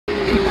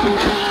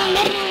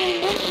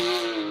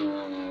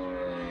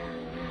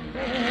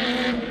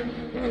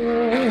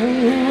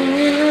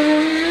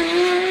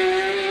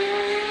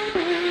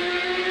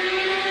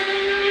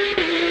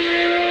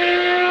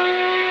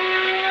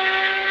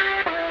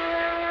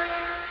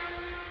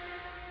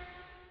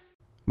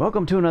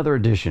Welcome to another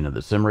edition of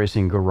the Sim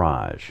Racing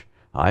Garage.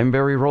 I'm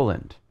Barry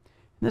Rowland.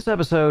 In this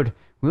episode,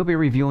 we'll be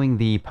reviewing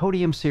the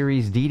Podium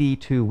Series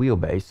DD2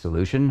 wheelbase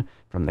solution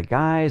from the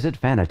guys at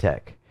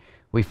Fanatec.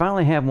 We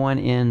finally have one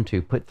in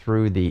to put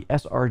through the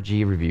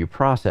SRG review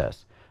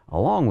process,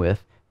 along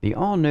with the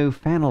all-new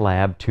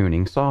FANALAB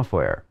tuning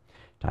software.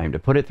 Time to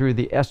put it through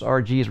the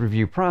SRG's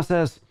review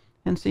process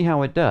and see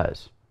how it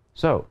does.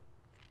 So,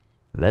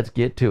 let's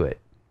get to it.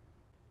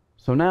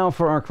 So now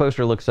for our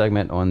closer look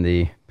segment on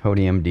the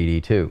Podium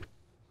DD2.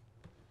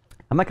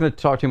 I'm not going to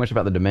talk too much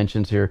about the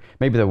dimensions here.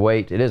 Maybe the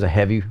weight. It is a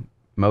heavy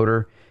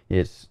motor.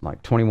 It's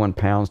like 21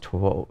 pounds,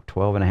 12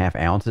 and a half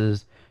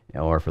ounces.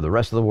 Or for the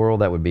rest of the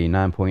world, that would be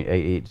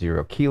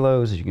 9.880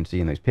 kilos, as you can see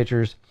in those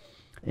pictures.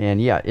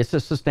 And yeah, it's a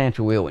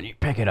substantial wheel when you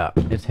pick it up.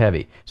 It's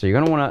heavy. So you're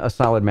going to want a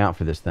solid mount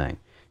for this thing.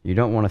 You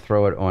don't want to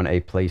throw it on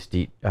a play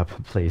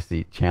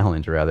seat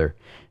challenge, rather,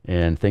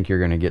 and think you're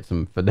going to get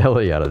some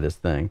fidelity out of this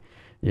thing.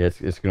 Yeah,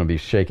 it's going to be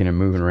shaking and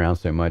moving around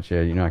so much,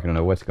 you're not going to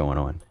know what's going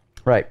on.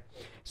 Right.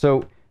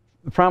 So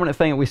the prominent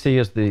thing that we see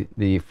is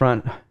the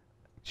front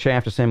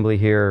shaft assembly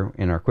here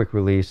in our quick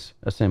release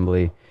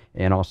assembly,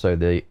 and also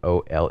the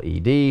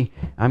OLED.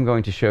 I'm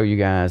going to show you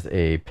guys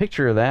a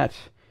picture of that.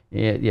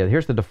 Yeah,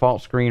 here's the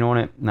default screen on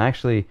it. And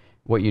actually,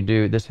 what you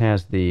do, this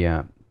has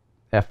the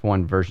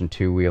F1 version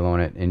 2 wheel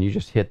on it, and you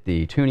just hit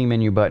the tuning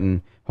menu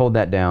button, hold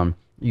that down,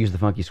 use the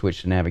funky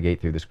switch to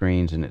navigate through the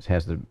screens, and it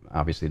has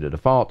obviously the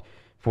default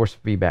force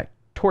feedback,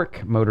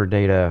 torque, motor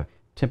data,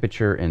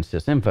 temperature, and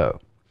sysinfo.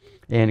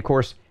 And of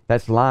course,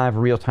 that's live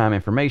real-time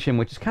information,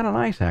 which is kind of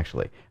nice,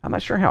 actually. I'm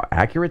not sure how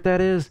accurate that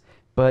is,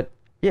 but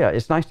yeah,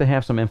 it's nice to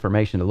have some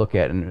information to look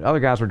at. And other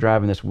guys were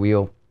driving this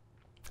wheel.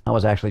 I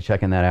was actually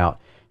checking that out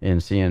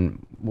and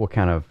seeing what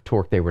kind of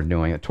torque they were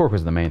doing. The torque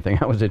was the main thing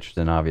I was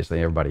interested in,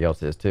 obviously. Everybody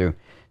else is too.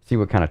 See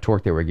what kind of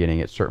torque they were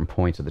getting at certain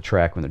points of the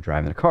track when they're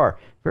driving the car.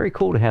 Very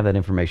cool to have that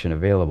information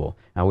available.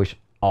 I wish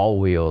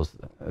all wheels,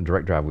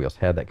 direct drive wheels,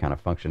 had that kind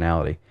of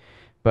functionality.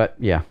 But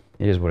yeah,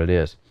 it is what it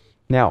is.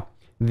 Now,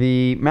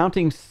 the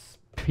mounting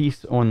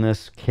piece on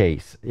this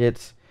case,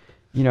 it's,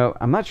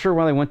 I'm not sure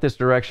why they went this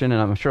direction, and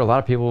I'm sure a lot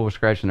of people were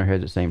scratching their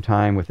heads at the same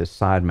time with this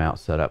side mount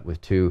setup with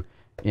two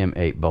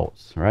M8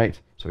 bolts, right?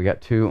 So we got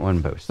two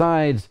on both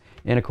sides,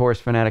 and of course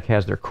Fanatec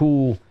has their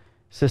cool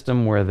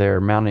system where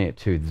they're mounting it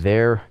to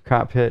their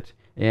cockpit,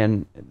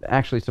 and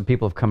actually some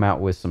people have come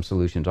out with some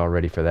solutions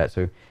already for that,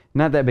 so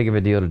not that big of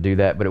a deal to do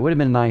that, but it would have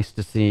been nice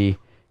to see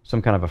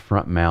some kind of a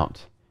front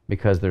mount,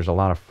 because there's a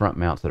lot of front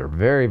mounts that are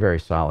very, very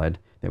solid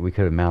that we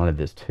could have mounted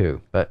this to,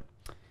 but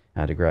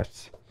I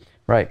digress.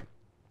 Right.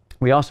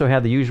 We also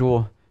have the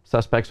usual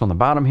suspects on the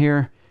bottom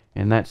here,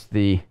 and that's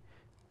the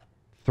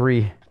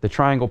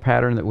triangle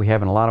pattern that we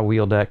have in a lot of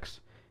wheel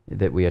decks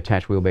that we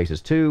attach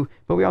wheelbases to,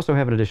 but we also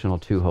have an additional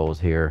 2 holes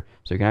here,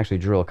 so you can actually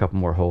drill a couple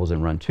more holes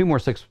and run 2 more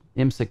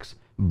M6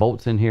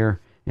 bolts in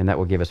here, and that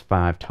will give us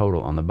 5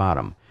 total on the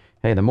bottom.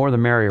 Hey, the more the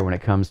merrier when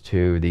it comes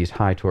to these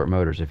high torque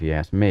motors, if you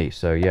ask me.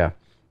 So yeah,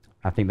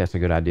 I think that's a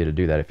good idea to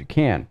do that if you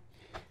can.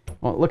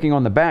 Well, looking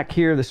on the back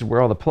here, this is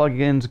where all the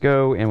plug-ins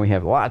go, and we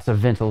have lots of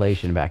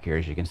ventilation back here,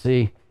 as you can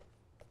see.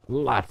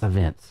 Lots of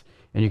vents.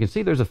 And you can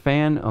see there's a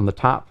fan on the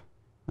top.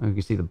 You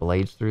can see the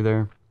blades through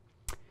there.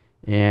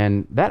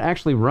 And that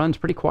actually runs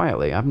pretty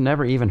quietly. I've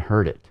never even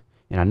heard it.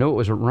 And I know it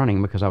was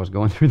running because I was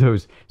going through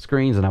those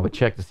screens and I would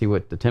check to see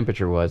what the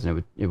temperature was,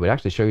 and it would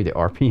actually show you the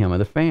RPM of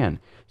the fan.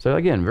 So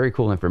again, very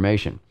cool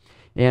information.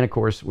 And of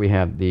course, we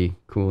have the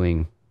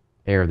cooling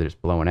air that it's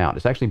blowing out.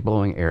 It's actually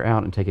blowing air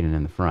out and taking it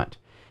in the front.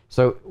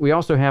 So we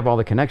also have all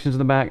the connections in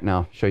the back. Now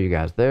I'll show you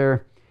guys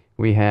there.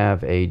 We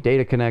have a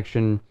data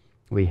connection.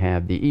 We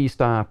have the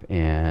e-stop,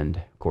 and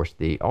of course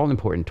the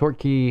all-important torque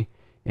key,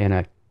 and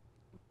a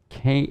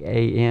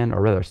CAN,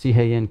 or rather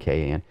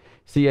CAN,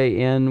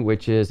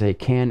 which is a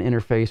CAN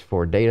interface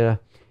for data,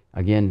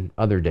 again,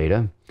 other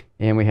data.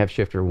 And we have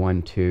shifter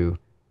 1, 2,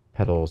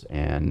 pedals,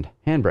 and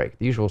handbrake,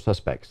 the usual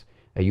suspects.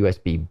 A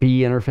USB-B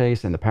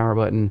interface and the power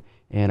button,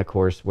 and of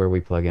course where we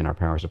plug in our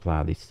power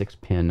supply, the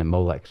 6-pin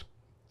Molex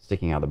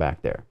sticking out the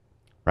back there.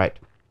 Right.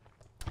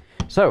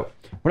 So,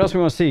 what else we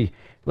want to see?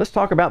 Let's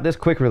talk about this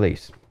quick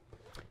release.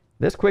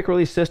 This quick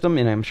release system,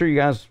 and I'm sure you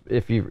guys,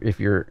 if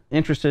you're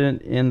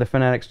interested in the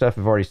Fanatec stuff,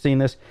 have already seen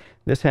this.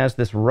 This has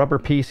this rubber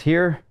piece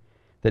here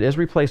that is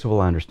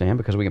replaceable, I understand,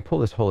 because we can pull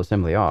this whole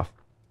assembly off.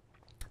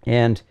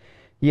 And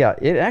yeah,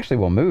 it actually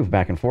will move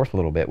back and forth a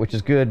little bit, which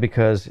is good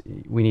because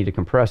we need to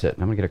compress it.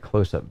 I'm going to get a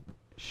close-up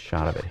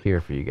shot of it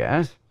here for you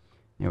guys.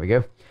 There we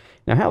go.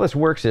 Now how this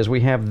works is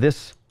we have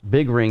this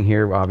big ring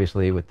here,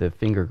 obviously, with the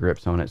finger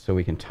grips on it, so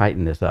we can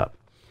tighten this up.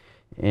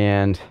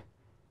 And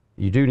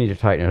you do need to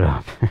tighten it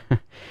up.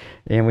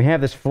 And we have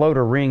this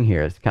floater ring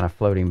here. It's kind of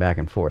floating back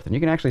and forth. And you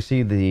can actually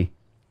see the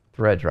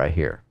threads right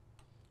here.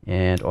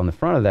 And on the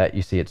front of that,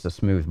 you see it's a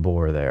smooth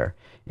bore there.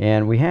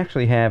 And we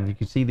actually have, you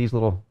can see these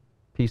little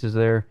pieces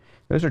there.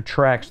 Those are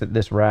tracks that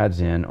this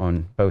rides in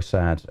on both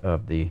sides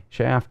of the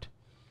shaft.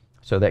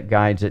 So that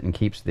guides it and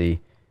keeps the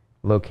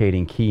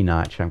locating key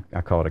notch.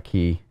 I call it a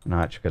key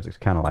notch because it's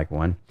kind of like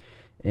one.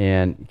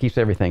 and keeps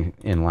everything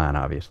in line,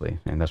 obviously,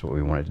 and that's what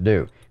we wanted to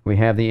do. We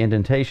have the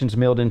indentations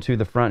milled into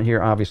the front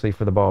here, obviously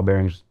for the ball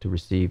bearings, to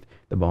receive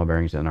the ball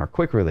bearings in our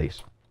quick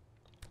release.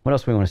 What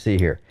else do we want to see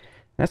here?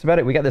 That's about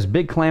it. We got this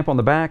big clamp on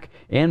the back,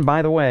 and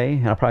by the way,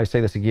 and I'll probably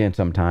say this again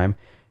sometime,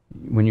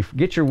 when you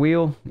get your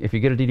wheel, if you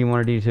get a DD1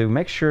 or DD2,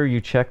 make sure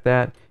you check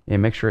that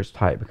and make sure it's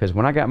tight, because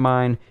when I got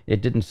mine,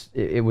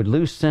 it would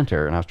lose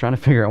center, and I was trying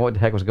to figure out what the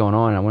heck was going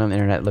on, and I went on the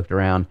internet, looked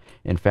around,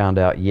 and found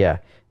out, yeah,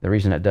 the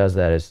reason it does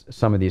that is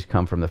some of these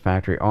come from the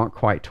factory, aren't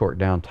quite torqued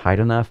down tight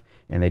enough,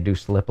 and they do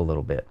slip a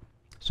little bit.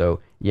 So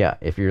yeah,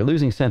 if you're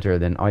losing center,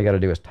 then all you got to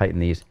do is tighten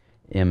these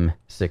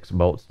M6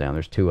 bolts down.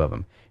 There's 2 of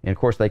them, and of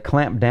course they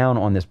clamp down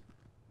on this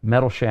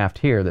metal shaft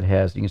here that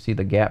has, you can see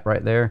the gap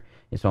right there.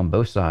 It's on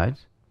both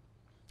sides,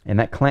 and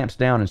that clamps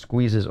down and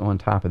squeezes on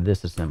top of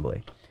this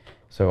assembly.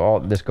 So all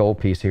this gold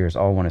piece here is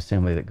all one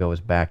assembly that goes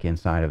back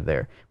inside of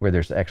there, where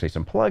there's actually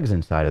some plugs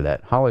inside of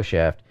that hollow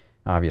shaft,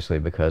 obviously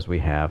because we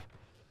have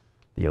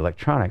the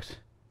electronics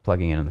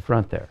plugging in the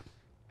front there.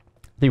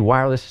 The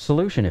wireless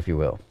solution, if you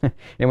will.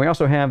 And we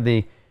also have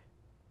the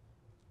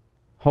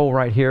hole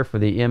right here for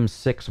the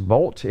M6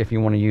 bolt, if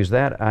you want to use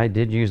that. I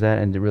did use that,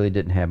 and it really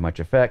didn't have much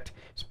effect.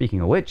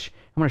 Speaking of which,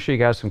 I'm going to show you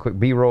guys some quick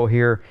B-roll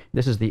here.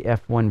 This is the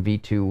F1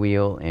 V2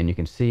 wheel, and you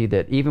can see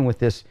that even with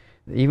this,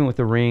 even with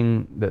the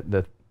ring,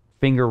 the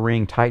finger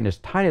ring tightness,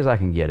 tight as I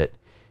can get it,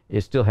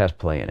 it still has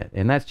play in it.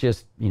 And that's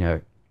just, you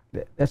know,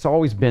 that's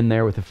always been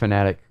there with the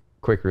Fanatec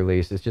quick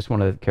release. It's just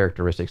one of the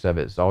characteristics of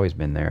it. It's always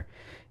been there.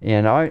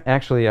 And I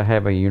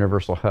have a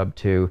universal hub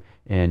too,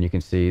 and you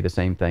can see the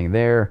same thing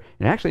there.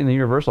 And actually in the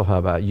universal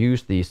hub, I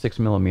used the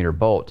 6mm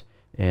bolt,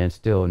 and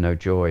still no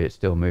joy. It's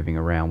still moving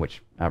around,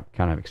 which I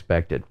kind of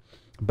expected.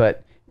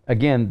 But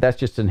again, that's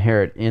just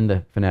inherent in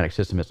the Fanatec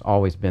system. It's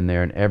always been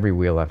there in every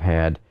wheel I've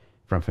had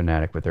from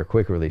Fanatec with their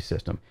quick release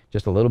system.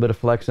 Just a little bit of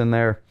flex in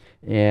there.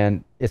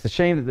 And it's a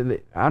shame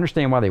that I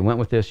understand why they went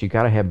with this. You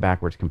got to have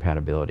backwards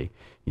compatibility.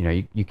 You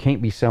know, you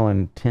can't be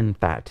selling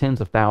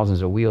tens of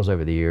thousands of wheels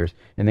over the years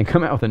and then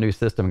come out with a new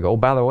system and go, oh,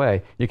 by the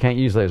way, you can't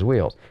use those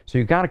wheels. So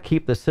you've got to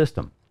keep the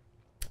system.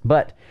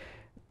 But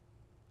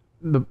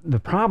the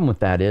problem with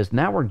that is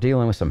now we're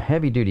dealing with some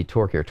heavy duty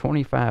torque here,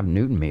 25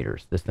 Newton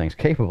meters this thing's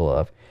capable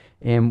of.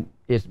 And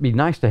it'd be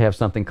nice to have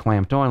something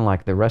clamped on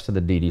like the rest of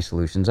the DD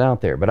solutions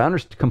out there. But I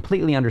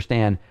completely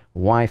understand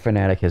why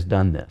Fanatec has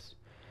done this.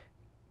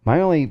 My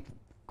only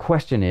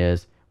question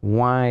is,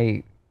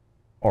 why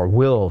or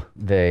will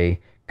they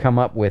come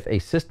up with a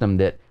system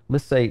that,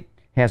 let's say,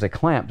 has a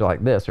clamp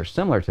like this or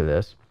similar to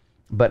this,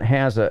 but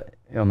has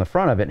on the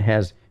front of it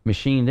has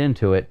machined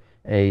into it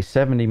a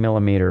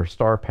 70mm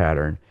star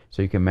pattern,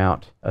 so you can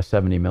mount a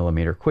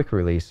 70mm quick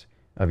release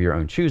of your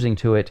own choosing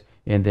to it,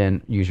 and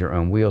then use your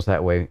own wheels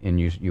that way and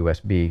use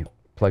USB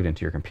plugged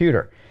into your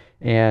computer.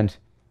 And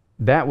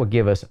that will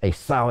give us a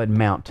solid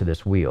mount to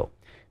this wheel.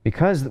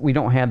 Because we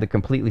don't have the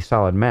completely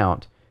solid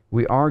mount,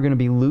 we are going to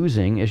be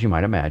losing, as you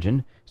might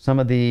imagine, some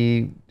of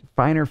the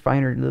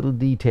finer little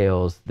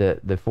details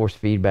that the force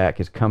feedback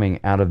is coming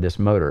out of this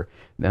motor.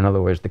 In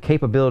other words, the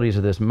capabilities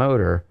of this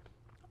motor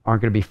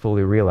aren't going to be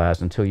fully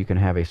realized until you can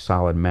have a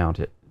solid mount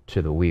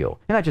to the wheel.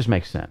 And that just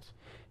makes sense.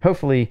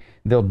 Hopefully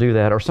they'll do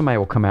that, or somebody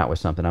will come out with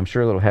something. I'm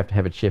sure it'll have to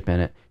have a chip in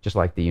it, just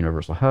like the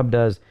universal hub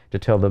does, to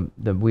tell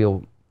the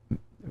wheel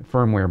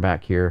firmware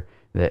back here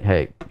that,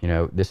 hey, you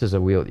know, this is a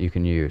wheel that you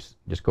can use.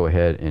 Just go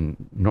ahead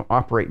and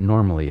operate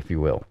normally, if you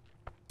will.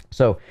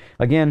 So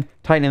again,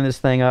 tightening this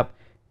thing up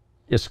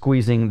is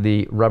squeezing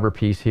the rubber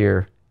piece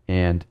here,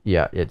 and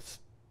yeah, it's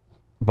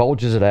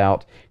bulges it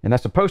out, and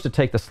that's supposed to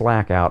take the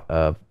slack out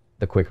of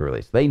the quick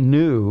release. They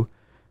knew,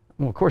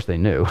 well, of course they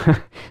knew,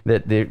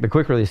 that the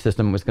quick release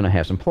system was going to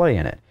have some play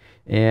in it.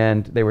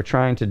 And they were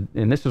trying to,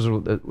 and this was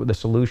the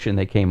solution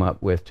they came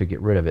up with to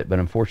get rid of it, but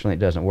unfortunately it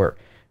doesn't work.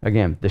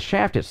 Again, the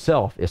shaft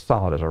itself is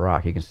solid as a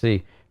rock. You can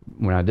see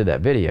when I did that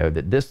video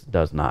that this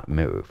does not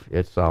move.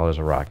 It's solid as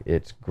a rock.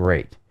 It's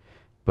great.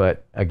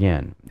 But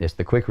again, it's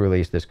the quick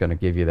release that's going to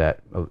give you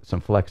that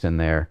some flex in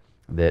there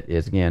that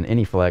is, again,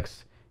 any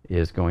flex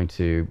is going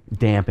to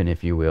dampen,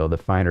 if you will, the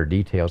finer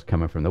details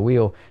coming from the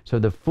wheel. So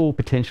the full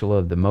potential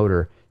of the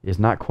motor is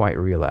not quite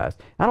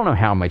realized. I don't know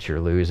how much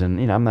you're losing.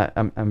 You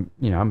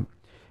know,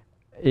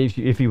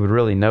 if you would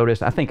really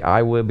notice, I think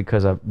I would,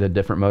 because of the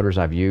different motors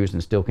I've used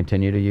and still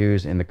continue to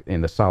use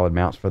in the solid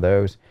mounts for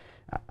those.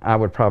 I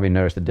would probably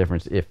notice the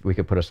difference if we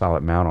could put a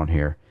solid mount on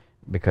here,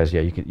 because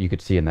yeah, you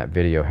could see in that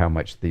video how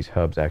much these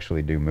hubs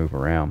actually do move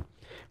around.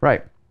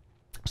 Right.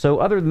 So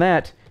other than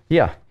that,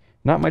 yeah,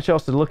 not much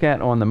else to look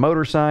at on the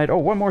motor side. Oh,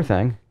 one more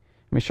thing.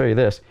 Let me show you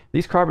this.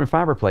 These carbon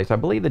fiber plates, I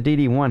believe the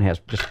DD1 has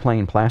just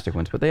plain plastic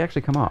ones, but they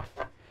actually come off.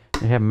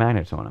 They have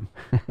magnets on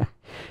them.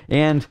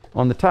 And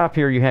on the top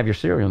here, you have your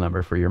serial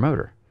number for your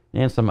motor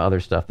and some other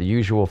stuff. The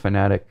usual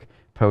Fanatec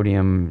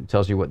Podium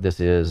tells you what this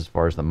is as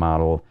far as the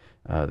model,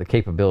 the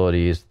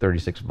capabilities,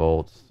 36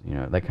 volts, you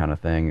know, that kind of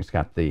thing. It's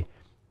got the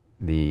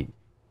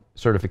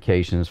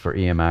certifications for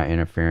EMI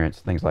interference,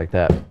 things like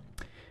that.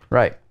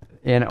 Right.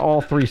 And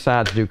all three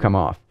sides do come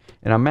off.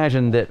 And I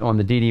imagine that on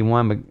the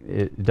DD1,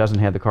 it doesn't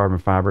have the carbon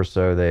fiber,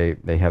 so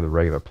they have the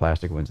regular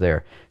plastic ones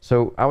there.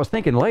 So I was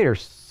thinking later,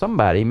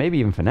 somebody, maybe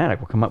even Fanatec,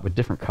 will come up with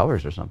different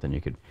colors or something.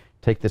 You could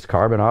take this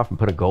carbon off and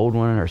put a gold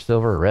one or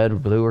silver or red or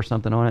blue or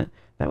something on it.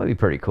 That would be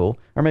pretty cool.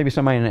 Or maybe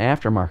somebody in the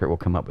aftermarket will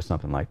come up with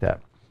something like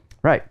that.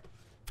 Right.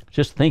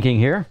 Just thinking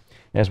here,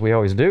 as we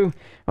always do.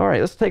 All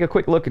right, let's take a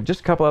quick look at just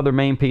a couple other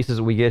main pieces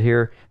that we get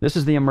here. This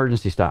is the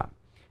emergency stop.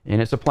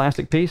 And it's a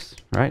plastic piece,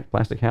 right?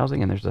 Plastic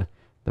housing, and there's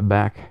the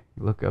back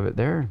look of it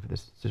there,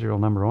 this serial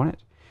number on it.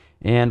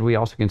 And we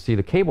also can see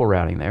the cable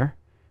routing there.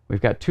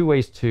 We've got two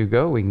ways to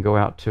go. We can go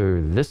out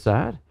to this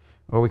side,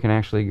 or we can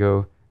actually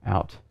go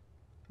out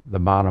the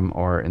bottom,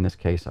 or in this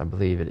case, I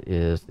believe it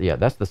is, yeah,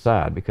 that's the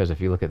side, because if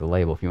you look at the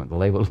label, if you want the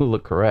label to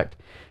look correct,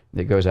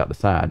 it goes out the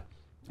side.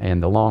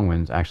 And the long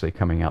one's actually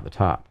coming out the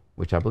top,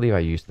 which I believe I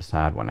used the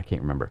side one. I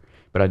can't remember.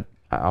 But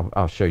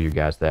I'll show you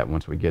guys that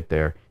once we get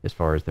there as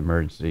far as the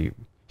emergency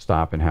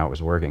stop and how it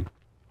was working.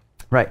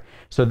 Right,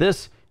 so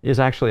this is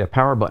actually a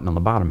power button on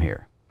the bottom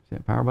here. See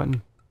that power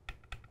button?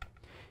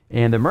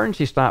 And the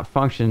emergency stop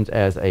functions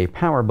as a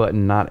power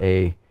button, not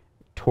a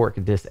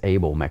torque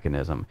disable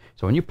mechanism.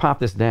 So when you pop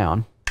this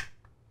down,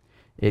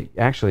 it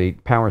actually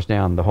powers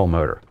down the whole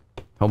motor.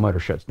 The whole motor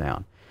shuts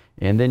down.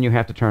 And then you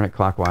have to turn it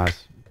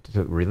clockwise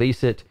to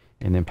release it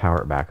and then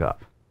power it back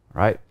up,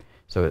 right?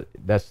 So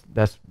that's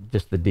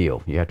just the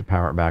deal. You have to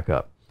power it back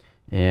up.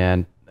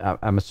 And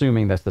I'm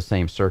assuming that's the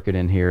same circuit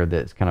in here,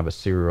 that's kind of a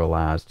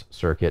serialized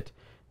circuit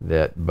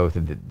that both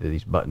of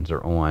these buttons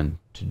are on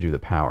to do the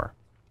power.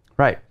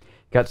 Right,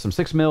 got some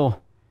 6mm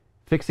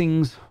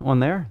fixings on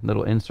there,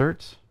 little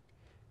inserts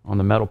on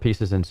the metal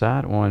pieces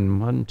inside on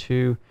 1,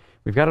 2,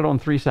 we've got it on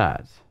 3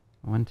 sides.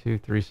 1, 2,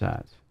 3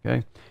 sides,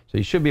 okay? So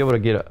you should be able to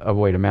get a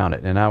way to mount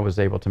it, and I was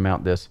able to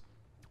mount this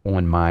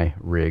on my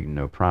rig,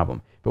 no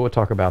problem. But we'll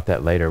talk about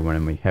that later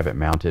when we have it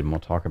mounted, and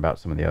we'll talk about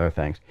some of the other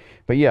things.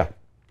 But yeah,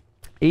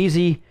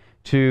 easy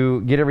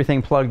to get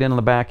everything plugged in on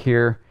the back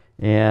here,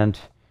 and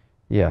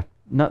yeah,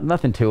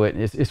 nothing to it.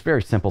 It's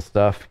very simple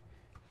stuff.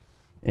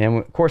 And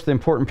of course, the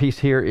important piece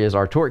here is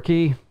our torque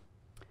key.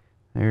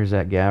 There's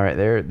that guy right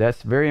there.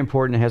 That's very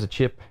important. It has a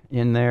chip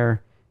in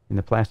there in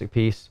the plastic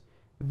piece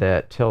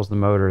that tells the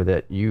motor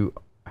that you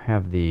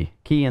have the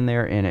key in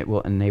there, and it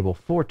will enable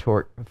full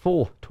torque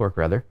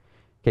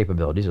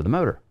capabilities of the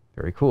motor.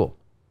 Very cool.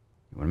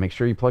 You want to make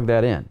sure you plug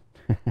that in.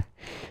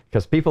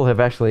 Because people have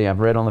actually, I've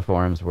read on the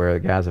forums where the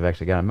guys have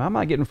actually got, I'm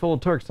not getting full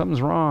torque,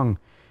 something's wrong.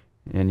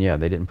 And yeah,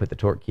 they didn't put the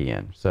torque key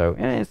in. So,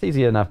 and it's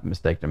easy enough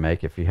mistake to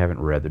make if you haven't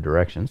read the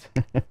directions.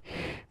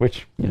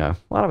 Which, you know,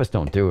 a lot of us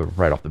don't do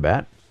right off the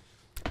bat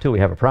until we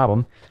have a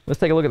problem. Let's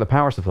take a look at the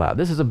power supply.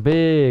 This is a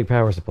big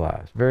power supply.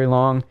 It's very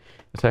long.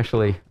 It's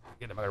actually,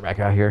 get the motor back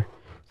out here.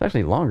 It's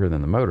actually longer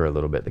than the motor a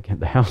little bit,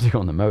 the housing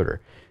on the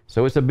motor.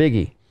 So it's a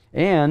biggie.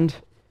 And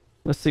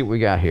let's see what we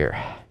got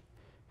here.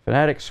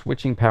 Fanatec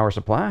switching power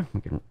supply. We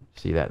can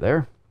see that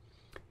there.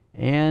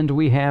 And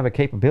we have a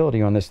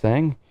capability on this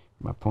thing.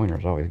 My pointer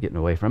is always getting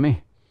away from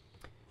me.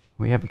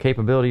 We have a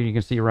capability you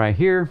can see right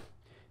here.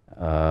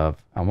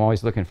 I'm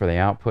always looking for the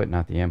output,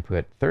 not the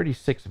input.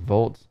 36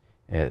 volts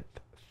at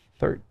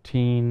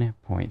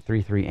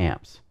 13.33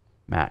 amps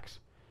max.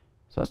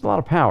 So that's a lot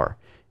of power.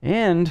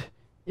 And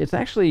it's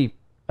actually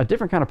a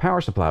different kind of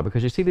power supply,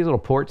 because you see these little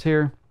ports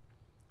here?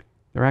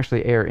 They're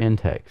actually air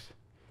intakes.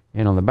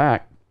 And on the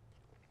back,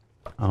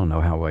 I don't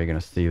know how well you're going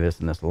to see this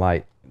in this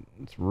light.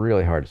 It's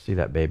really hard to see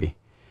that baby.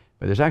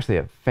 But there's actually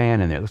a fan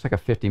in there. It looks like a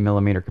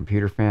 50mm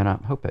computer fan. I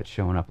hope that's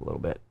showing up a little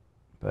bit.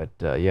 But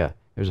yeah,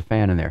 there's a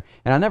fan in there.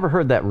 And I never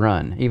heard that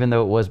run, even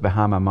though it was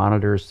behind my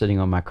monitors sitting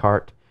on my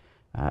cart.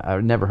 I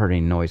never heard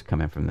any noise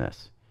coming from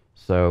this.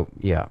 So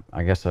yeah,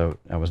 I guess I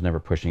was never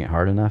pushing it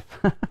hard enough.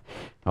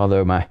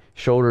 Although my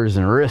shoulders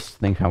and wrists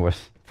think I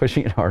was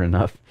pushing it hard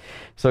enough.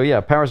 So yeah,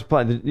 power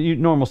supply, the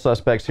normal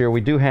suspects here.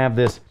 We do have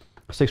this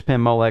 6-pin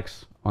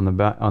Molex on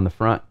the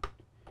front.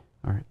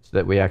 All right, so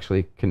that we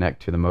actually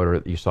connect to the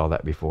motor. You saw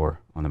that before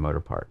on the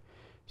motor part.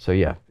 So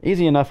yeah,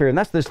 easy enough here, and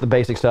that's just the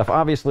basic stuff.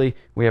 Obviously,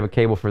 we have a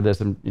cable for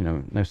this, and you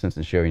know, no sense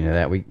in showing you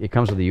that. It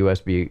comes with the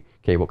USB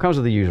cable. It comes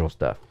with the usual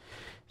stuff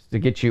to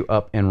get you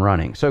up and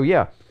running. So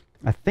yeah,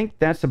 I think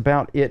that's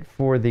about it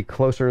for the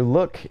closer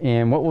look.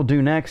 And what we'll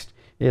do next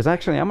is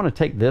actually, I'm going to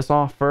take this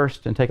off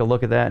first and take a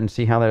look at that and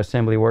see how that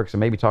assembly works, and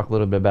maybe talk a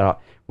little bit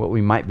about what we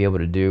might be able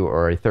to do,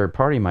 or a third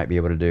party might be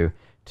able to do,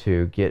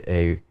 to get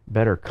a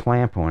better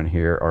clamp on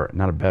here, or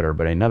not a better,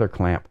 but another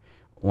clamp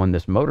on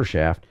this motor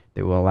shaft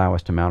that will allow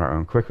us to mount our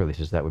own quick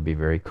releases. That would be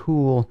very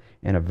cool,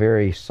 and a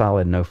very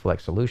solid no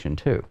flex solution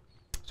too.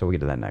 So we'll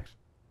get to that next.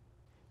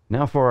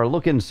 Now for our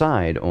look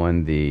inside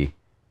on the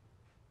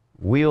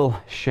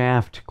wheel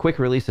shaft quick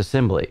release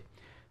assembly.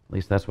 At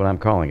least that's what I'm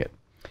calling it.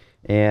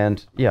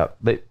 And yeah,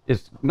 but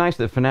it's nice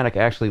that Fanatec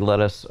actually let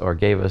us, or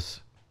gave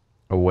us,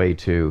 a way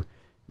to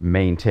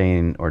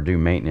maintain or do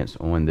maintenance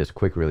on this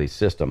quick release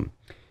system.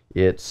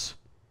 It's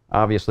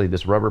obviously,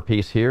 this rubber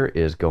piece here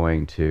is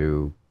going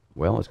to,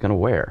 well, it's going to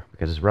wear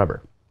because it's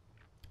rubber.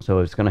 So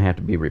it's going to have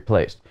to be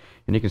replaced.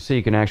 And you can see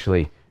you can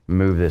actually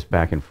move this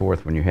back and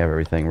forth when you have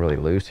everything really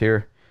loose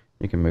here.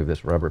 you can move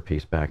this rubber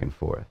piece back and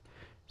forth.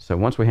 So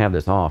once we have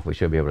this off, we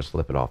should be able to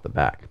slip it off the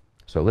back.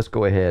 So let's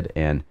go ahead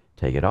and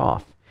take it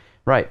off.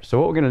 Right, so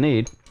what we're going to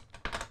need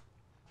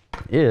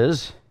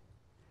is,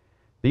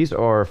 these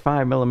are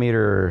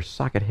 5mm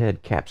socket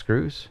head cap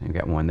screws. We've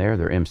got one there,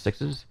 they're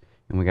M6s,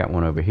 and we got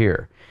one over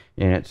here.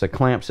 And it's a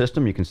clamp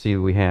system. You can see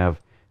we have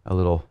a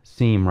little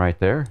seam right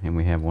there, and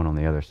we have one on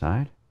the other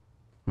side.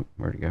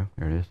 Where'd it go?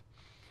 There it is.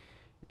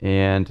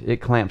 And it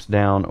clamps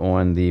down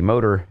on the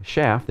motor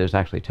shaft that's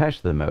actually attached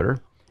to the motor.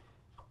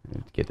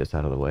 Let's get this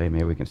out of the way.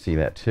 Maybe we can see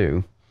that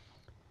too.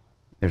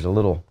 There's a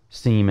little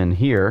seam in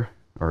here,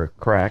 or a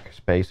crack,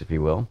 space if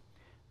you will,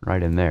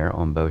 right in there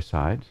on both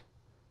sides.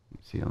 You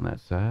can see on that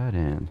side,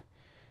 and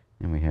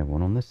we have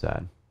one on this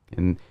side.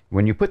 And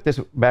when you put this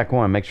back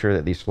on, make sure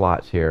that these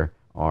slots here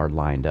are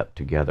lined up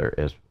together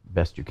as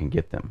best you can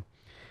get them.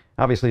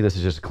 Obviously this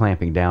is just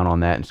clamping down on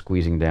that and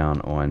squeezing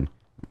down on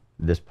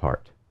this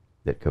part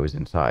that goes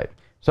inside.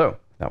 So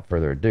without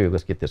further ado,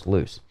 let's get this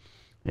loose.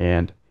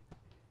 And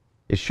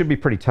it should be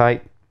pretty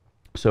tight,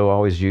 so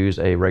always use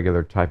a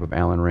regular type of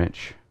Allen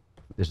wrench.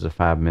 This is a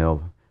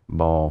 5mm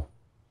ball,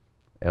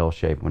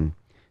 L-shaped one,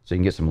 so you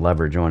can get some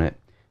leverage on it.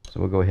 So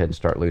we'll go ahead and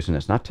start loosening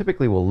this. Now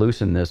typically we'll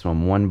loosen this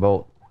on one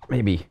bolt,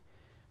 maybe,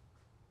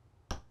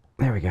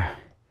 there we go.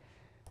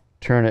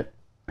 Turn it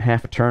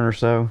half a turn or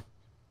so,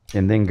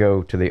 and then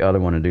go to the other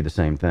one and do the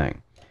same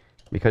thing.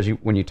 Because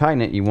when you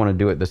tighten it, you want to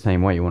do it the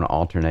same way. You want to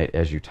alternate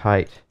as you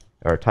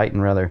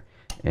tighten rather,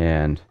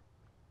 and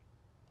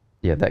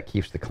yeah, that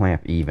keeps the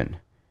clamp even.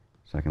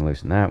 So I can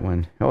loosen that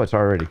one. Oh, it's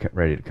already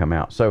ready to come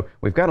out. So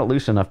we've got it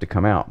loose enough to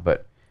come out,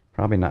 but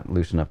probably not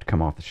loose enough to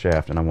come off the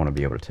shaft, and I want to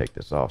be able to take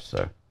this off.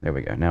 So there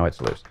we go. Now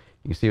it's loose.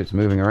 You can see it's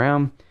moving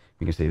around.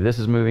 You can see this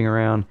is moving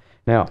around.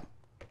 Now,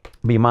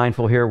 be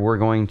mindful here, we're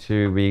going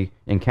to be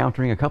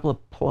encountering a couple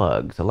of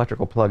plugs,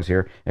 electrical plugs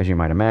here, as you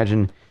might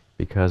imagine,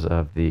 because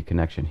of the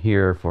connection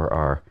here for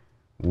our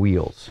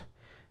wheels.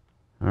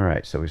 All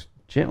right, so we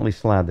gently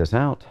slide this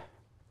out.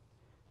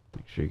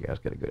 Make sure you guys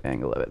get a good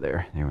angle of it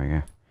there. There we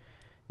go.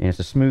 And it's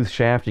a smooth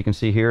shaft you can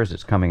see here as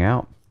it's coming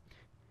out.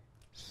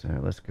 So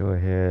let's go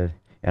ahead,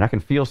 and I can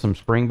feel some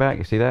spring back.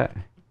 You see that?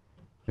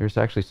 There's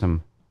actually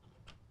some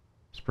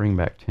spring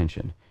back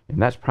tension,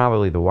 and that's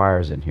probably the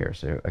wires in here.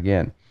 So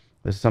again,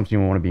 this is something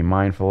you want to be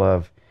mindful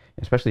of,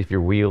 especially if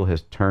your wheel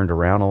has turned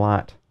around a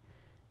lot.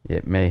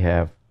 It may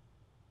have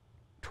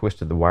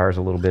twisted the wires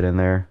a little bit in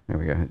there. There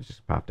we go. It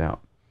just popped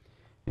out.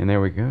 And there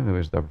we go.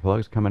 There's the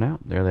plugs coming out.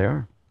 There they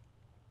are.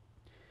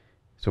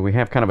 So we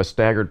have kind of a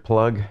staggered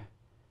plug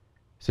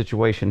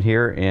situation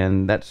here,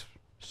 and that's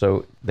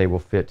so they will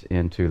fit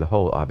into the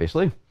hole,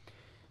 obviously.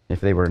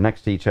 If they were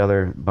next to each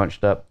other,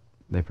 bunched up,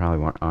 they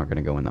probably aren't going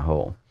to go in the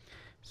hole.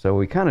 So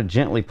we kind of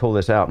gently pull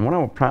this out, and what I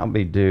will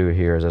probably do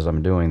here is, as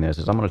I'm doing this,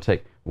 is I'm going to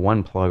take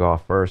one plug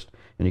off first,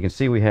 and you can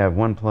see we have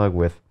one plug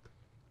with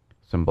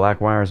some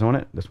black wires on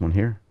it, this one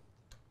here,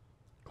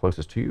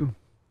 closest to you,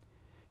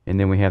 and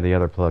then we have the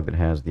other plug that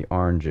has the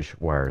orangish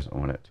wires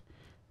on it,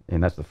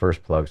 and that's the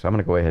first plug. So I'm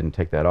going to go ahead and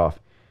take that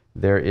off.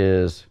 There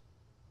is,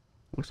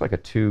 looks like a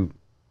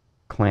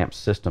 2-clamp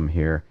system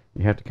here.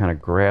 You have to kind of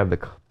grab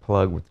the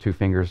plug with 2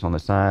 fingers on the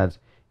sides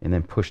and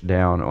then push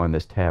down on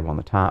this tab on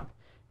the top,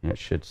 and it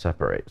should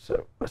separate.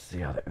 So let's see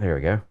how there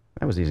we go.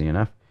 That was easy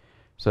enough.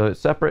 So it's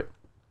separate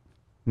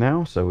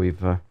now, so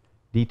we've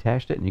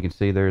detached it, and you can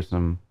see there's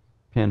some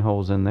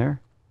pinholes in there,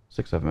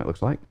 6 of them it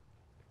looks like.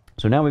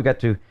 So now we've got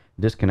to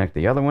disconnect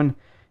the other one,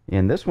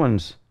 and this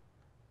one's,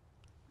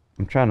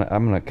 I'm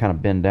going to kind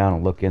of bend down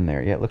and look in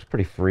there. Yeah, it looks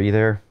pretty free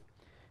there.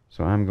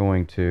 So I'm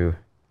going to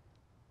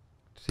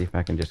see if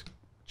I can just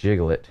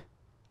jiggle it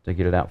to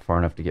get it out far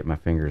enough to get my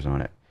fingers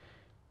on it.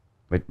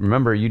 But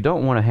remember, you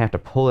don't want to have to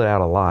pull it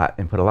out a lot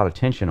and put a lot of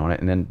tension on it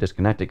and then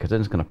disconnect it, because then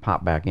it's going to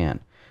pop back in.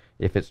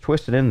 If it's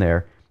twisted in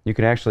there, you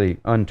can actually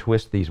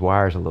untwist these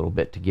wires a little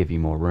bit to give you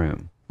more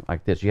room.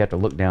 Like this, you have to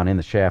look down in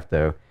the shaft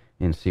though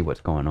and see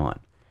what's going on.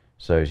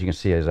 So as you can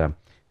see, as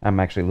I'm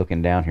actually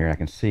looking down here, I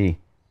can see,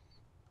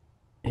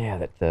 yeah,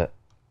 that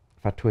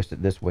if I twist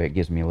it this way, it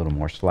gives me a little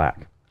more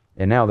slack.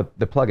 And now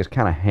the plug is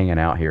kind of hanging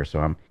out here, so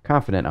I'm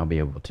confident I'll be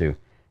able to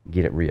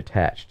get it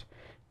reattached.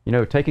 You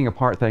know, taking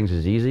apart things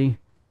is easy,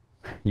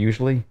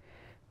 usually,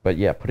 but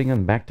yeah, putting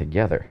them back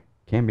together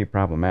can be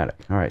problematic.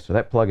 All right, so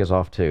that plug is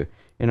off too.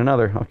 In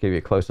another, I'll give you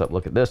a close-up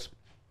look at this.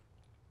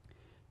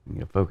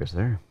 Get a focus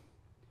there.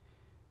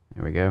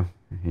 There we go.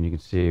 And you can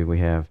see we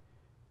have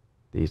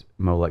these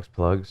Molex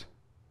plugs,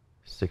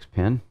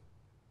 6-pin.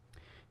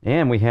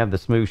 And we have the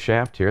smooth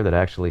shaft here that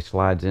actually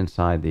slides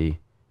inside the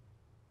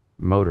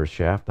motor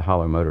shaft, the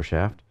hollow motor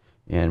shaft,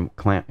 and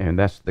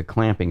that's the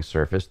clamping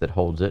surface that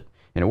holds it.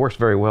 And it works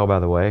very well, by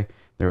the way.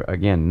 There,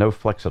 again, no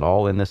flex at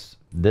all in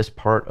this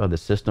part of the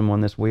system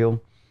on this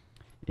wheel.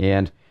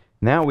 And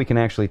now we can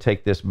actually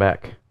take this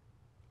back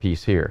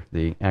piece here,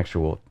 the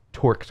actual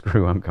torque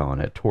screw, I'm calling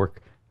it,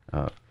 torque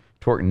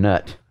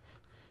nut,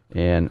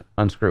 and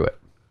unscrew it.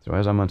 So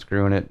as I'm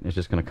unscrewing it, it's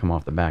just going to come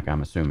off the back,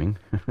 I'm assuming.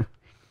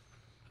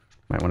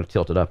 Might want to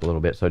tilt it up a little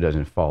bit so it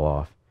doesn't fall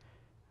off.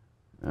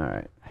 All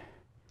right.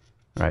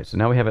 All right, so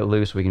now we have it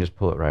loose, we can just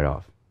pull it right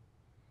off.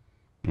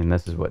 And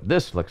this is what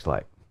this looks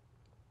like.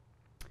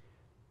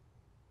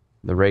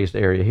 The raised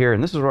area here,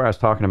 and this is where I was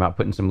talking about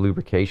putting some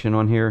lubrication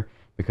on here,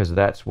 because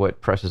that's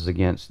what presses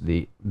against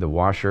the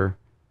washer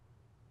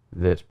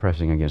that's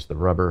pressing against the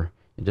rubber.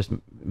 It just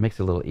makes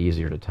it a little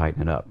easier to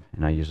tighten it up.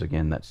 And I use,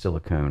 again, that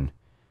silicone,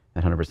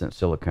 that 100%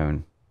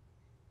 silicone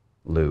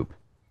lube.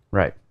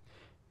 Right.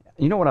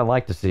 You know what I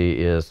like to see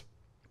is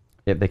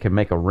if they could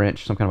make a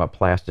wrench, some kind of a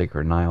plastic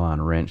or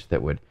nylon wrench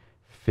that would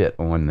fit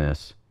on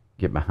this,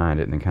 get behind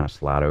it, and then kind of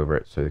slide over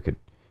it so you could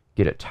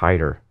get it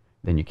tighter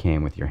than you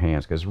can with your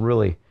hands. Because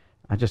really,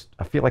 I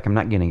feel like I'm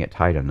not getting it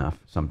tight enough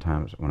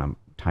sometimes when I'm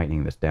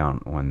tightening this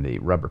down on the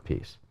rubber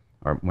piece,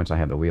 or once I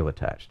have the wheel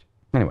attached.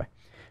 Anyway,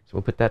 so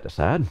we'll put that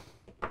aside.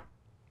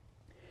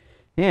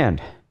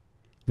 And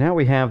now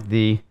we have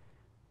the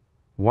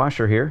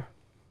washer here.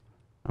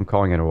 I'm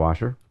calling it a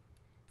washer,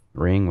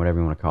 ring, whatever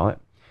you want to call it.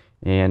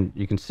 And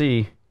you can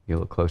see, get a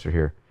little closer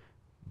here,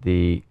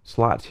 the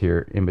slots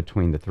here in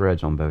between the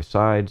threads on both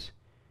sides.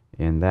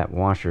 And that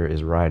washer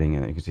is riding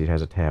in it. You can see it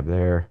has a tab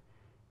there,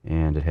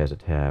 and it has a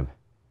tab,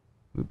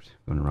 oops,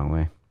 going the wrong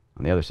way,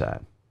 on the other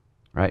side,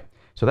 right?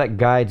 So that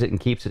guides it and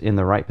keeps it in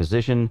the right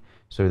position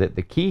so that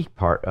the key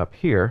part up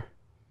here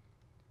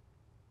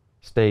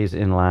stays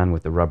in line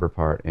with the rubber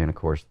part and, of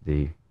course,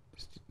 the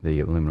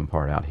aluminum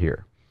part out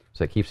here.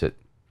 So it keeps it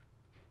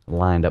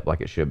lined up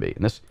like it should be.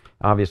 And this,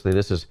 obviously,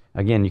 this is,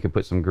 again, you can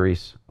put some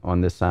grease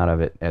on this side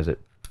of it as it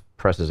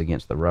presses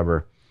against the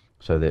rubber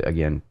so that,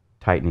 again,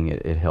 tightening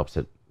it, it helps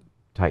it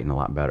tighten a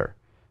lot better.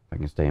 If I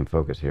can stay in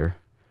focus here.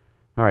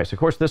 All right, so, of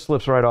course, this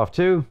slips right off,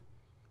 too.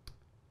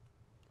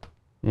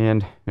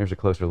 And there's a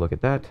closer look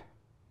at that.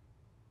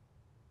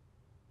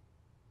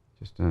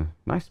 Just a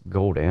nice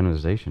gold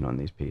anodization on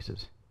these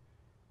pieces.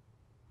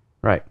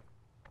 Right,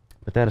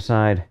 put that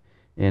aside,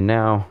 and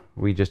now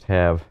we just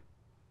have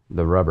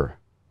the rubber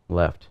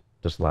left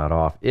to slide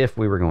off if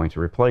we were going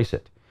to replace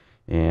it.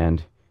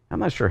 And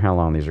I'm not sure how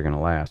long these are going to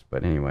last,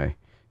 but anyway,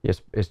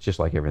 yes, it's just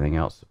like everything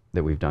else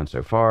that we've done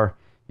so far.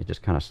 It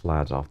just kind of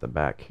slides off the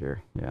back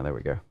here. Yeah, there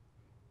we go.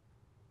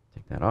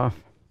 Take that off.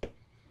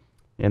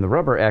 And the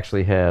rubber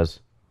actually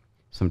has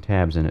some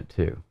tabs in it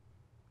too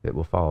that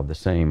will follow the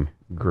same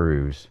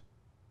grooves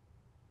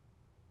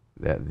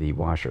that the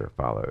washer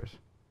follows.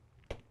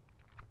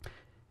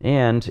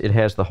 And it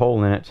has the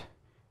hole in it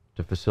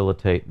to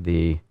facilitate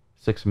the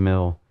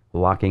 6mm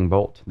locking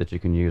bolt that you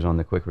can use on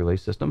the quick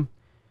release system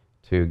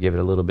to give it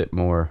a little bit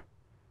more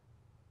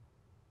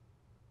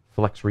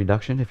flex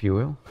reduction, if you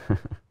will.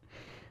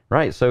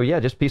 Right, so yeah,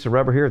 just a piece of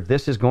rubber here.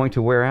 This is going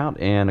to wear out,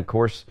 and of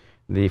course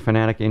the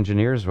Fanatec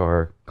engineers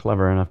are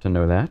clever enough to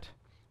know that,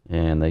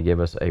 and they give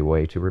us a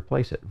way to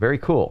replace it. Very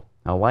cool.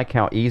 I like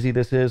how easy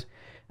this is.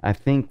 I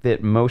think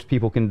that most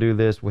people can do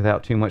this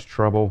without too much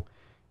trouble,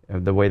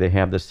 the way they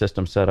have this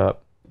system set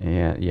up.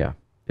 And yeah,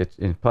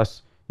 and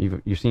plus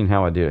you've seen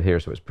how I did it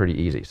here, so it's pretty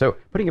easy. So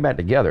putting it back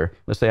together,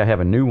 let's say I have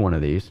a new one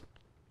of these.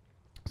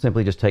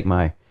 Simply just take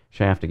my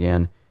shaft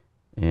again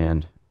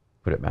and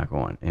put it back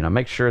on, and I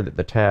make sure that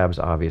the tabs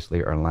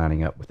obviously are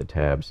lining up with the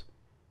tabs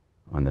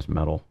on this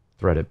metal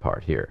threaded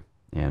part here,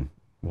 and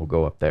we'll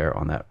go up there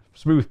on that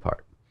smooth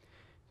part.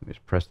 Let me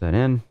just press that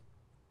in,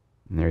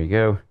 and there you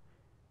go.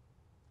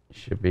 It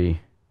should be,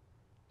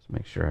 let's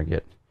make sure I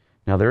get,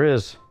 now there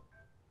is,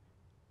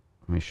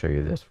 let me show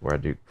you this before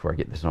I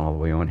get this all the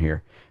way on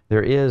here.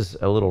 There is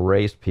a little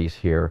raised piece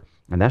here,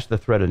 and that's the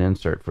threaded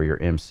insert for your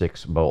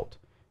M6 bolt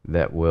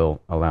that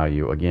will allow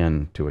you,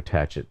 again, to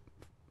attach it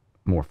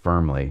more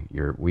firmly,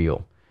 your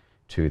wheel,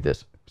 to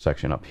this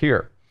section up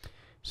here.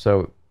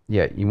 So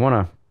yeah, you want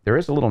to, there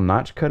is a little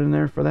notch cut in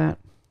there for that.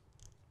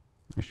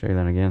 I'll show you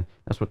that again.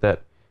 That's what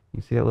that,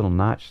 you see that little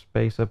notch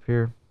space up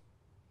here?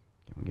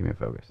 Give me a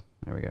focus.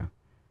 There we go.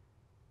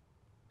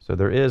 So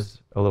there is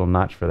a little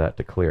notch for that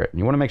to clear it. And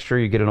you want to make sure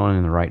you get it on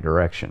in the right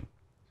direction.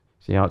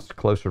 See how it's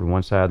closer to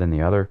one side than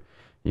the other?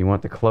 You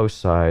want the close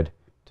side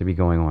to be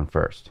going on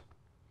first,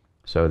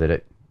 so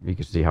that you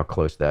can see how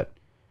close that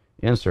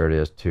insert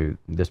is to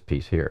this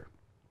piece here.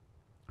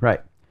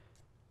 Right.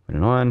 Put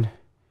it on,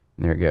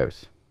 and there it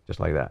goes. Just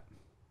like that.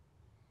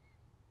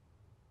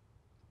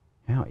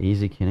 How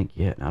easy can it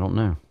get? I don't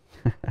know.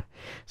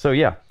 So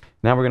yeah,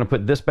 now we're going to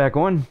put this back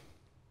on.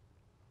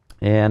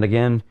 And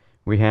again,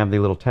 we have the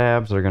little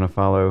tabs that are going to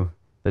follow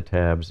the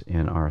tabs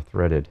in our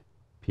threaded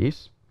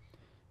piece.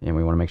 And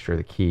we want to make sure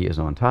the key is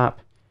on top,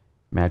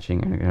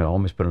 matching. I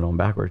almost put it on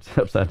backwards,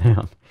 upside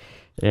down.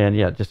 And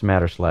yeah, just a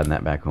matter of sliding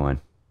that back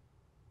on.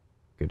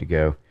 Good to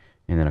go.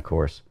 And then, of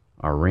course,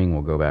 our ring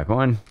will go back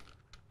on.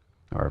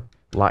 Our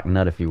lock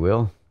nut, if you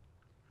will.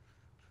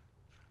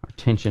 Our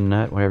tension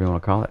nut, whatever you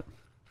want to call it.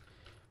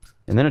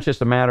 And then it's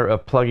just a matter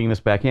of plugging this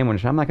back in,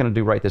 which I'm not going to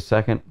do right this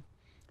second,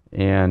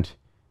 and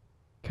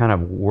kind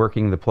of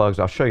working the plugs.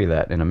 I'll show you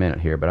that in a minute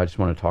here, but I just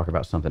want to talk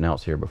about something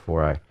else here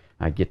before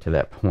I get to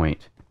that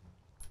point.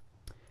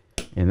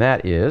 And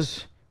that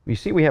is, you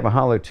see we have a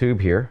hollow tube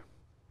here.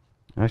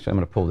 Actually, I'm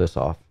going to pull this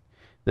off.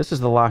 This is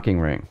the locking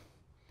ring.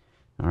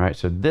 All right,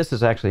 so this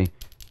is actually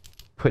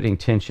putting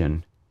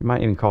tension. You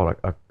might even call it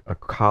a a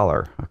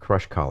collar, a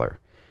crush collar.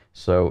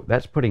 So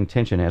that's putting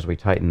tension as we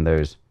tighten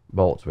those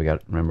bolts. We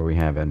got, remember, we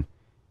have an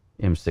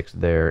M6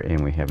 there,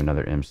 and we have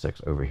another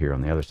M6 over here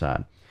on the other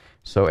side.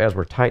 So as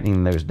we're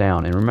tightening those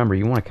down, and remember,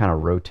 you want to kind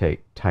of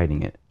rotate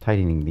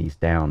tightening these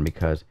down,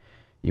 because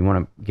you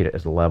want to get it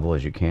as level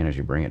as you can as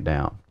you bring it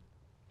down.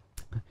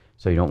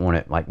 So you don't want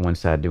it like one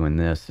side doing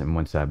this and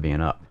one side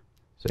being up.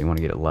 So you want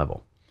to get it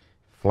level,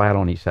 flat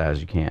on each side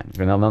as you can.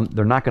 Now,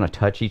 they're not going to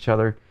touch each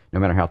other no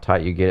matter how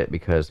tight you get it,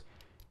 because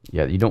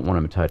yeah, you don't want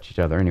them to touch each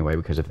other anyway,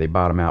 because if they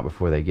bottom out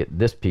before they get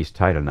this piece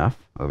tight enough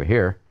over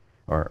here,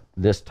 or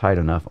this tight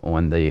enough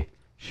on the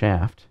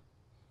shaft,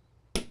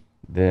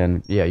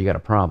 then yeah, you got a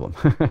problem.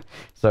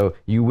 So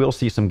you will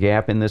see some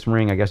gap in this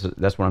ring. I guess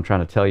that's what I'm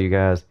trying to tell you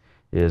guys,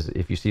 is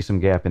if you see some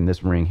gap in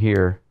this ring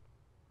here,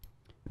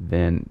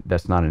 then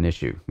that's not an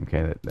issue.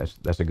 Okay,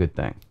 that's a good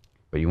thing.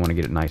 But you want to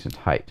get it nice and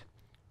tight.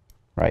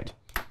 Right.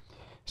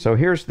 So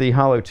here's the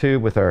hollow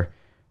tube with our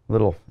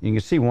little, you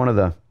can see one of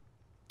the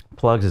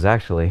plugs is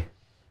actually,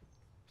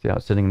 see how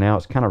it's sitting now?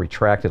 It's kind of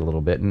retracted a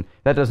little bit, and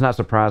that does not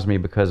surprise me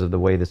because of the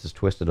way this is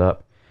twisted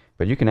up.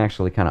 But you can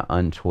actually kind of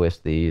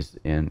untwist these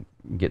and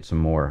get some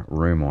more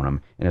room on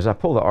them. And as I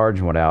pull the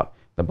orange one out,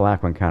 the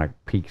black one kind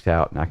of peeks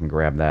out, and I can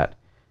grab that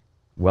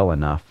well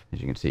enough,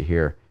 as you can see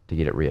here, to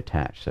get it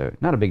reattached. So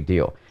not a big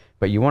deal.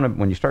 But you want to,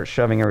 when you start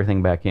shoving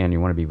everything back in, you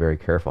want to be very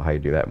careful how you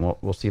do that. And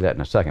we'll see that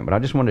in a second. But I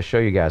just wanted to show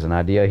you guys an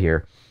idea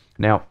here.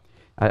 Now,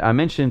 I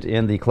mentioned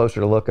in the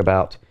closer look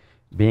about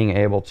being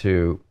able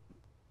to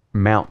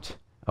mount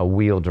a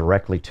wheel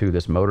directly to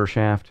this motor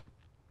shaft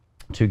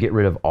to get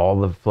rid of all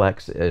the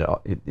flex.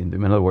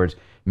 In other words,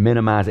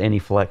 minimize any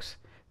flex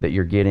that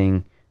you're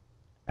getting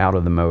out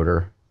of the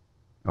motor,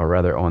 or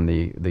rather on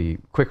the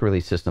quick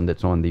release system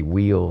that's on the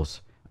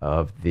wheels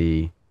of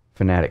the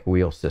Fanatec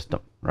wheel system,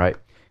 right?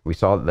 We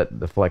saw that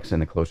the flex in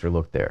the closer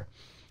look there.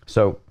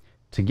 So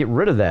to get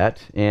rid of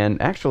that,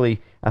 and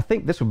actually I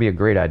think this would be a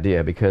great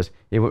idea, because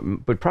it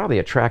would probably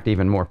attract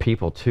even more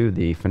people to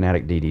the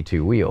Fanatec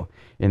DD2 wheel,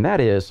 and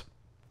that is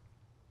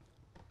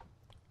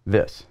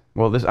this.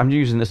 Well, this, I'm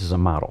using this as a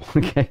model.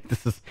 Okay,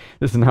 this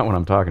is not what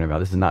I'm talking about.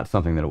 This is not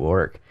something that will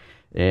work.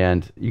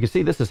 And you can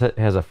see this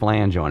has a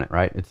flange on it,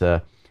 right? It's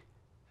a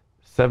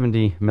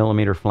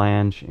 70mm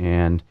flange,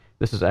 and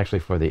this is actually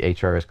for the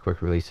HRS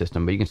quick release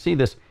system. But you can see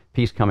this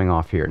piece coming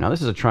off here. Now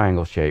this is a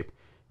triangle shape,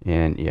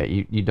 and yeah,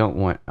 you don't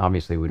want,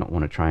 obviously we don't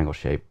want a triangle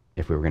shape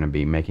if we were going to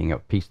be making a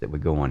piece that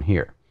would go on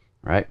here,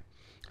 right?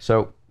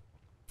 So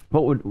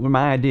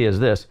my idea is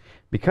this,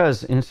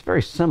 because, and it's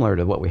very similar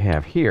to what we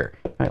have here.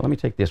 All right, let me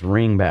take this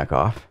ring back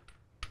off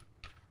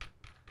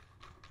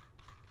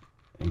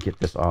and get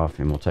this off,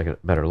 and we'll take a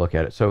better look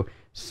at it. So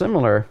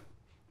similar,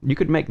 you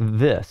could make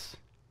this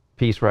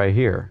piece right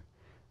here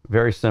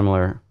very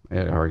similar,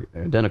 or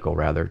identical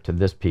rather, to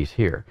this piece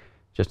here.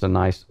 Just a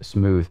nice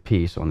smooth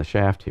piece on the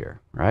shaft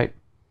here, right?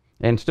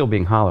 And still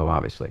being hollow,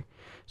 obviously.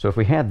 So if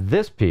we had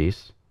this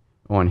piece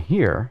on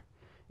here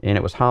and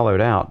it was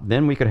hollowed out,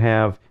 then we could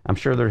have, I'm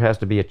sure there has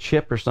to be a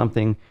chip or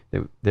something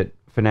that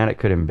Fanatec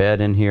could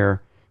embed in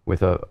here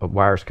with a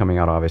wires coming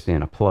out, obviously,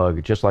 and a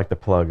plug, just like the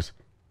plugs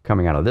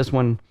coming out of this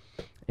one.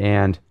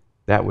 And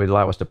that would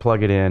allow us to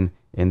plug it in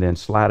and then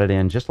slide it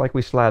in, just like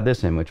we slide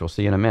this in, which we'll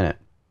see in a minute.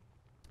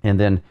 And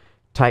then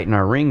tighten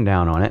our ring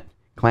down on it,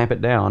 clamp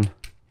it down,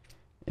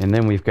 and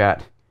then we've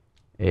got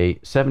a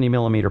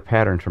 70mm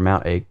pattern to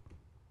mount a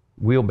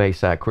wheelbase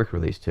side quick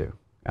release to,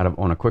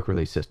 on a quick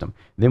release system.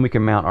 Then we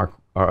can mount our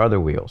other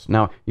wheels.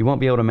 Now, you won't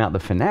be able to mount the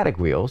Fanatec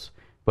wheels,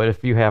 but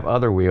if you have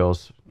other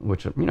wheels,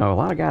 which, you know, a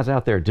lot of guys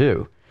out there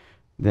do,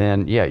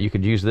 then yeah, you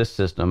could use this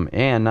system.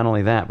 And not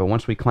only that, but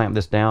once we clamp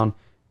this down,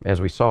 as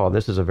we saw,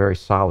 this is a very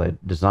solid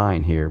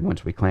design here.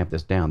 Once we clamp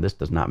this down, this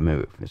does not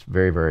move. It's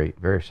very, very,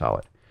 very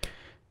solid.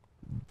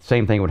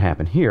 Same thing would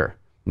happen here.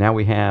 Now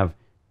we have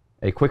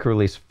a quick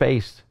release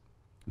face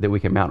that we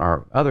can mount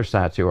our other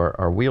side to,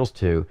 our wheels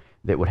to,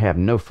 that would have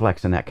no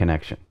flex in that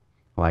connection,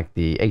 like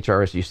the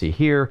HRS you see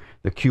here,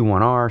 the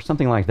Q1R,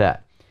 something like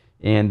that.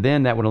 And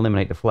then that would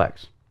eliminate the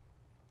flex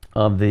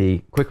of the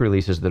quick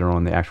releases that are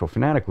on the actual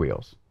Fanatec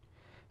wheels.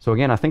 So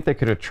again, I think they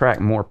could attract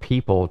more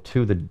people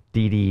to the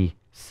DD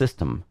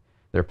system,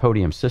 their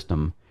Podium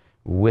system,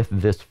 with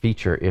this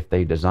feature if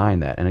they design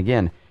that. And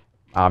again,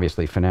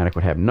 obviously Fanatec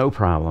would have no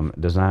problem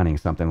designing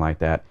something like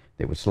that.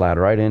 They would slide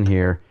right in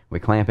here, we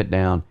clamp it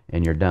down,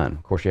 and you're done.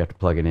 Of course, you have to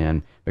plug it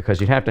in, because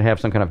you'd have to have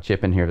some kind of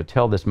chip in here to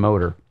tell this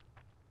motor,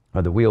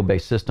 or the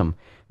wheelbase system,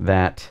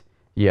 that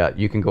yeah,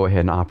 you can go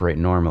ahead and operate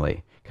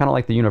normally. Kind of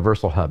like the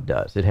universal hub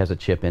does. It has a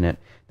chip in it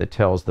that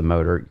tells the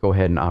motor, go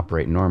ahead and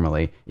operate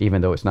normally,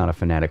 even though it's not a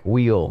Fanatec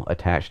wheel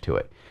attached to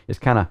it. It's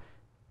kind of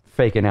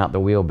faking out the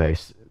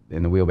wheelbase,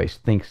 and the wheelbase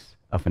thinks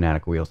a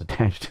Fanatec wheel is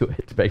attached to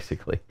it,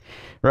 basically.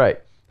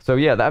 Right. So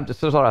yeah, I just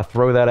thought I'd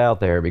throw that out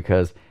there,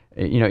 because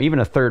you know, even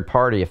a third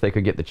party, if they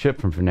could get the chip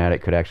from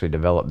Fanatec, could actually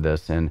develop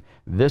this, and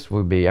this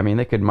would be, I mean,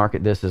 they could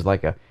market this as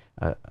like a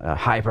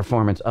high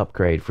performance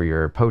upgrade for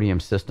your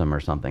Podium system or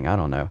something. I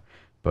don't know,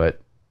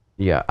 but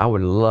yeah, I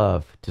would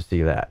love to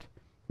see that,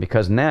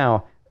 because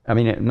now, I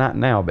mean, not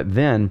now, but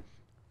then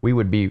we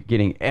would be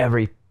getting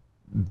every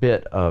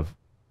bit of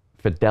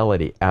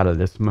fidelity out of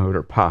this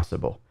motor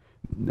possible.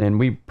 And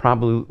we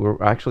probably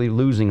were actually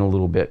losing a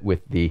little bit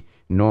with the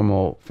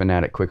normal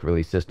Fanatec quick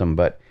release system,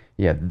 but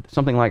yeah,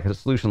 something like a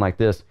solution like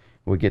this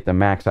would get the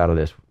max out of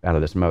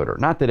this motor.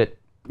 Not that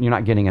you're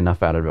not getting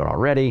enough out of it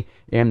already,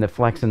 and the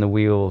flex in the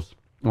wheels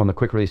on the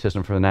quick release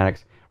system for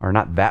Fanatics are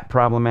not that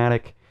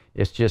problematic.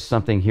 It's just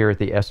something here at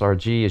the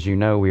SRG, as you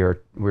know,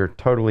 we're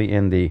totally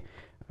in the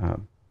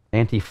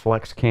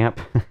anti-flex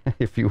camp,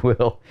 if you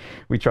will.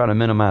 We try to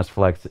minimize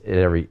flex at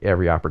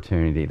every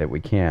opportunity that we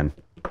can.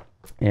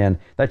 And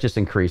that just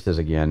increases,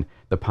 again,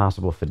 the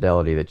possible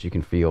fidelity that you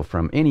can feel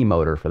from any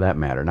motor for that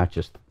matter, not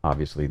just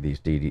obviously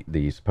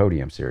these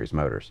Podium series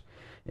motors.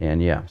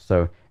 And yeah,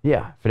 so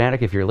yeah,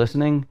 Fanatec, if you're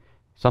listening,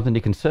 something to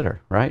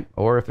consider, right?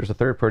 Or if there's a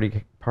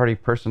third-party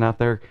person out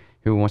there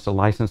who wants to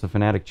license a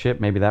Fanatec chip,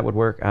 maybe that would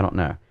work. I don't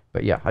know.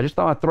 But yeah, I just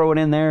thought I'd throw it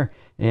in there.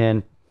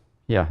 And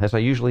yeah, as I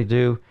usually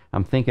do,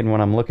 I'm thinking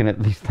when I'm looking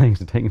at these things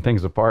and taking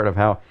things apart of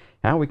how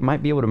we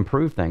might be able to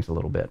improve things a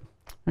little bit.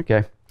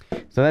 Okay,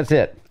 so that's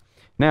it.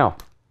 Now,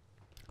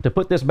 to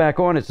put this back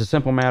on, it's a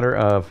simple matter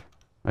of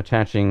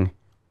attaching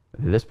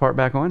this part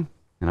back on.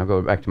 And I'll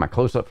go back to my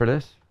close-up for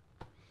this.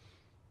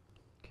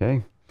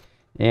 Okay,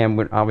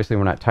 and obviously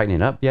we're not tightening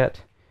it up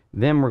yet.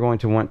 Then we're going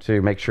to want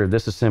to make sure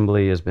this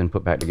assembly has been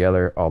put back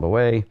together all the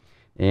way.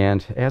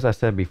 And as I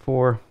said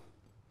before,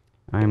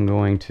 I'm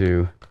going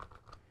to,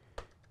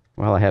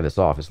 while I have this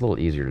off, it's a little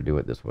easier to do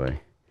it this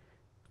way.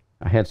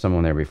 I had some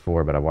on there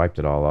before, but I wiped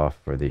it all off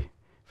for the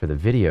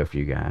video for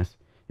you guys.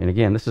 And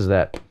again, this is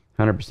that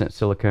 100%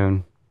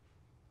 silicone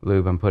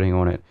lube I'm putting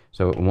on it,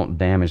 so it won't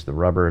damage the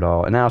rubber at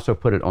all. And I also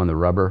put it on the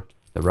rubber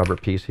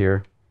piece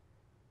here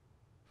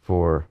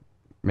for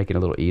making it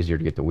a little easier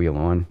to get the wheel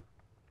on.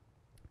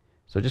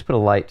 So just put a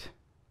light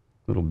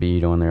little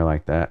bead on there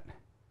like that.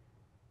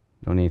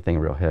 Don't need anything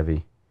real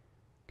heavy.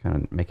 Kind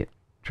of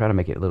try to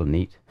make it a little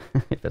neat,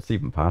 if that's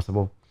even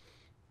possible.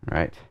 All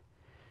right.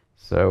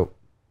 So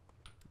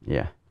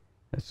yeah,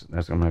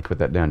 I'm going to put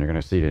that down. You're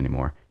going to see it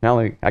anymore. Now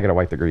I got to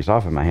wipe the grease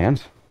off of my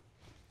hands.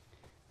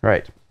 All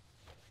right.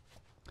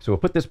 So we'll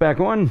put this back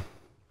on,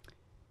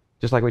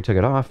 just like we took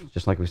it off,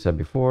 just like we said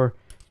before.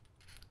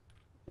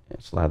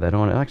 And slide that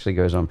on. It actually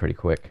goes on pretty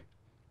quick,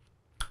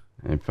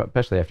 and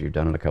especially after you've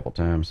done it a couple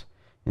times.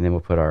 And then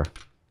we'll put our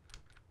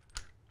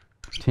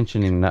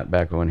tensioning nut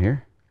back on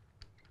here.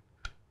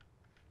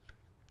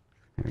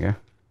 There we go.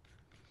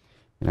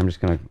 And I'm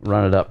just going to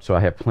run it up so I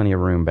have plenty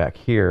of room back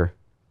here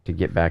to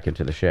get back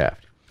into the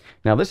shaft.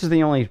 Now this is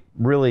the only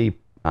really,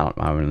 I don't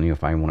know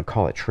if I want to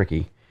call it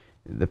tricky,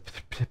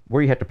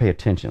 where you have to pay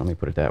attention, let me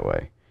put it that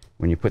way,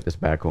 when you put this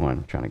back on.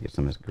 I'm trying to get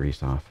some of this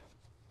grease off.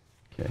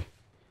 Okay.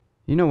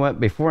 You know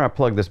what, before I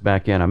plug this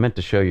back in, I meant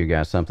to show you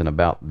guys something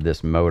about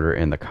this motor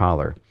and the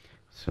collar.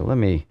 So let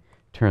me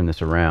turn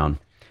this around.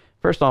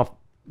 First off,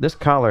 this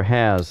collar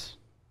has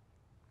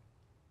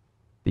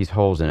these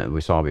holes in it that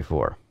we saw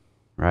before,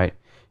 right?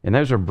 And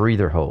those are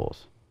breather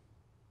holes.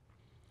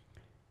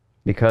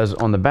 Because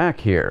on the back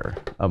here,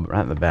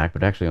 not the back,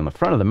 but actually on the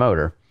front of the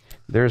motor,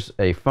 there's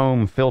a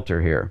foam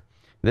filter here.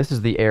 This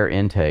is the air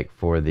intake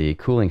for the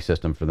cooling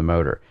system for the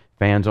motor.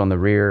 Fans on the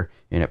rear,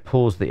 and it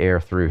pulls the air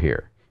through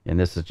here. And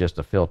this is just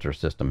a filter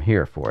system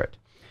here for it.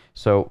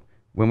 So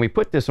when we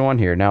put this on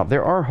here, now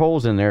there are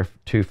holes in there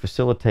to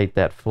facilitate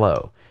that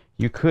flow.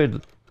 You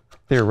could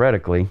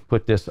theoretically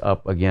put this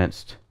up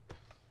against,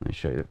 let me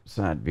show you the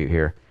side view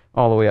here,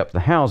 all the way up the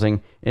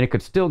housing, and it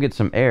could still get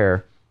some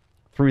air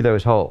through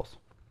those holes.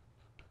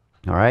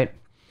 All right,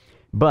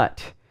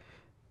 but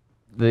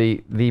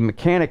the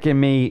mechanic in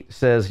me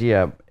says,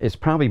 yeah, it's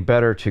probably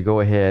better to go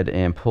ahead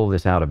and pull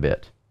this out a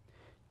bit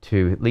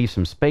to leave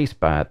some space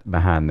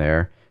behind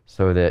there,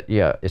 so that,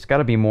 yeah, it's got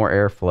to be more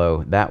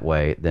airflow that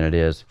way than it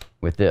is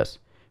with this.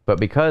 But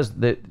because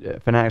the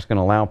Fanatec's going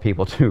to allow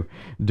people to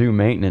do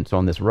maintenance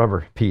on this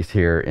rubber piece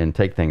here and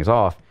take things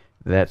off,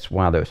 that's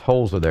why those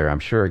holes are there. I'm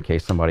sure in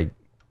case somebody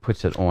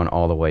puts it on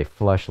all the way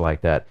flush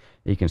like that,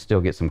 you can still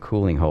get some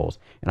cooling holes.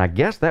 And I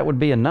guess that would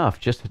be enough,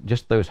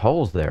 just those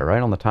holes there,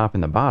 right on the top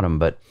and the bottom.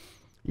 But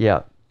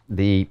yeah,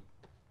 the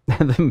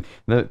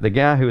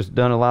guy who's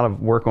done a lot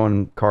of work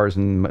on cars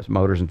and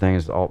motors and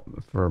things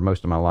for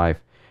most of my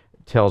life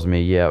tells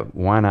me, yeah,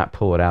 why not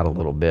pull it out a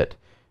little bit?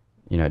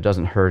 You know, it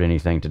doesn't hurt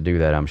anything to do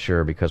that, I'm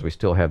sure, because we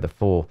still have the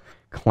full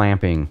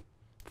clamping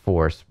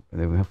force,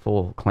 the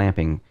full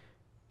clamping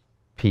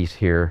piece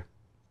here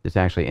that's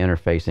actually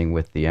interfacing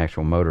with the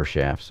actual motor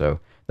shaft. So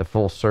the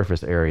full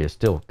surface area is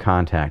still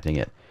contacting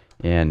it.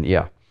 And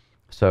yeah,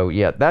 so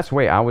yeah, that's the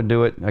way I would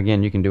do it.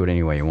 Again, you can do it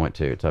any way you want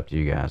to. It's up to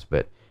you guys.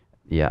 But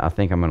yeah, I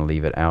think I'm going to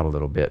leave it out a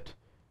little bit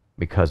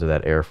because of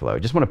that airflow.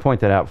 Just want to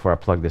point that out before I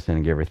plug this in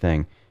and get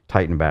everything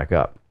tightened back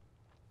up.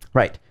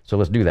 Right, so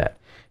let's do that.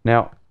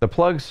 Now, the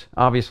plugs,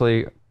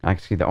 obviously, I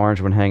can see the orange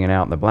one hanging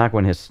out, and the black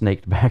one has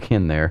snaked back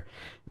in there,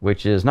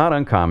 which is not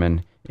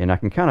uncommon. And I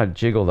can kind of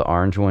jiggle the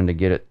orange one to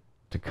get it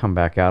to come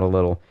back out a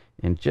little,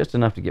 and just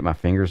enough to get my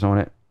fingers on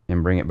it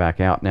and bring it back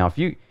out. Now, if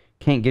you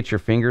can't get your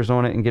fingers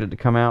on it and get it to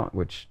come out,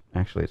 which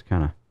actually it's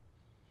kind of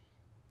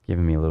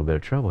giving me a little bit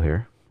of trouble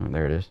here. Oh,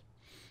 there it is.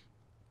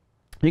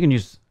 You can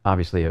use,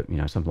 obviously,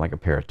 something like a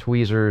pair of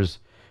tweezers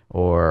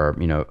or,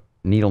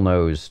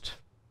 needle-nosed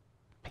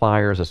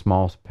pliers, a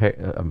small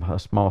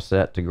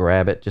set to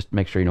grab it. Just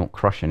make sure you don't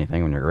crush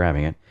anything when you're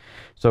grabbing it.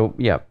 So,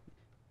 yeah,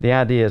 the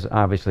idea is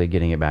obviously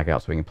getting it back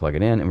out so we can plug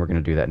it in, and we're going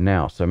to do that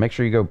now. So make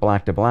sure you go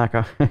black to black.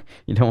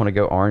 You don't want to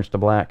go orange to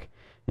black.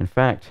 In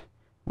fact, I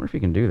wonder if you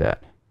can do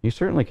that. You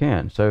certainly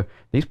can. So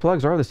these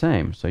plugs are the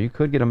same, so you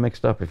could get them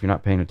mixed up if you're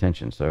not paying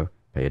attention. So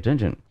pay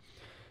attention.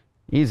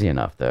 Easy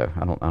enough, though.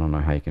 I don't know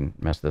how you can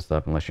mess this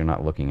up unless you're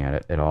not looking at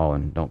it at all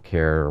and don't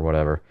care or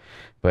whatever.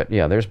 But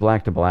yeah, there's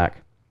black to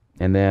black,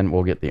 and then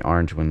we'll get the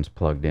orange ones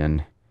plugged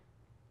in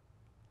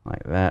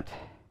like that.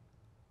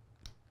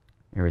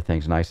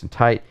 Everything's nice and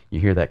tight.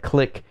 You hear that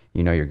click,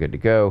 you know you're good to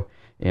go.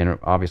 And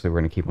obviously we're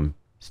going to keep them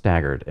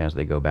staggered as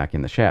they go back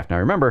in the shaft. Now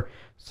remember,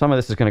 some of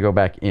this is going to go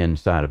back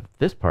inside of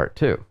this part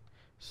too.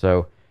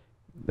 So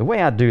the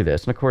way I do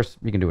this, and of course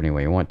you can do it any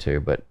way you want to,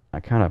 but I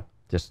kind of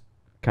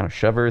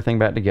shove everything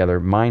back together,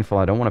 mindful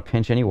I don't want to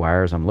pinch any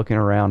wires. I'm looking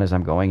around as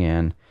I'm going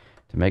in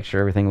to make sure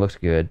everything looks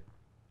good.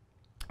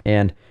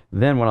 And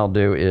then what I'll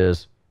do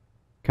is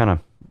kind of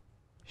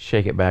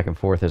shake it back and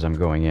forth as I'm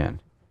going in,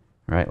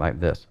 right, like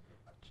this.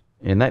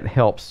 And that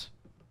helps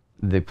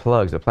the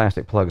plugs, the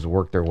plastic plugs,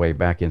 work their way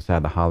back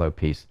inside the hollow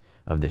piece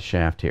of this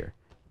shaft here.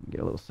 Get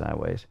a little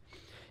sideways.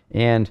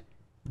 And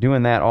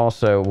doing that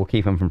also will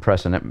keep them from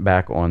pressing it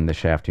back on the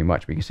shaft too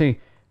much. But you can see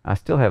I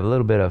still have a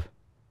little bit of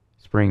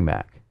spring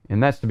back.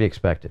 And that's to be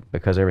expected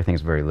because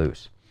everything's very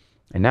loose.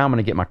 And now I'm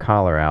going to get my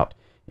collar out.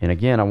 And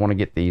again, I want to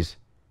get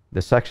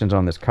the sections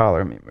on this collar.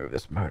 Let me move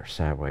this motor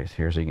sideways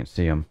here so you can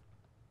see them.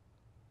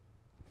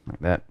 Like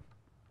that.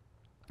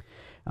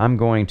 I'm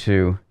going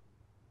to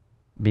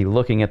be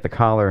looking at the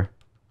collar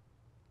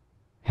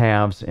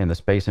halves and the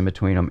space in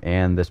between them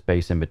and the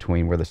space in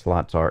between where the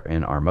slots are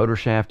in our motor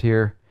shaft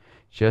here,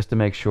 just to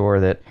make sure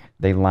that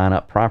they line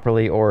up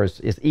properly or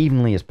as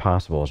evenly as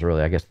possible is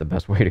really, I guess, the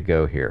best way to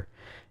go here.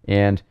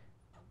 And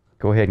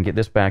go ahead and get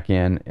this back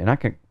in, and I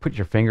can put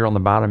your finger on the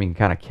bottom. You can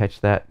kind of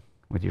catch that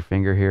with your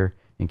finger here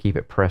and keep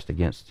it pressed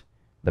against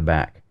the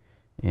back.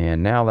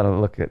 And now that I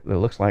look at it,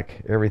 looks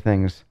like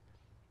everything's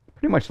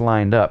pretty much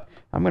lined up.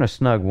 I'm going to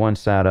snug one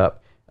side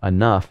up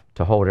enough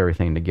to hold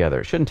everything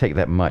together. It shouldn't take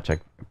that much. I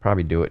could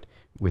probably do it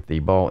with the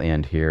ball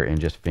end here and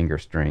just finger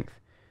strength.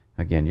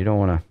 Again, you don't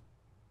want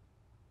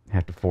to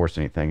have to force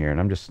anything here. And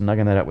I'm just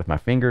snugging that up with my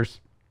fingers.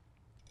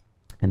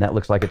 And that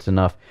looks like it's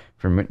enough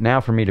for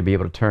me to be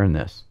able to turn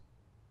this.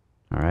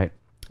 All right.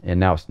 And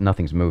now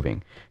nothing's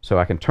moving. So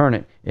I can turn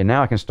it, and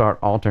now I can start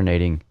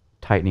alternating,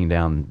 tightening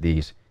down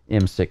these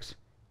M6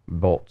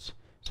 bolts.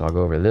 So I'll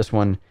go over to this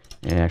one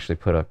and actually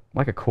put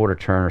like a quarter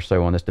turn or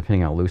so on this,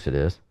 depending how loose it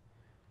is.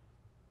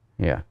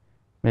 Yeah,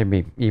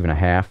 maybe even a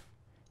half.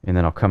 And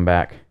then I'll come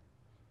back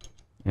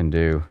and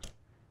do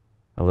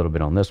a little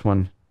bit on this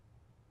one,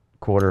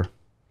 quarter.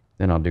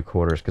 Then I'll do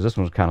quarters, because this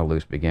one's kind of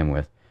loose to begin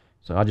with.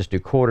 So I'll just do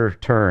quarter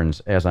turns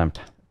as I'm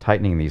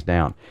tightening these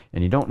down.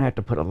 And you don't have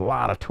to put a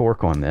lot of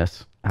torque on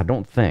this, I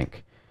don't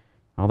think.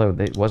 Although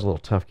it was a little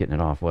tough getting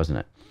it off, wasn't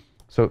it?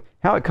 So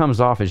how it comes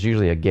off is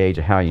usually a gauge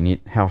of how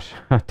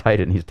tight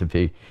it needs to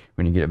be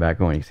when you get it back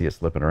going. You can see it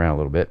slipping around a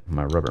little bit,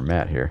 my rubber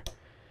mat here.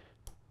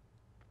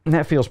 And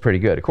that feels pretty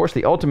good. Of course,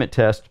 the ultimate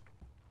test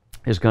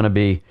is going to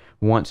be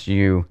once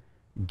you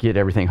get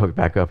everything hooked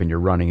back up and you're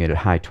running it at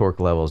high torque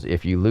levels.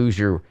 If you lose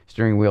your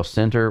steering wheel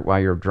center while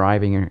you're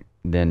driving,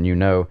 then you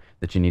know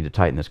that you need to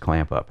tighten this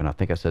clamp up. And I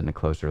think I said in a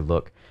closer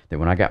look that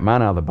when I got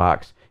mine out of the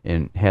box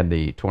and had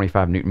the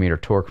 25 Newton meter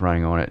torque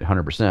running on it at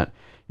 100%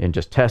 and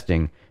just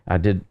testing, I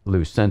did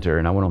lose center,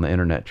 and I went on the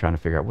internet trying to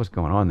figure out what's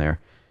going on there.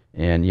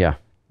 And yeah,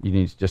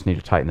 you just need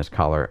to tighten this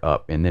collar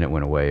up, and then it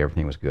went away.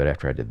 Everything was good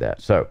after I did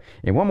that. So,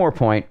 and one more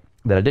point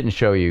that I didn't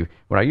show you,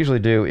 what I usually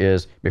do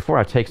is before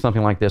I take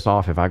something like this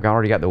off, if I've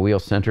already got the wheel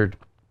centered,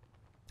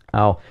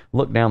 I'll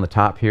look down the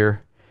top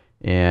here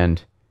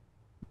and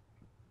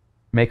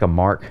make a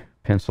mark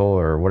pencil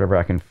or whatever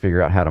I can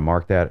figure out how to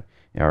mark that,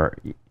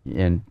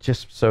 and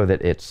just so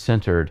that it's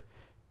centered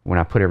when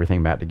I put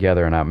everything back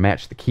together, and I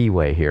match the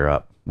keyway here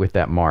up with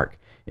that mark,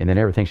 and then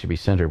everything should be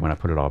centered when I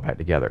put it all back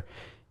together.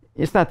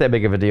 It's not that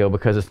big of a deal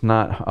because it's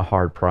not a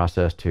hard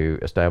process to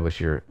establish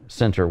your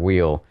center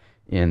wheel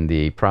in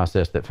the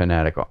process that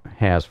Fanatec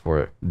has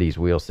for these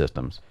wheel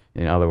systems.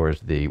 In other words,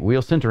 the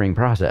wheel centering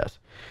process.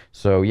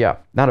 So yeah,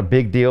 not a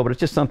big deal, but it's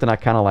just something I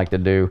kind of like to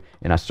do,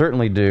 and I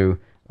certainly do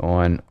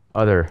on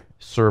other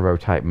servo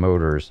type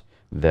motors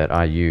that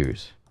I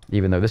use,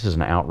 even though this is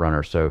an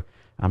outrunner, so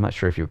I'm not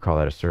sure if you would call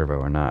that a servo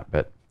or not,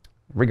 but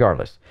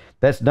regardless,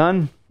 that's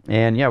done.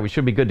 And yeah, we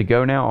should be good to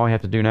go now. All I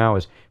have to do now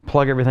is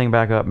plug everything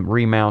back up,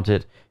 remount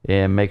it,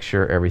 and make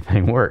sure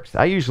everything works.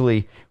 I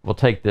usually will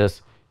take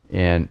this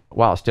and,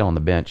 while it's still on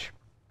the bench,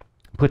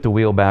 put the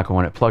wheel back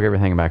on it, plug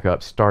everything back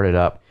up, start it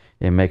up,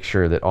 and make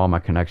sure that all my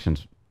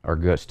connections are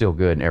good, still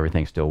good, and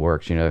everything still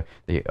works. You know,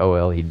 the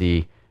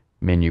OLED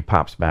menu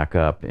pops back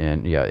up,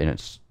 and yeah,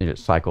 and it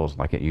cycles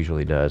like it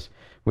usually does,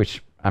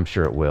 which I'm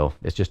sure it will.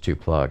 It's just two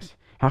plugs.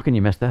 How can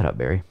you mess that up,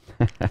 Barry?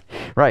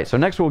 Right, so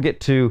next we'll get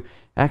to,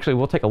 actually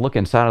we'll take a look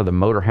inside of the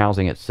motor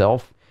housing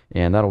itself,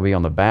 and that'll be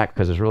on the back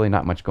because there's really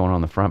not much going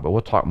on the front, but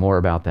we'll talk more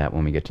about that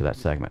when we get to that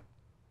segment.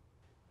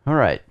 All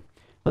right,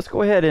 let's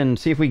go ahead and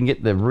see if we can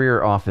get the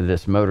rear off of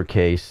this motor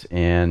case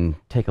and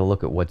take a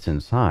look at what's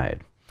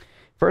inside.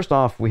 First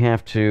off, we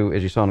have to,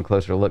 as you saw in a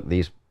closer look,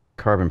 these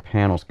carbon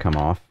panels come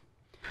off,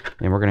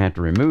 and we're going to have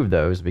to remove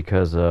those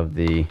because of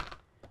the,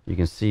 you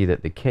can see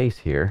that the case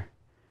here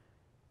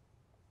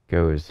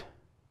goes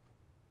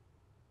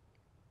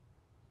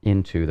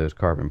into those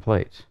carbon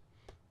plates,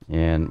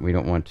 and we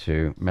don't want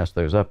to mess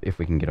those up if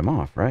we can get them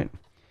off, right?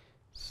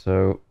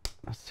 So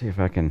let's see if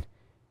I can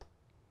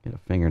get a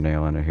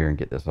fingernail under here and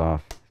get this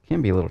off. It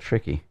can be a little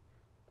tricky.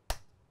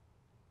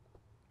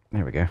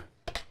 There we go.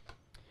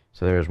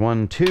 So there's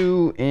 1,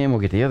 2, and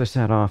we'll get the other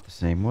side off the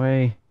same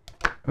way.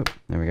 Oh,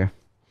 there we go.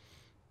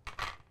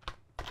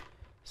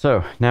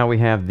 So now we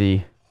have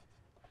the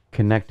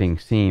connecting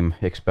seam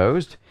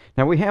exposed.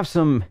 Now we have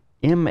some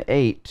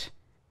M8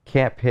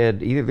 cap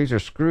head, either these are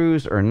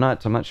screws or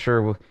nuts, I'm not sure.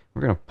 We're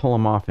going to pull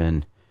them off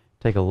and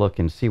take a look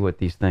and see what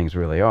these things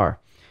really are.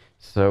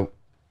 So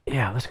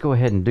yeah, let's go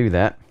ahead and do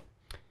that.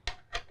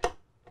 All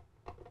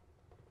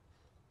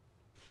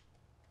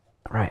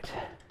right,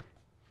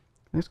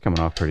 it's coming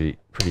off pretty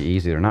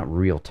easy. They're not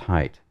real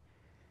tight.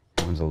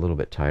 That one's a little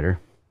bit tighter.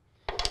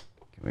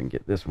 We can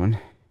get this one.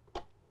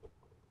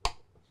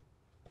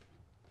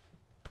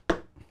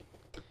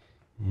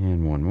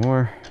 And one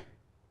more.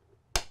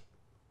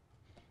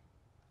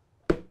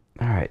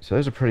 Alright, so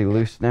those are pretty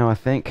loose now, I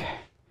think.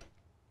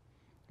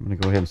 I'm going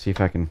to go ahead and see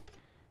if I can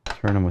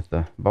turn them with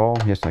the ball.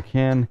 Yes, I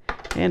can.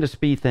 And to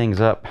speed things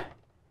up,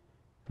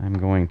 I'm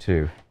going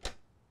to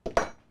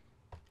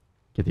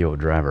get the old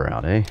driver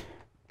out, eh?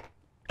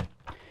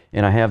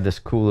 And I have this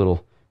cool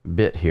little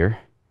bit here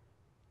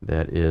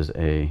that is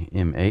a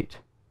M8.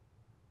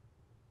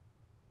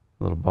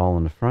 Little ball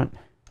in the front.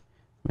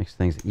 Makes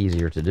things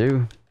easier to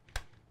do.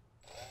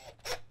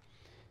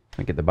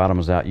 I get the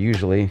bottoms out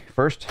usually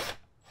first.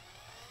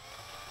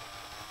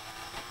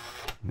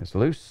 It's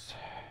loose.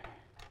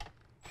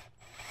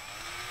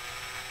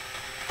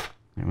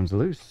 That one's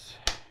loose.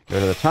 Go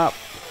to the top.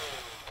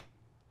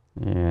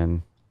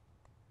 And,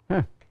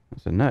 huh,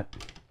 that's a nut.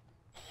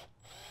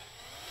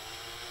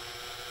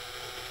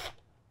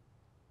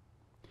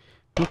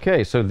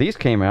 Okay, so these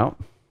came out.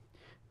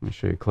 Let me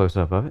show you a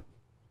close-up of it.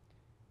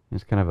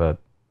 It's kind of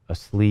a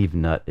sleeve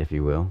nut, if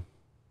you will.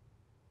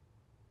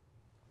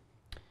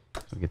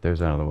 So get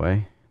those out of the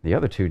way. The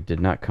other two did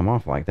not come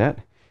off like that.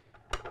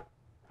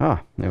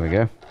 Ah, there we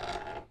go.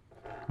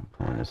 I'm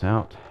pulling this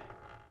out.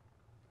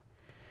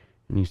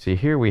 And you see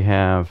here we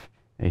have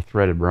a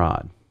threaded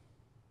rod.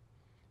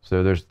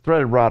 So there's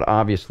threaded rod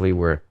obviously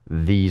where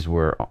these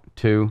were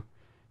too.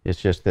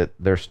 It's just that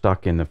they're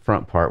stuck in the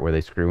front part where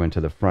they screw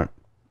into the front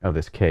of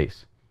this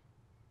case.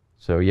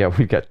 So yeah,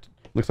 we've got,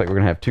 looks like we're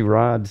going to have 2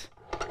 rods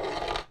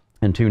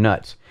and 2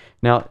 nuts.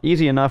 Now,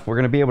 easy enough, we're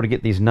going to be able to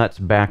get these nuts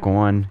back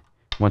on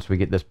once we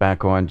get this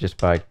back on, just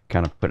by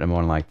kind of putting them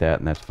on like that,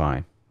 and that's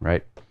fine,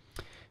 right?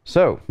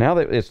 So, now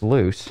that it's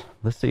loose,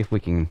 let's see if we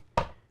can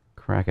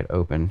crack it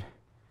open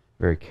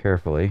very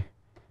carefully.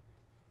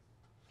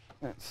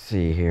 Let's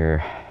see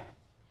here.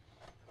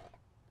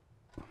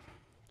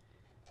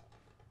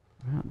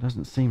 Well, it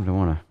doesn't seem to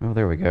want to... Oh,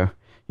 there we go.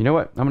 You know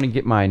what? I'm going to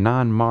get my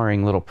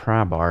non-marring little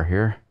pry bar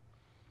here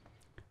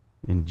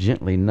and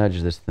gently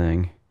nudge this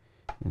thing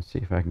and see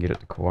if I can get it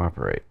to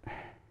cooperate.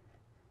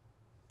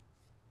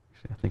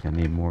 Actually, I think I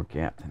need more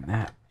gap than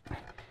that.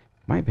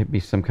 Might be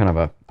some kind of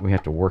a... We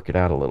have to work it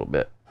out a little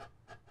bit.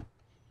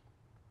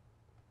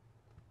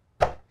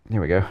 There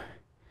we go.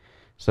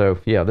 So,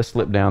 yeah, this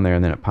slipped down there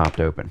and then it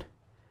popped open.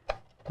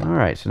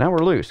 Alright, so now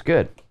we're loose.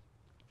 Good.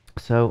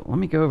 So, let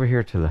me go over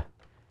here to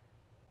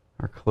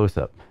our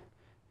close-up.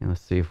 And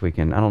let's see if we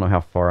can... I don't know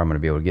how far I'm going to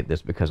be able to get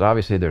this, because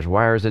obviously there's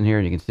wires in here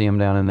and you can see them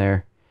down in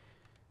there.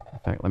 In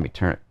fact, let me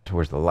turn it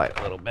towards the light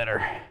a little better.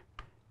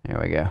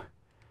 There we go.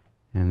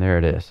 And there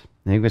it is.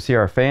 And you can see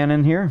our fan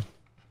in here.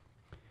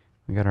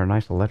 We got our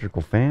nice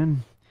electrical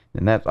fan.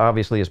 And that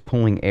obviously is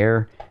pulling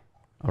air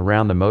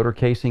around the motor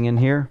casing in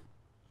here.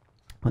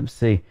 Let's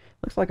see.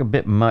 Looks like a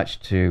bit much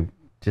to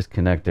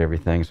disconnect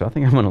everything, so I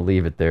think I'm going to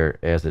leave it there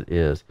as it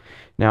is.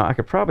 Now, I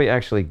could probably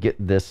actually get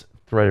this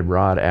threaded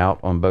rod out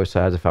on both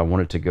sides if I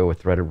wanted to go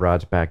with threaded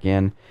rods back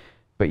in.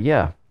 But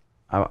yeah,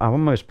 I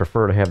almost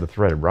prefer to have the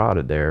threaded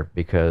rod there,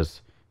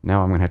 because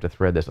now I'm going to have to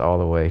thread this all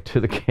the way to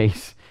the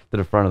case, to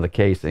the front of the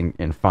case,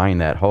 and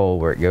find that hole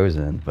where it goes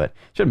in, but it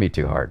shouldn't be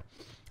too hard.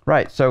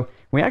 Right, so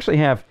we actually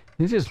have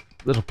this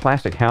little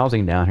plastic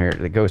housing down here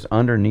that goes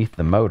underneath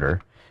the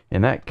motor,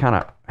 and that kind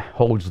of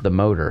holds the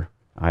motor,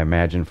 I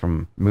imagine,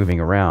 from moving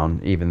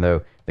around, even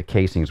though the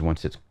casings,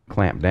 once it's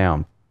clamped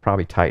down,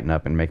 probably tighten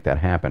up and make that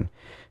happen.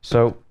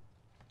 So,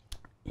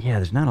 yeah,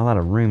 there's not a lot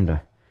of room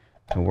to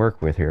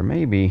work with here.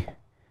 Maybe,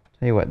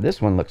 tell you what, this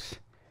one looks,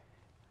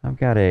 I've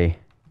got a,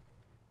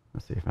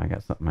 let's see if I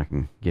got something I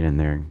can get in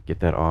there and get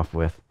that off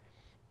with.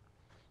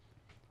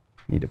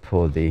 Need to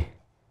pull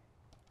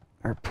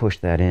or push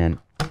that in.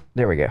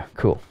 There we go.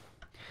 Cool.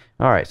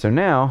 All right, so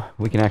now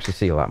we can actually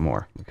see a lot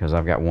more because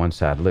I've got one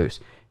side loose.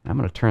 I'm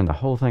going to turn the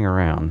whole thing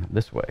around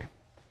this way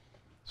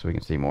so we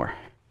can see more.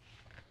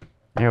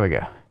 There we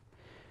go.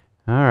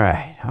 All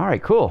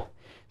right, cool.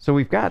 So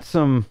we've got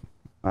some,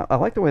 I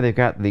like the way they've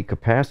got the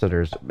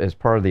capacitors as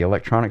part of the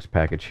electronics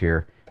package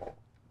here,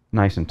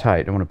 nice and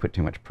tight. Don't want to put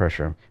too much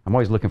pressure. I'm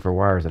always looking for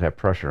wires that have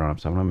pressure on them,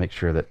 so I want to make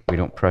sure that we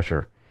don't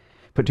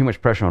put too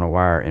much pressure on a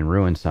wire and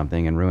ruin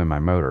something and ruin my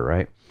motor,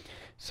 right?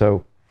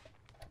 So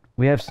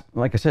we have,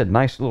 like I said,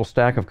 nice little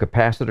stack of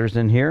capacitors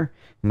in here,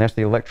 and that's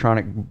the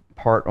electronic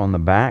part on the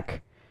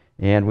back.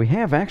 And we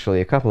have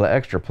actually a couple of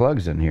extra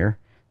plugs in here.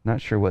 Not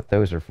sure what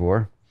those are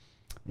for.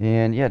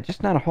 And yeah,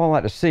 just not a whole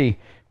lot to see.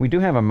 We do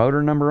have a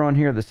motor number on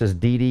here that says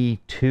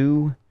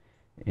DD2,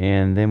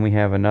 and then we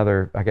have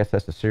another, I guess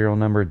that's the serial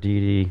number,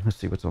 DD, let's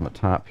see what's on the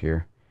top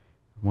here,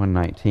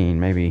 119,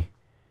 maybe.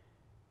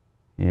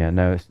 Yeah,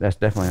 no, that's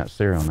definitely not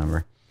serial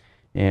number.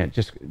 And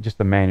just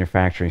the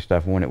manufacturing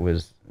stuff when it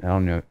was, I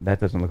don't know, that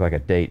doesn't look like a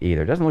date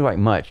either. It doesn't look like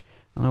much.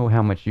 I don't know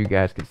how much you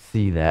guys could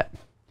see that.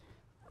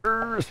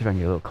 Let's see if I can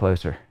get a little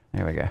closer.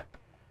 There we go.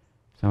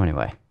 So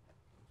anyway,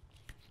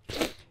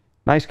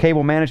 nice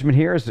cable management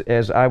here,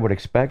 as I would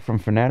expect from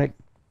Fanatec.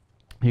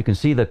 You can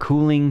see the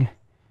cooling.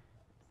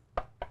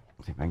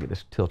 Let's see if I can get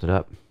this tilted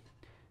up.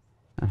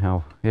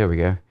 There we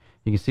go.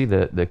 You can see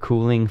the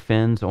cooling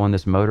fins on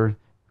this motor,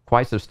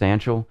 quite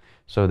substantial.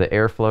 So the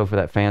airflow for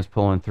that fan's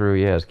pulling through,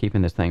 yeah, is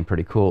keeping this thing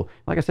pretty cool.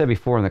 Like I said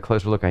before in the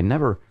closer look, I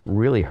never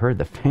really heard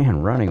the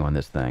fan running on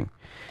this thing.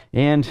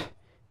 And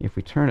if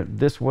we turn it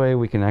this way,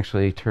 we can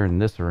actually turn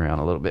this around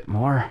a little bit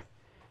more,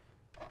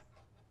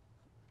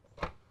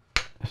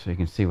 so you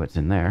can see what's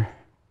in there.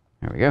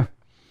 There we go.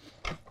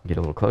 Get a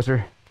little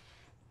closer.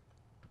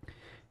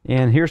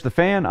 And here's the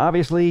fan,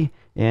 obviously,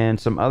 and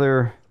some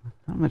other,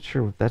 I'm not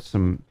sure if that's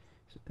some,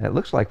 it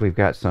looks like we've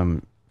got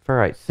some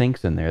ferrite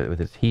sinks in there with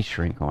this heat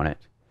shrink on it.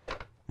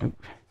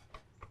 Oop.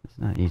 It's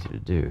not easy to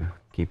do.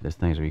 Keep this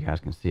thing so you guys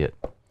can see it.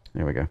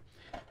 There we go.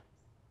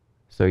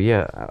 So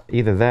yeah,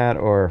 either that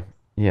or,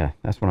 yeah,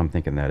 that's what I'm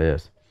thinking that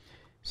is.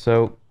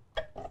 So,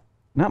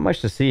 not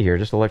much to see here,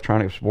 just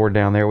electronics board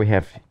down there. We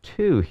have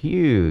two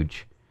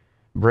huge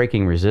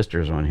braking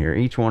resistors on here.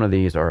 Each one of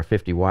these are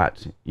 50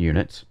 watts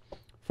units.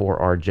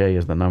 4RJ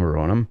is the number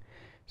on them.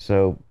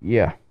 So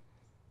yeah,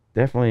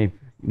 definitely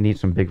need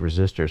some big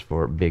resistors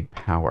for big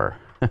power.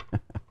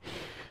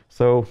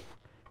 So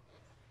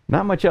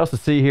not much else to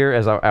see here,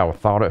 as I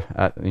thought it.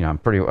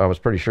 I was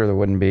pretty sure there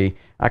wouldn't be.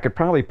 I could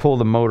probably pull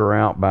the motor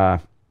out by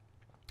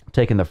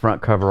taking the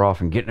front cover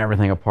off and getting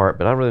everything apart,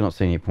 but I really don't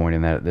see any point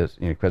in that at this,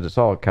 because it's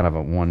all kind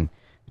of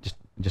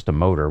just a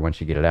motor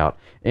once you get it out.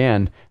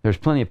 And there's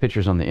plenty of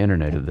pictures on the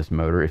internet of this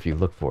motor if you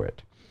look for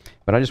it.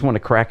 But I just want to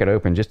crack it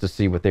open just to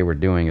see what they were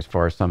doing as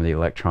far as some of the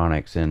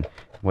electronics and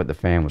what the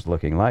fan was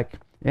looking like.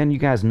 And you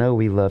guys know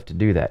we love to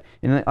do that.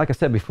 And like I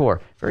said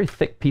before, very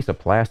thick piece of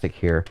plastic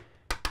here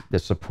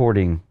that's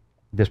supporting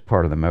this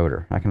part of the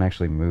motor. I can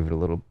actually move it a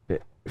little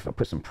bit if I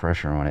put some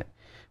pressure on it.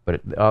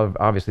 But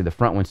obviously the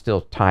front one's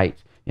still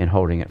tight in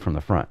holding it from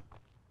the front.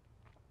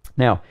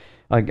 Now,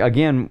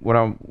 again,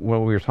 what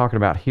we were talking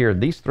about here,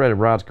 these threaded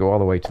rods go all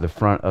the way to the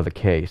front of the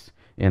case.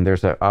 And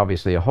there's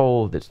obviously a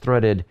hole that's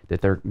threaded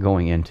that they're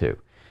going into.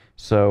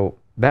 So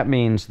that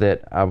means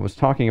that I was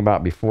talking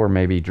about before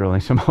maybe drilling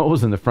some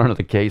holes in the front of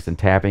the case and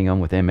tapping them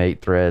with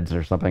M8 threads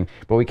or something.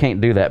 But we can't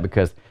do that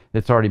because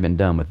it's already been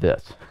done with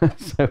this.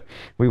 So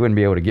we wouldn't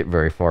be able to get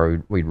very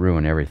far. We'd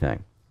ruin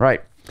everything.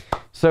 Right.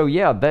 So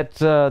yeah, that's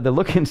the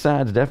look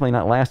inside is definitely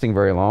not lasting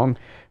very long.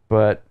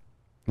 But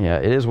yeah,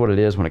 it is what it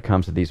is when it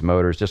comes to these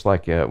motors. Just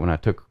like when I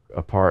took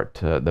apart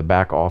the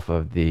back off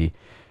of the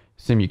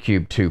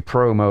Simucube 2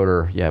 Pro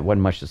motor, yeah, it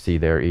wasn't much to see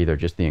there either,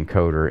 just the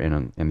encoder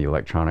and the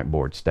electronic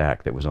board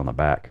stack that was on the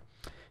back.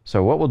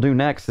 So what we'll do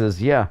next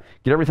is, yeah,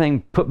 get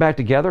everything put back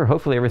together.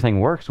 Hopefully everything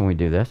works when we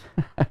do this.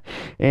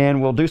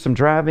 And we'll do some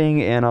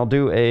driving, and I'll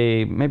do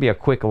maybe a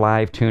quick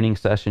live tuning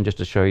session just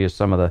to show you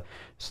some of the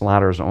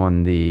sliders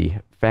on the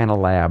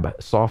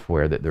FANALAB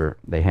software that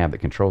they have that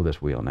control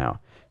this wheel now.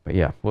 But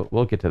yeah,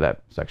 we'll get to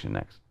that section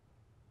next.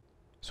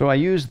 So I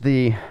used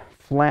the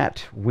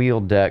flat wheel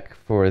deck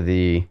for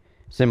the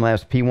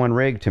SimLabs P1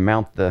 rig to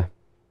mount the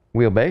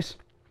wheelbase,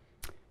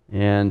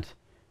 and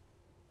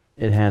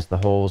it has the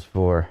holes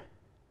for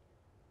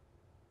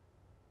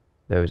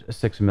those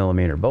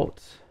 6mm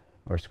bolts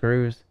or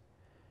screws.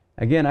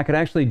 Again, I could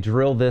actually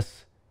drill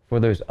this for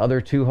those other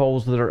two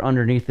holes that are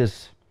underneath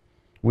this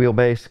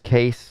wheelbase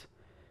case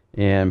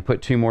and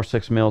put 2 more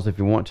 6mm if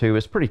you want to.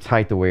 It's pretty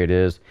tight the way it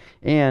is,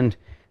 and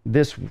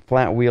this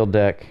flat wheel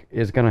deck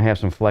is going to have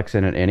some flex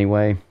in it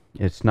anyway.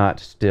 It's not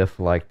stiff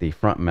like the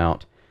front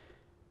mount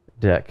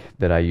deck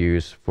that I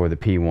use for the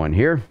P1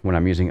 here when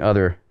I'm using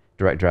other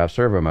direct drive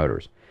servo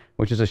motors,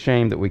 which is a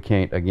shame that we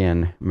can't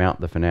again mount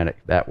the Fanatec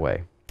that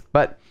way.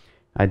 But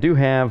I do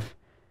have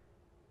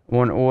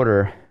on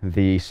order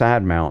the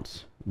side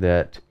mounts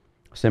that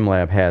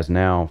SimLab has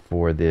now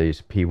for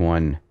these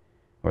P1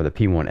 or the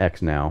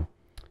P1X now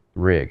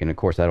rig, and of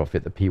course that'll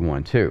fit the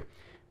P1 too.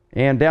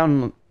 And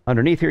down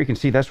underneath here, you can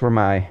see that's where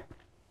my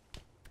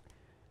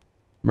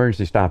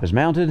emergency stop is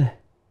mounted.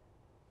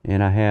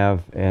 And I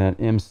have an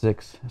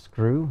M6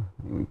 screw.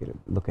 Let me get a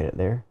look at it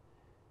there.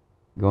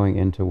 Going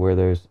into where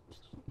those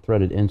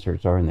threaded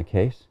inserts are in the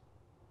case.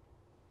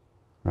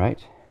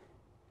 Right.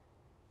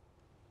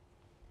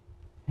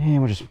 And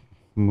we'll just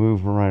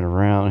move right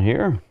around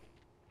here.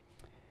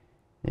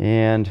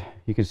 And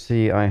you can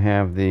see I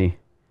have the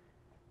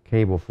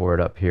cable for it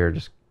up here,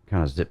 just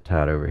kind of zip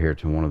tied over here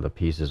to one of the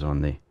pieces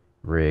on the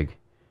rig.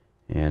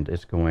 And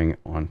it's going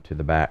onto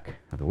the back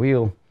of the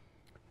wheel,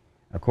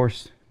 of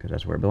course, because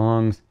that's where it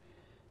belongs.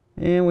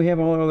 And we have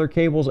all our other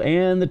cables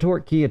and the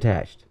torque key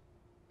attached.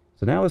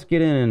 So now let's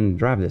get in and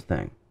drive this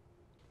thing.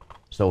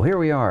 So here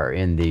we are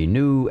in the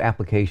new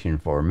application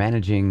for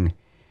managing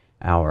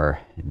our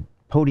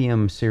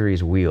Podium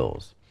series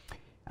wheels.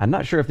 I'm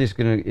not sure if this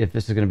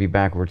is gonna be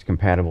backwards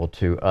compatible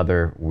to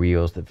other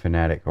wheels that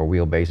Fanatec, or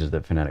wheel bases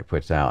that Fanatec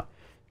puts out.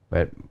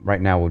 But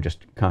right now we'll just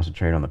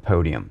concentrate on the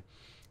Podium.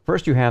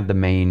 First, you have the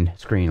main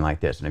screen like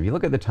this. And if you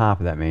look at the top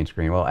of that main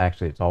screen, well,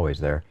 actually it's always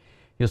there.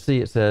 You'll see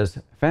it says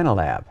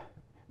FANALAB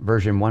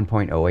version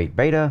 1.08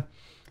 beta.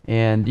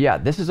 And yeah,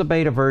 this is a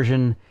beta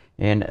version.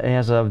 And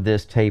as of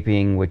this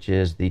taping, which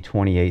is the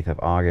 28th of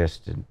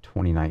August in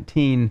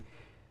 2019,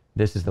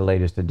 this is the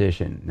latest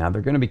edition. Now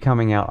they're going to be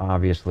coming out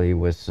obviously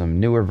with some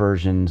newer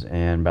versions,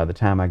 and by the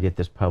time I get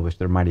this published,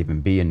 there might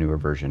even be a newer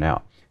version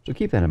out. So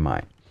keep that in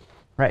mind.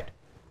 Right.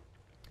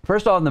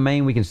 First off, in the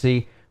main, we can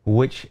see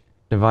which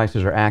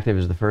devices are active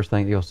is the first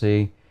thing that you'll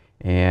see.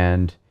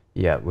 And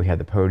yeah, we have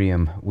the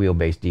Podium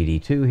Wheelbase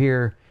DD2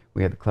 here.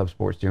 We have the Club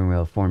Sport Steering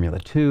Wheel Formula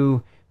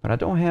 2, but I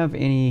don't have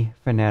any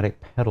Fanatec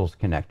pedals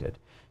connected.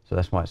 So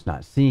that's why it's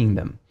not seeing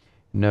them.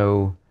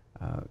 No,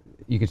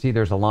 you can see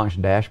there's a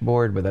launch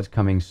dashboard, but that's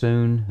coming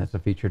soon. That's a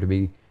feature to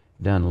be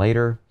done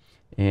later.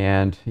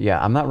 And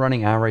yeah, I'm not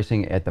running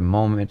iRacing at the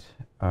moment,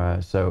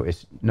 so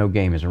no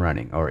game is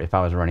running, or if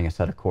I was running a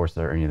set of course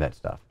or any of that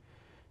stuff.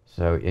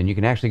 So, and you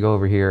can actually go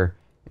over here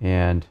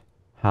and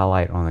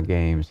highlight on the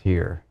games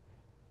here,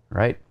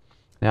 right?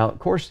 Now, of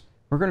course,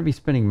 we're going to be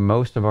spending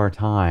most of our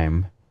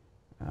time,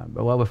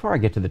 well, before I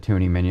get to the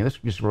tuning menu, let's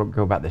just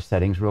go about the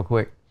settings real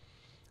quick.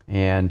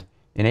 And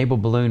enable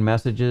balloon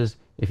messages.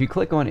 If you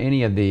click on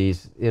any of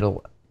these,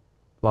 it'll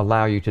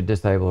allow you to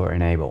disable or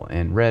enable.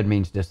 And red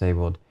means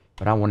disabled,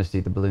 but I want to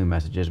see the balloon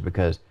messages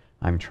because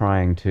I'm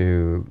trying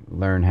to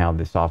learn how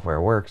the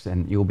software works,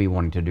 and you'll be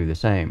wanting to do the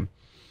same.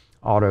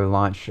 Auto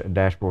launch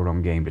dashboard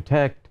on game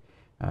detect,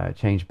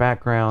 change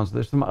backgrounds.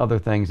 There's some other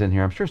things in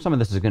here. I'm sure some of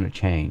this is going to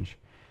change.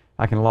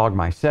 I can log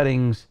my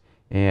settings,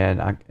 and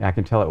I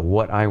can tell it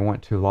what I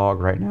want to log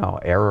right now.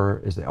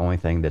 Error is the only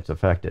thing that's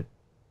affected.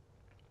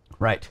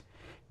 Right.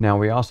 Now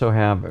we also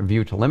have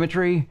view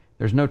telemetry.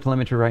 There's no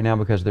telemetry right now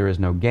because there is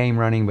no game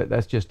running, but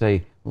that's just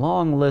a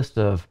long list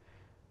of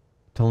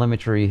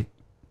telemetry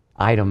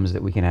items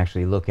that we can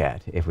actually look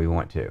at if we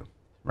want to.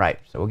 Right.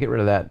 So we'll get rid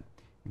of that.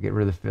 Get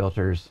rid of the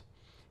filters.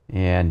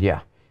 And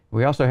yeah,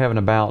 we also have an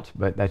about,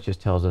 but that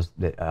just tells us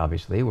that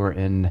obviously we're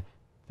in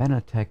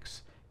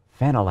Fanatec's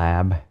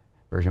FANALAB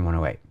version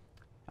 108,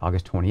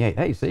 August 28th.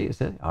 Hey, see, it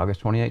said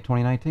August 28,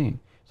 2019.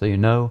 So you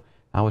know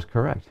I was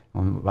correct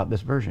about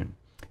this version.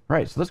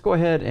 Right, so let's go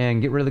ahead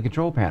and get rid of the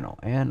control panel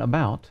and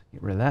about,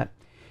 get rid of that.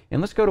 And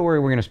let's go to where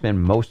we're going to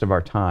spend most of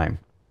our time.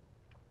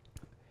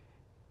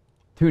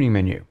 Tuning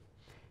menu.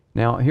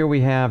 Now here we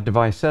have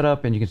device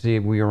setup, and you can see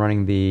we are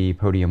running the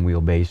Podium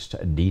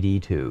Wheelbase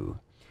DD2.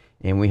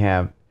 And we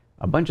have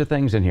a bunch of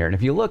things in here. And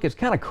if you look, it's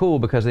kind of cool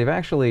because they've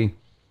actually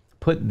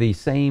put the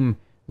same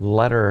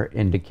letter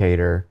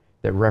indicator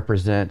that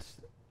represents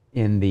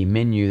in the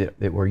menu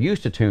that we're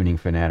used to tuning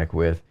Fanatec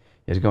with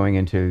is going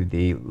into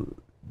the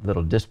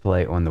little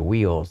display on the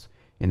wheels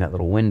in that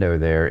little window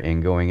there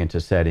and going into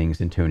settings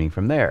and tuning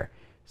from there.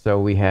 So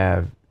we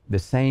have the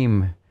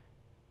same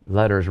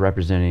letters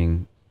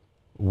representing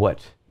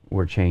what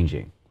we're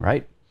changing,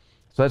 right?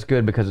 So that's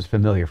good because it's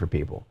familiar for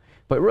people.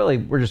 But really,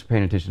 we're just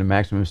paying attention to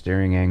maximum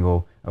steering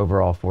angle,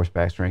 overall force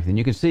back strength, and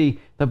you can see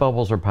the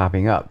bubbles are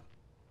popping up.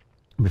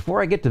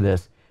 Before I get to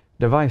this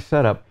device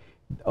setup,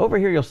 over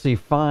here you'll see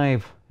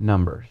 5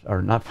 numbers,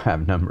 or not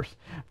 5 numbers,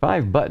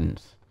 5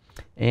 buttons.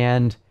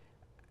 And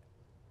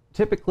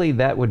typically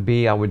that would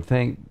be, I would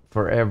think,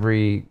 for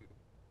every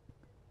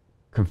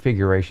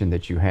configuration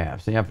that you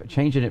have. So I'm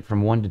changing it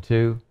from 1 to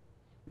 2,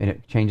 and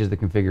it changes the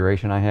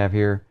configuration I have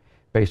here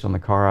based on the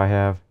car I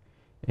have.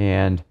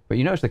 But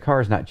you notice the car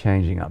is not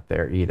changing up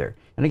there either.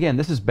 And again,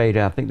 this is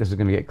beta. I think this is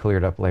going to get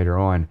cleared up later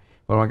on.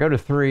 But when I go to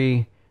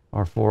 3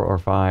 or 4 or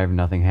 5,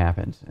 nothing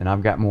happens. And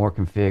I've got more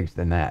configs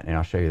than that, and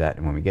I'll show you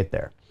that when we get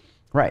there.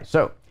 Right,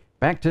 so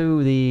back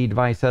to the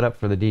device setup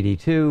for the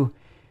DD2.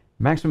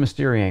 Maximum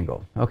steering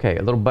angle. Okay,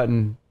 a little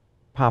button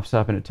pops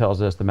up and it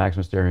tells us the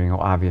maximum steering angle.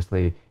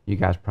 Obviously, you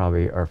guys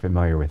probably are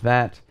familiar with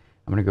that.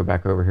 I'm going to go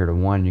back over here to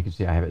 1. You can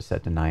see I have it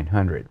set to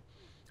 900.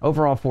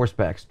 Overall force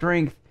feedback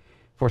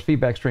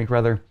strength,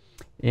 rather.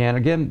 And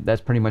again,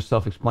 that's pretty much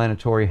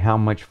self-explanatory how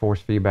much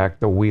force feedback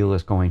the wheel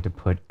is going to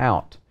put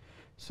out.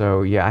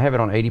 So yeah, I have it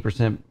on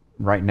 80%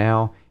 right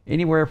now.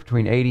 Anywhere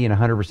between 80 and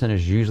 100%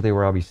 is usually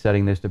where I'll be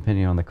setting this,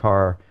 depending on the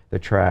car, the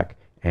track,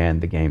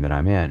 and the game that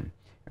I'm in.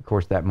 Of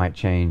course, that might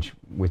change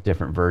with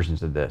different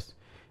versions of this.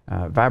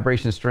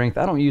 Vibration strength,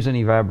 I don't use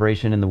any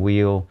vibration in the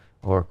wheel,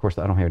 or of course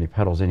I don't have any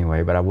pedals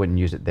anyway, but I wouldn't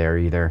use it there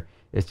either.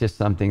 It's just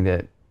something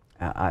that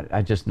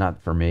I just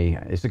not for me.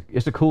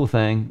 It's a cool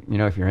thing, you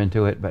know, if you're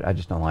into it, but I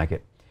just don't like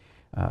it.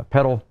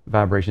 Pedal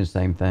vibration,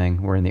 same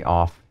thing. We're in the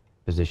off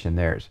position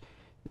there.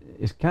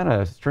 It's kind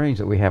of strange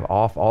that we have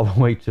off all the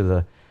way to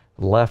the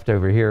left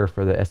over here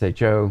for the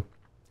SHO,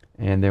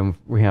 and then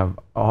we have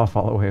off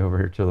all the way over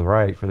here to the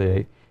right for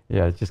the,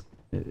 yeah,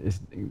 it's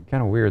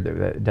kind of weird that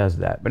it does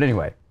that. But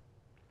anyway,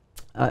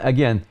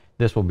 again,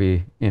 this will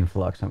be in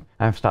flux.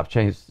 I've stopped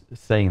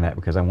saying that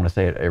because I want to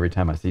say it every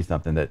time I see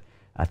something that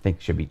I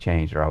think should be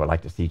changed or I would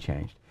like to see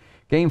changed.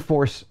 Game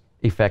force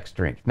effect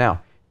strength.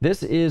 Now,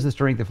 this is the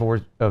strength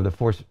of the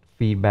force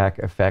feedback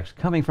effects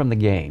coming from the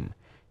game.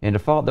 In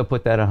default, they'll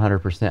put that at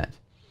 100%.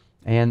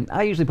 And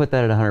I usually put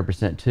that at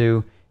 100%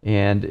 too.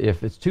 And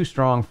if it's too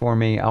strong for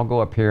me, I'll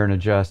go up here and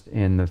adjust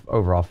in the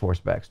overall force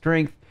back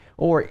strength.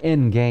 Or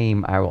in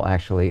game, I will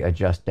actually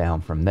adjust down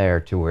from there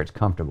to where it's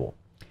comfortable.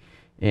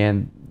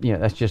 And you know,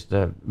 that's just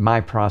my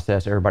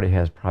process. Everybody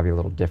has probably a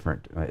little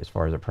different as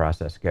far as the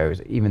process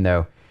goes, even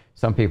though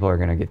some people are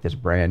going to get this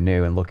brand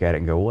new and look at it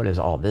and go, what is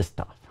all this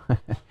stuff?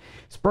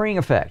 Spring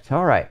effect.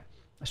 All right.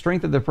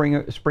 Strength of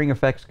the spring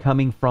effects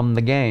coming from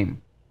the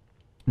game.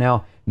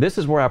 Now, this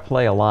is where I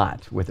play a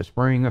lot with the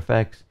spring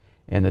effects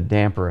and the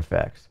damper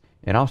effects.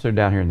 And also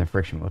down here in the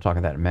friction. We'll talk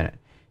about that in a minute.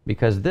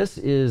 Because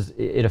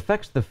it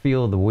affects the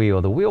feel of the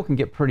wheel. The wheel can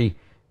get pretty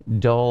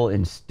dull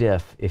and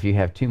stiff if you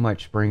have too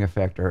much spring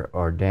effect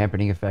or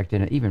dampening effect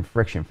in it, even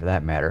friction for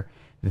that matter.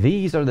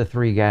 These are the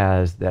three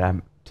guys that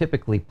I'm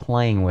typically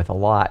playing with a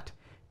lot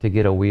to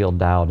get a wheel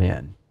dialed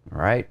in. All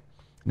right.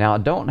 Now I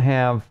don't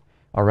have,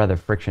 or rather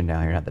friction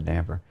down here, not the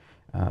damper,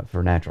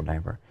 for natural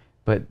damper.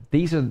 But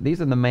these are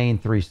the main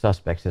three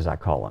suspects, as I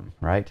call them.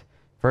 Right.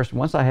 First,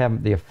 once I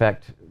have the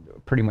effect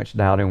pretty much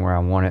dialed in where I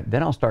want it,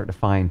 then I'll start to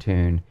fine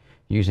tune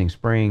using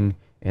spring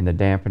and the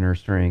dampener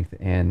strength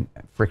and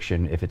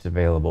friction if it's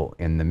available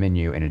in the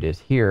menu, and it is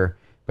here.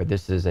 But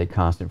this is a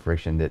constant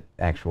friction that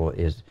actual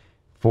is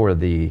for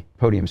the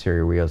Podium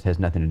series wheels, has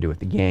nothing to do with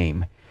the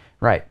game.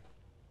 Right.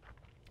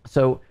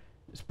 So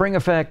spring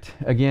effect,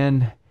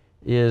 again,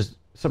 is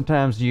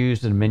sometimes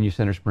used in a menu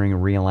center spring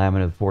and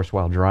realignment of the force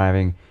while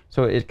driving.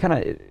 So it kind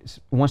of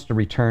wants to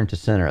return to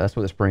center. That's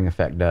what the spring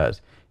effect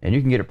does. And you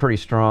can get it pretty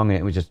strong, and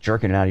it was just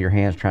jerking it out of your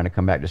hands trying to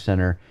come back to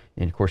center.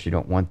 And of course you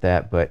don't want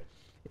that, but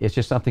it's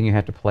just something you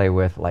have to play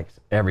with, like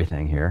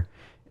everything here,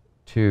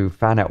 to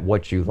find out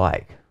what you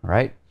like,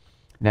 right?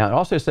 Now, it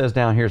also says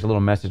down here's a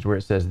little message where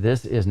it says,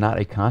 this is not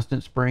a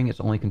constant spring. It's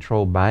only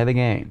controlled by the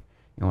game.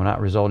 It will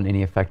not result in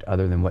any effect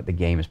other than what the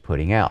game is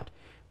putting out.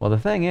 Well, the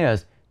thing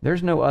is,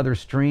 there's no other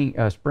spring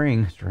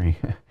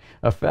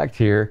effect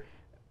here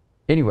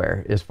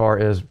anywhere as far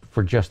as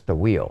for just the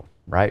wheel,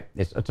 right?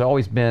 It's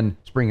always been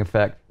spring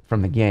effect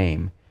from the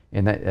game,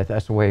 and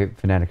that's the way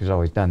Fanatec has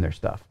always done their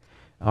stuff.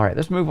 All right,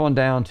 let's move on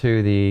down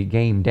to the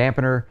game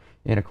dampener.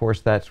 And of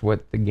course, that's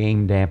what the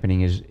game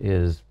dampening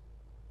is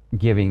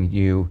giving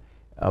you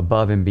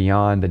above and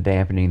beyond the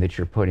dampening that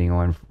you're putting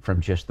on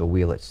from just the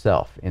wheel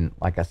itself. And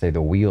like I say,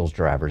 the wheel's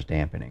driver's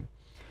dampening.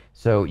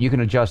 So you can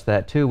adjust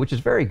that too, which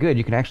is very good.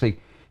 You can actually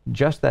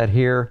adjust that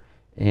here,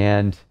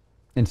 and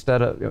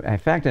instead of, in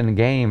fact, in the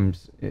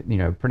games, you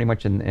know, pretty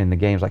much in the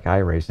games like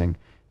iRacing,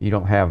 you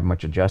don't have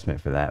much adjustment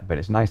for that. But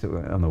it's nice that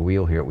on the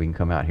wheel here, we can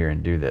come out here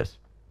and do this.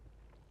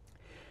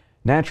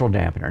 Natural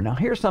dampener. Now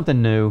here's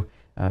something new.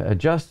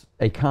 Adjust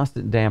a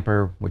constant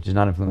damper which is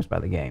not influenced by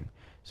the game.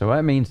 So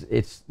that means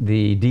it's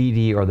the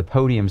DD or the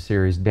Podium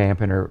series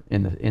dampener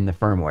in the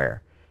firmware,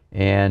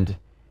 and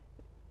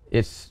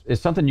it's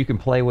something you can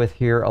play with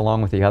here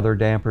along with the other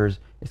dampers.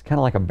 It's kind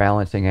of like a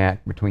balancing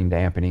act between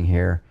dampening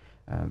here.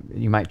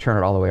 You might turn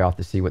it all the way off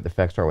to see what the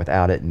effects are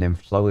without it, and then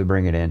slowly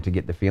bring it in to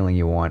get the feeling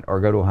you want,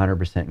 or go to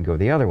 100% and go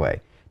the other way.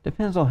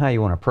 Depends on how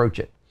you want to approach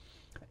it.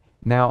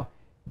 Now,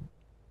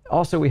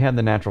 also, we have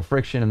the natural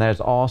friction, and that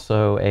is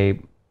also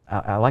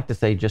I like to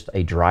say, just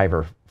a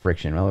driver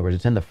friction. In other words,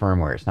 it's in the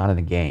firmware. It's not in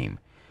the game.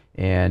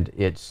 And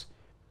it's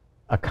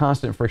a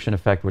constant friction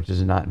effect, which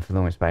is not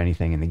influenced by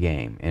anything in the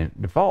game. And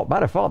by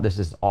default, this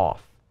is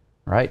off,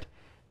 right?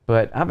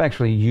 But I've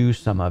actually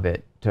used some of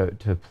it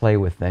to play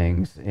with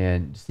things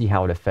and see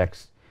how it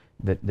affects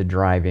the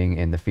driving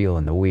and the feel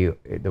and the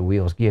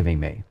wheel's giving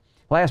me.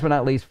 Last but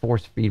not least,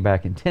 force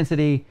feedback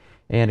intensity.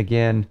 And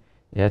again,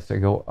 that's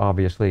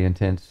obviously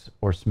intense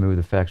or smooth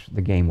effects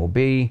the game will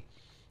be,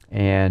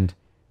 and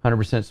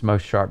 100% is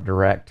most sharp,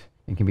 direct,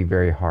 and can be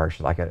very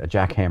harsh, like a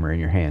jackhammer in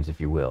your hands, if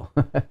you will.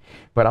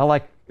 But I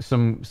like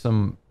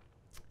some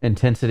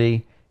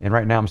intensity, and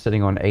right now I'm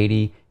sitting on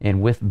 80,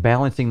 and with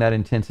balancing that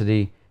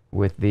intensity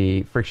with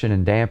the friction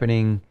and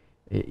dampening,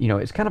 you know,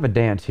 it's kind of a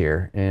dance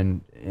here,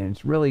 and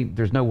it's really,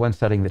 there's no one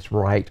setting that's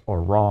right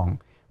or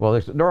wrong. Well,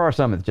 there are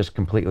some that just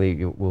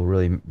completely will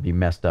really be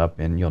messed up,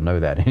 and you'll know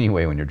that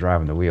anyway when you're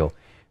driving the wheel.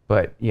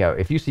 But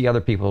if you see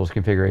other people's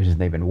configurations and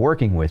they've been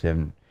working with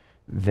them,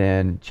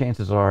 then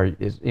chances are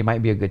it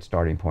might be a good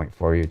starting point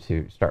for you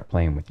to start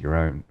playing with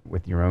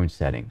your own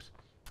settings.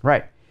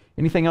 Right.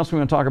 Anything else we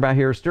want to talk about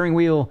here? Steering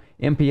wheel,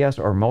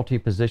 MPS, or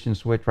multi-position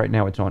switch. Right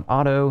now it's on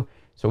auto,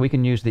 so we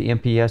can use the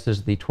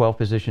MPSs, the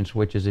 12-position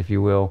switches, if you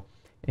will.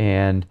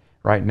 And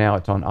right now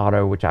it's on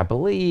auto, which I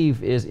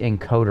believe is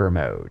encoder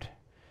mode.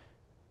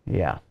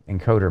 Yeah,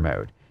 encoder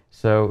mode.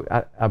 So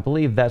I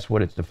believe that's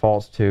what it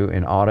defaults to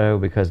in auto,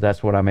 because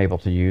that's what I'm able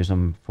to use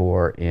them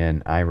for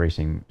in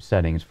iRacing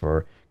settings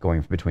for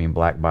going between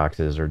black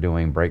boxes or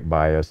doing brake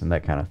bias and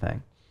that kind of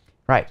thing.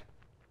 Right.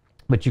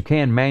 But you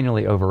can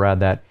manually override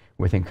that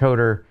with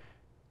encoder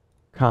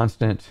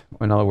constant.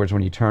 In other words,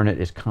 when you turn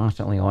it, it's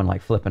constantly on,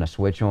 like flipping a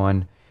switch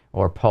on,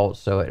 or pulse,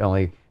 so it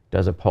only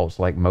does a pulse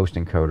like most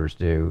encoders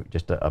do,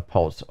 just a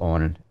pulse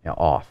on and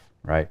off,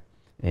 right?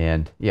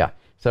 And yeah,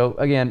 so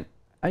again,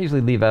 I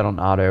usually leave that on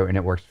auto and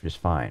it works just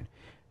fine.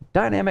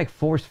 Dynamic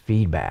force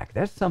feedback,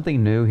 that's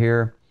something new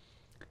here,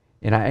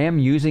 and I am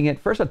using it.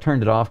 First I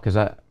turned it off because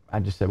I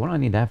just said, what do I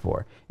need that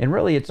for? And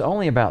really it's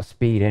only about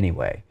speed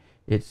anyway.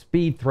 It's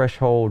speed,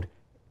 threshold,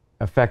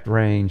 effect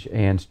range,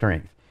 and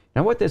strength.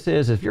 Now what this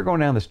is, if you're going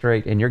down the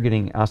straight and you're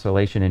getting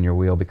oscillation in your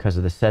wheel because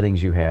of the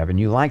settings you have, and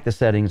you like the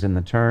settings and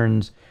the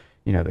turns,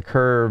 the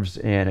curves,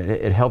 and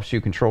it helps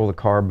you control the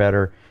car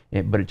better,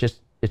 but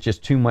it's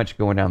just too much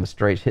going down the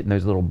straights, hitting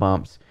those little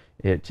bumps,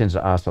 it tends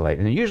to oscillate.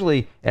 And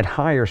usually at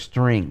higher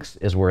strengths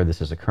is where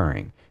this is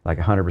occurring, like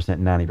 100%,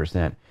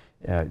 90%,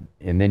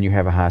 and then you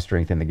have a high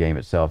strength in the game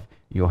itself,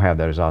 you'll have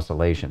those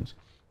oscillations.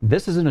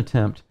 This is an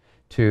attempt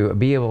to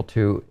be able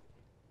to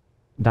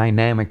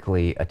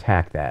dynamically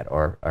attack that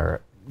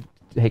or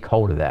take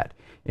hold of that.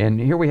 And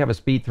here we have a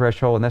speed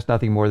threshold, and that's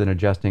nothing more than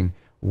adjusting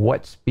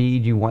what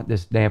speed you want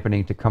this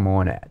dampening to come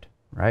on at,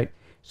 right?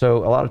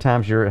 So a lot of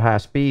times you're at high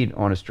speed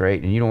on a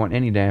straight and you don't want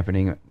any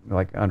dampening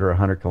like under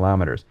 100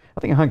 kilometers. I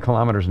think 100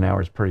 kilometers an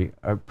hour is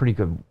a pretty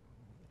good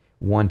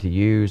one to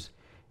use.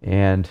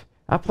 And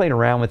I played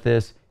around with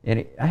this,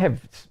 and I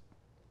have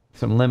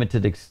some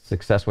limited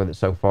success with it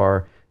so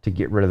far to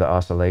get rid of the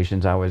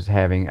oscillations I was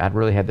having. I'd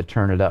really had to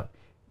turn it up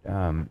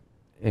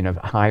in a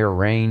higher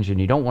range,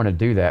 and you don't want to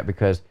do that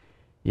because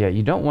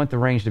you don't want the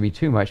range to be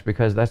too much,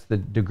 because that's the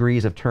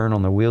degrees of turn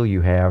on the wheel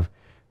you have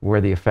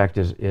where the effect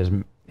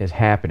is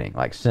happening,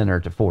 like center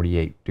to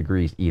 48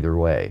 degrees either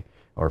way,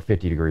 or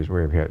 50 degrees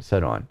wherever you have it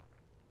set on.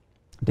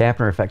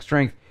 Dampener effect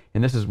strength,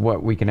 and this is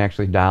what we can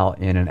actually dial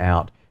in and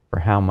out for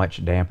how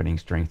much dampening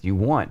strength you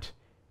want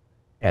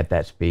at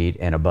that speed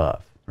and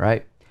above,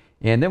 right?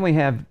 And then we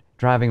have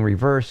driving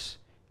reverse,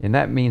 and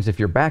that means if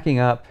you're backing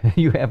up,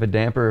 you have a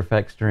damper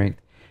effect strength,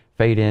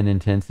 fade in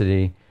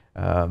intensity.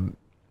 I'm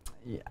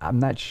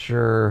not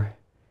sure.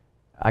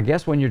 I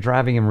guess when you're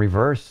driving in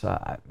reverse,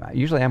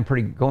 usually I'm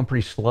going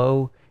pretty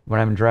slow when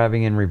I'm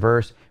driving in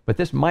reverse, but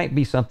this might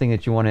be something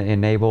that you want to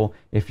enable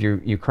if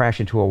you crash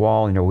into a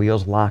wall and your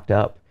wheel's locked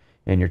up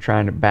and you're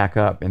trying to back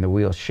up and the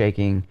wheel's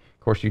shaking.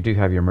 Of course, you do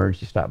have your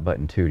emergency stop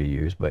button too to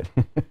use, but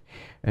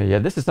yeah,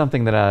 this is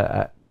something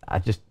that I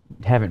just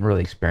haven't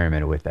really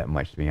experimented with that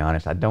much, to be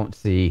honest. I don't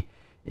see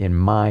in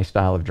my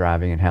style of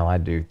driving and how I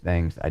do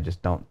things, I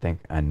just don't think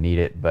I need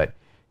it. But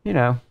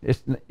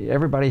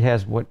everybody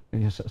has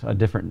a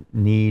different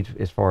need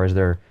as far as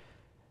their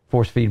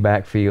force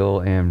feedback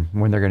feel and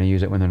when they're going to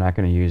use it, when they're not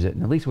going to use it.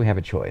 And at least we have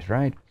a choice,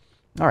 right?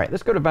 All right,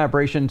 let's go to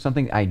vibration,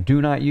 something I do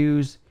not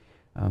use.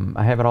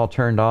 I have it all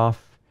turned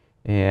off,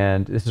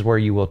 and this is where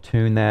you will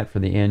tune that for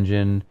the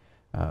engine.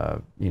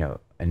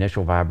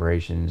 Initial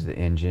vibrations, the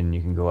engine.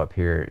 You can go up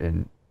here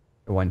and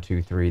 1,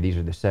 2, 3. These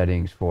are the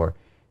settings for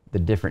the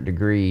different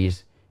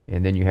degrees,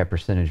 and then you have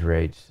percentage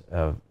rates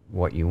of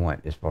what you want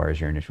as far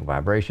as your initial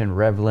vibration.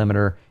 Rev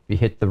limiter, if you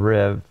hit the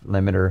rev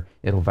limiter,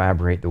 it'll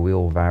vibrate, the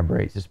wheel will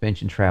vibrate.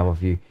 Suspension travel,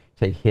 if you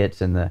take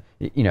hits in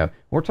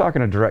we're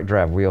talking a direct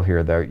drive wheel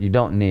here though. You're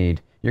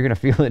going to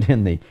feel it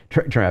in the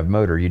direct drive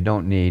motor. You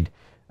don't need,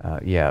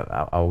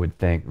 I would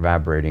think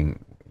vibrating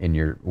in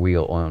your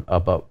wheel on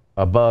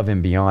above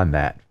and beyond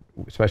that,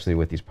 especially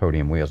with these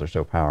Podium wheels are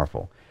so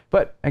powerful.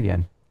 But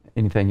again,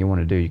 anything you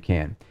want to do, you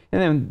can.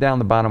 And then down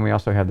the bottom, we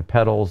also have the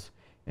pedals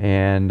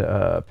and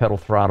pedal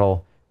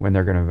throttle when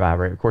they're going to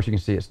vibrate. Of course, you can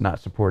see it's not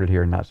supported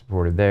here, not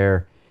supported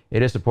there.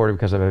 It is supported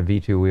because of a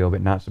V2 wheel,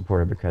 but not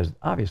supported because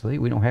obviously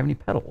we don't have any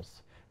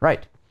pedals.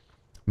 Right,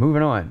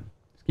 moving on.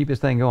 Let's keep this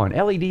thing going.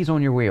 LEDs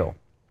on your wheel.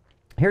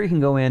 Here you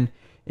can go in,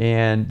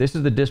 and this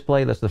is the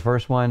display. That's the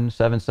first one,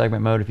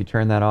 7-segment mode. If you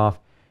turn that off,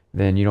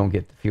 then you don't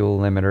get the fuel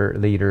limiter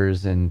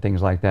liters and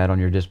things like that on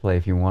your display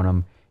if you want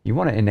them. You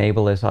want to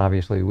enable this,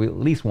 obviously. We at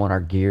least want our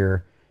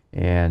gear,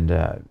 and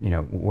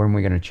when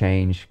we're going to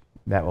change,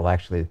 that will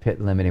actually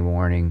pit limiting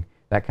warning,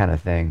 that kind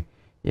of thing.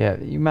 Yeah,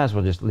 you might as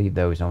well just leave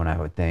those on, I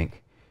would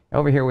think.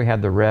 Over here we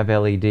have the rev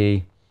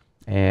LED,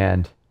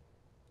 and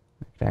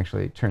you can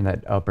actually turn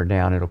that up or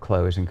down, it'll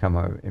close and come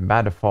over. And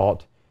by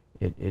default,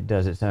 it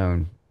does its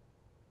own.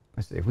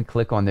 Let's see, if we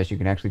click on this, you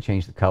can actually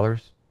change the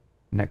colors.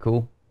 Isn't that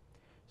cool?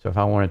 So if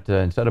I want it to,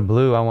 instead of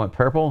blue, I want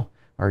purple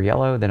or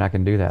yellow, then I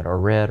can do that, or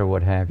red, or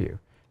what have you.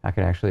 I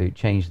can actually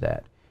change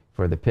that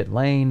for the pit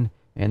lane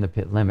and the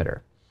pit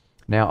limiter.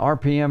 Now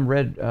RPM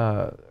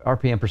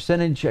RPM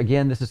percentage,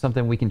 again, this is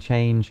something we can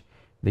change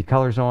the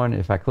colors on.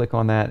 If I click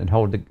on that and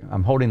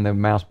I'm holding the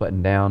mouse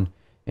button down,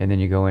 and then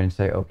you go in and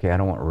say, okay, I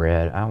don't want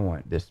red, I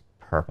want this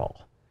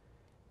purple.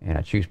 And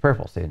I choose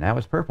purple. See, now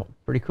it's purple.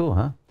 Pretty cool,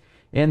 huh?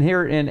 And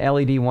here in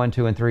LED 1,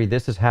 2, and 3,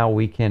 this is how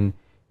we can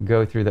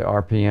go through the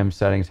RPM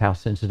settings, how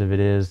sensitive it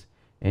is.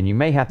 And you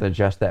may have to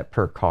adjust that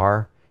per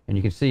car. And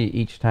you can see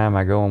each time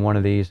I go on one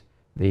of these,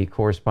 the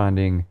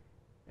corresponding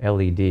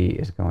LED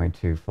is going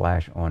to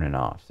flash on and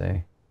off,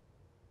 see?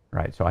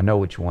 Right, so I know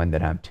which one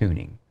that I'm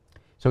tuning.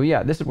 So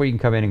yeah, this is where you can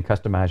come in and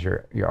customize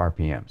your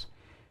RPMs.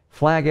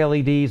 Flag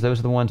LEDs, those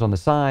are the ones on the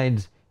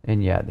sides.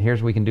 And yeah,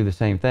 here's where we can do the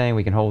same thing.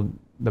 We can hold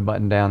the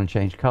button down and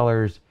change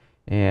colors.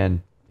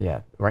 And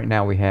yeah, right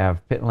now we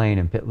have pit lane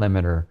and pit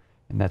limiter,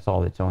 and that's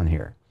all that's on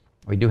here.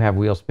 We do have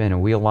wheel spin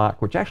and wheel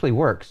lock, which actually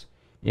works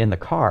in the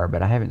car,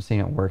 but I haven't seen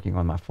it working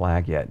on my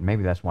flag yet.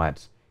 Maybe that's why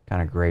it's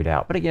kind of grayed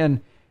out. But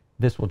again,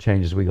 this will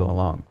change as we go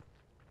along.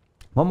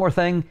 One more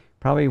thing,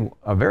 probably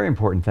a very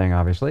important thing,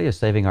 obviously, is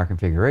saving our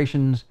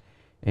configurations.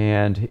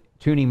 And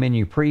tuning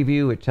menu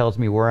preview, it tells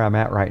me where I'm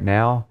at right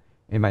now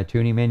in my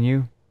tuning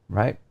menu,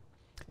 right?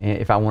 And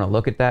if I want to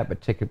look at that,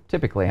 but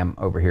typically I'm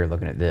over here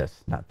looking at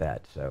this, not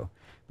that. So,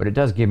 but it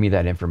does give me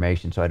that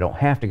information, so I don't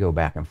have to go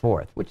back and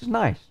forth, which is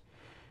nice.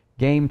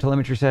 Game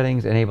telemetry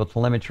settings, enable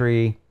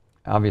telemetry.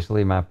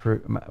 Obviously, our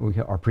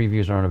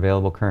previews aren't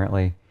available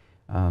currently.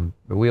 The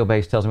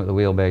wheelbase tells me what the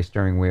wheelbase,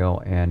 steering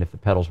wheel, and if the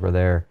pedals were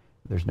there,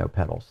 there's no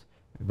pedals.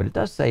 But it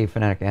does say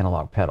Fanatec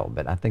analog pedal,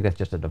 but I think that's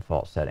just a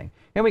default setting.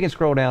 And we can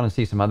scroll down and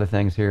see some other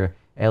things here.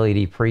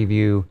 LED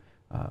preview,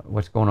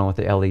 what's going on with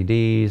the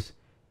LEDs,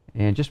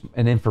 and just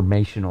an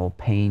informational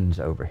panes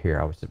over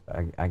here.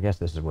 I guess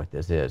this is what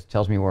this is. It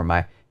tells me where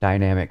my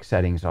dynamic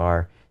settings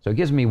are. So it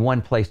gives me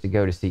one place to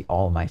go to see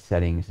all my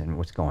settings and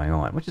what's going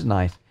on, which is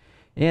nice.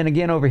 And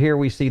again, over here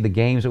we see the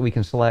games that we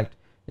can select.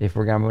 If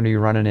we're going to be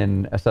running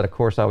in a set of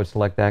course, I would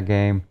select that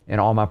game,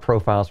 and all my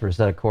profiles for a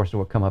set of courses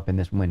will come up in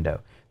this window.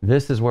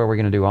 This is where we're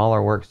going to do all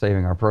our work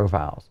saving our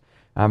profiles.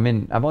 I've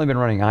only been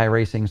running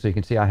iRacing, so you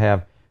can see I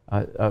have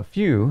a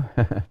few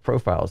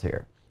profiles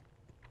here.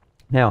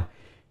 Now,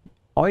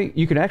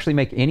 you can actually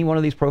make any one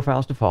of these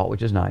profiles default,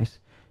 which is nice.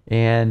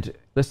 And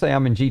let's say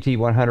I'm in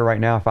GT100 right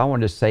now. If I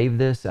wanted to save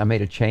this, I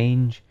made a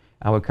change,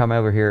 I would come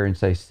over here and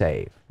say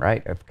save,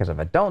 right? Because if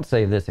I don't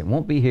save this, it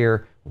won't be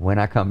here when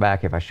I come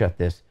back if I shut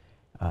this.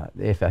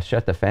 If I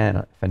shut the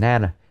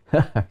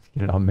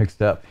get it all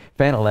mixed up,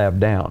 FANALAB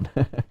down.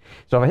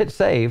 So if I hit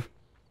save,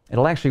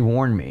 it'll actually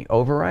warn me,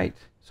 overwrite.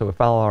 So if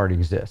file already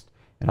exists,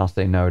 and I'll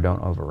say no,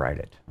 don't overwrite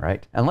it,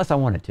 right? Unless I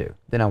wanted to,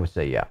 then I would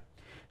say yeah.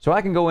 So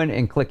I can go in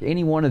and click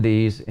any one of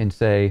these and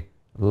say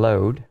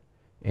load,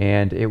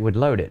 and it would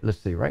load it. Let's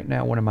see, right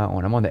now, what am I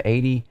on? I'm on the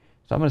 80,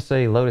 so I'm going to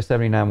say load a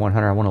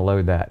 79100. I want to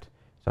load that.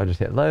 So I just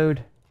hit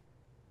load,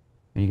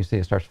 and you can see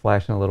it starts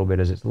flashing a little bit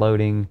as it's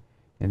loading,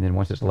 and then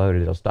once it's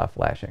loaded, it'll stop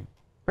flashing.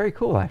 Very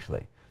cool,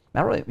 actually.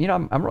 Now, really, you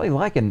know, I'm really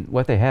liking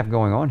what they have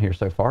going on here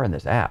so far in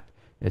this app.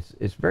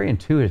 It's very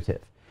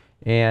intuitive.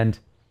 And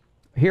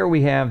here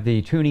we have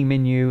the tuning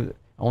menu,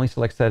 only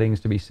select settings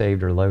to be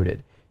saved or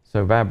loaded.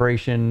 So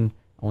vibration,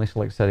 only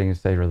select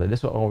settings saved or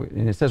loaded.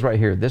 And it says right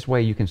here, this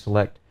way you can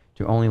select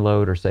to only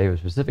load or save a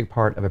specific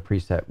part of a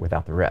preset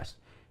without the rest.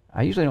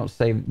 I usually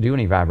don't do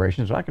any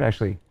vibrations, so I could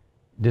actually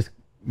just,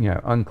 you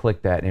know,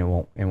 unclick that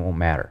and it won't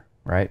matter,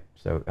 right?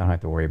 So I don't have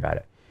to worry about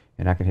it.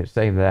 And I can hit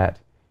save that,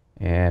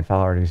 and file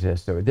already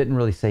exists. So it didn't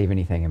really save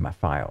anything in my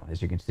file,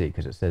 as you can see,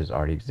 because it says it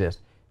already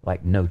exists,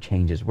 like no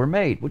changes were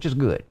made, which is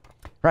good.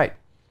 Right.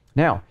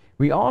 Now,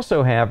 we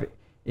also have,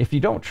 if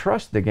you don't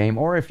trust the game,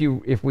 or if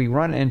we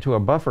run into a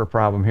buffer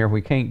problem here,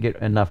 we can't get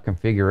enough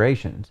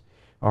configurations,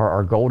 or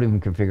our golden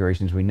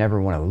configurations we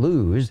never want to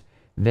lose,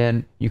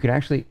 then you can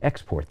actually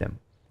export them.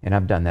 And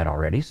I've done that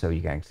already, so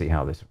you can see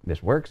how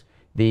this works.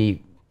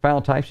 The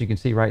file types you can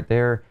see right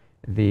there,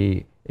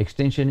 the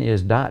extension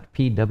is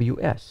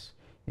 .pws.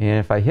 And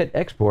if I hit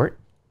export,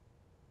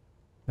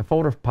 the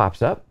folder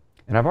pops up,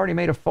 and I've already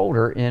made a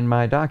folder in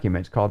my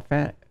documents called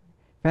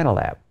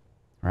FANALAB,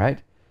 right?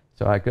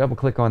 So I double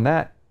click on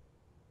that,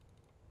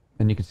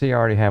 and you can see I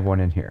already have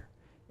one in here.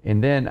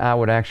 And then I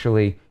would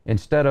actually,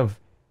 instead of,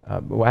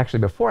 well,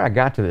 actually before I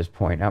got to this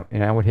point,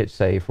 and I would hit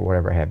save for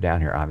whatever I have down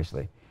here,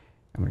 obviously.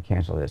 I'm going to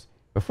cancel this.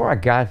 Before I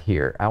got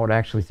here, I would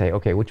actually say,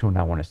 okay, which one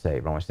I want to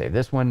save? I want to save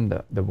this one,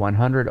 the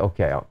 100.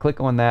 Okay, I'll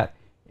click on that.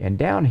 And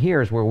down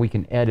here is where we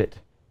can edit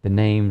the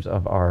names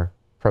of our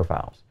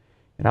profiles.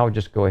 And I would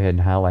just go ahead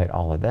and highlight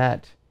all of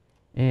that,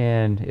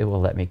 and it will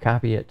let me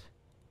copy it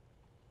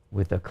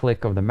with a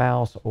click of the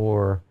mouse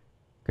or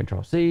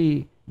Control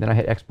C. Then I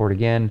hit export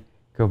again,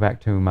 go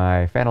back to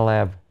my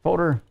FANALAB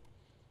folder,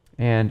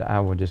 and I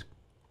will just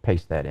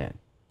paste that in.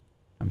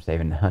 I'm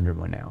saving the 100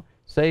 one now.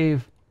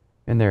 Save,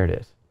 and there it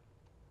is.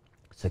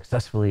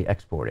 Successfully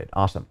exported.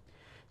 Awesome.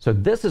 So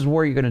this is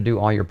where you're going to do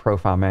all your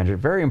profile management.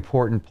 Very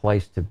important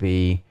place to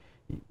be.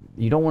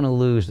 you don't want to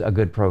lose a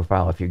good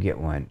profile if you get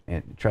one,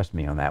 and trust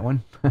me on that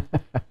one,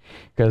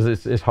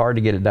 because it's hard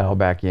to get it dialed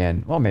back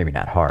in. Well, maybe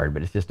not hard,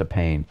 but it's just a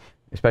pain,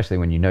 especially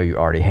when you know you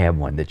already have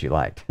one that you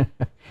liked.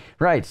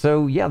 Right,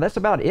 so yeah, that's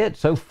about it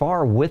so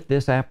far with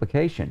this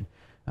application.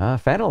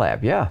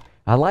 FANALAB, yeah,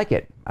 I like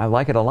it. I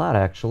like it a lot,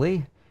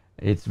 actually.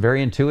 It's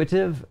very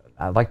intuitive.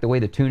 I like the way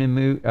the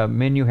tuning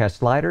menu has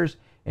sliders,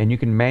 and you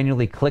can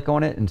manually click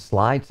on it and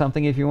slide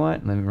something if you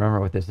want. Let me remember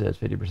what this is,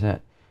 50%.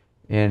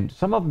 And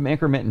some of them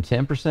increment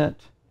in 10%,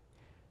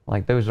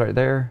 like those right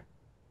there,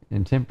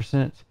 in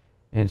 10%.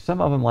 And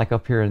some of them, like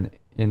up here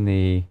in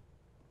the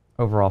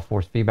overall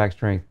force feedback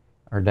strength,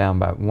 are down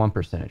by 1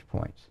 percentage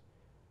point.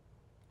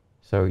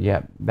 So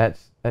yeah,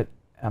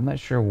 I'm not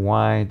sure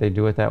why they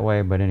do it that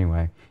way, but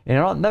anyway. And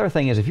another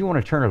thing is, if you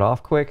want to turn it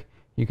off quick,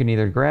 you can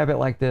either grab it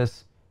like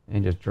this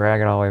and just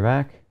drag it all the way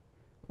back,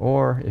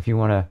 or if you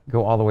want to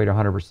go all the way to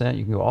 100%,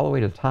 you can go all the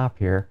way to the top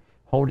here,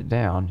 hold it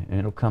down, and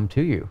it'll come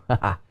to you.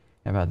 How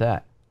about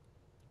that?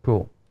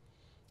 Cool.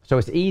 So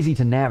it's easy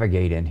to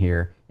navigate in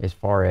here as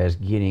far as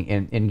getting,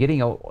 and getting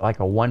like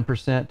a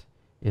 1%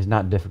 is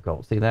not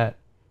difficult. See that?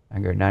 I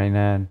can go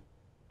 99,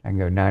 I can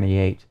go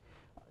 98.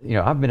 You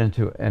know, I've been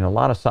in a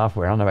lot of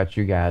software, I don't know about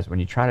you guys, when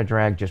you try to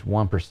drag just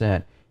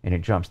 1% and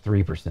it jumps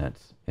 3%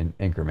 in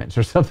increments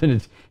or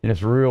something,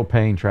 it's real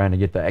pain trying to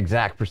get the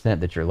exact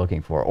percent that you're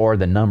looking for, or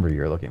the number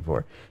you're looking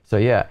for. So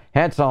yeah,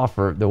 hats off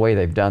for the way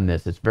they've done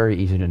this. It's very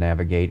easy to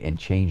navigate and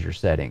change your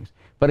settings.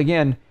 But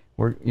again,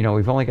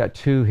 we've only got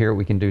 2 here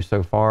we can do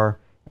so far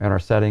in our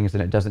settings,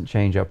 and it doesn't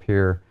change up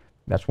here.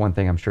 That's one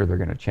thing I'm sure they're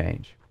going to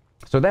change.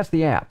 So that's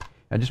the app.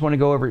 I just want to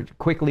go over it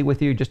quickly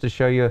with you just to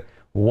show you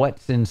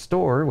what's in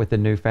store with the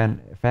new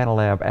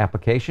FANALAB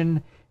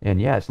application. And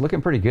yeah, it's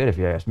looking pretty good if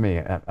you ask me.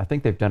 I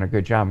think they've done a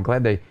good job. I'm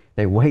glad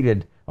they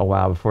waited a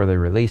while before they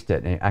released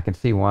it, and I can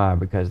see why,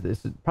 because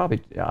this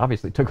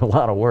obviously took a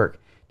lot of work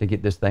to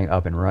get this thing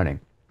up and running.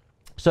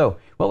 So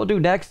what we'll do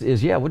next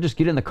is, yeah, we'll just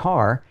get in the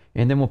car,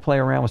 and then we'll play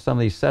around with some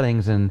of these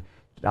settings, and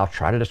I'll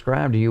try to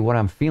describe to you what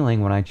I'm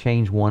feeling when I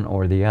change one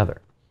or the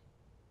other.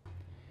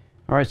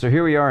 All right, so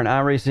here we are in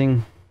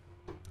iRacing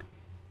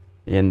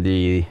in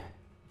the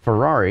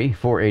Ferrari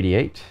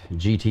 488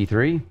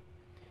 GT3,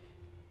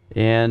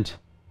 and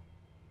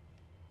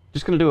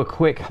just going to do a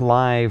quick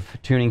live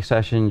tuning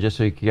session just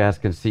so you guys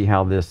can see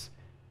how this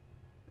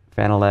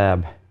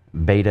FANALAB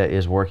beta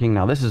is working.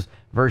 Now this is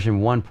version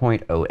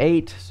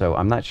 1.08, so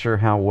I'm not sure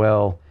how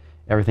well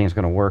everything's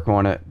going to work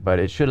on it, but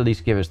it should at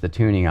least give us the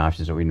tuning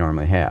options that we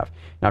normally have.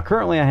 Now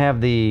currently I have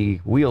the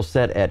wheel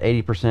set at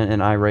 80% in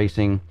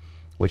iRacing,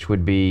 which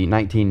would be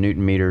 19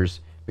 Newton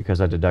meters,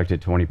 because I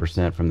deducted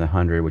 20% from the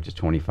 100, which is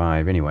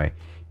 25 anyway,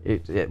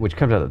 which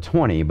comes out of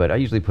 20, but I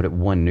usually put it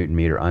 1 Newton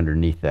meter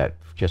underneath that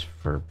just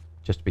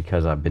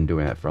because I've been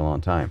doing that for a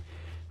long time.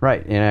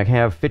 Right, and I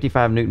have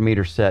 55 Newton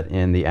meters set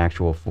in the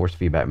actual force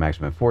feedback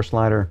maximum force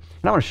slider,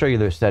 and I want to show you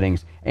those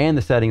settings and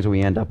the settings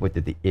we end up with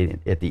at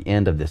the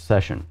end of this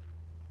session.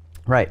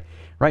 Right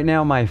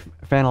now my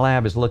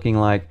FANALAB is looking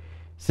like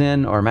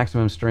SIN, or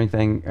maximum strength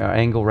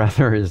angle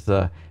rather, is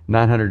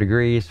 900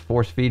 degrees.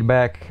 Force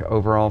feedback,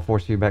 overall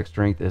force feedback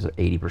strength is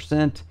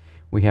 80%.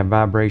 We have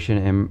vibration,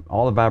 and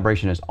all the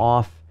vibration is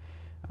off.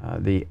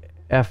 The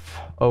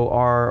FOR,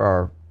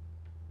 or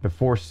the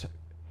force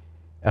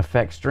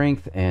effect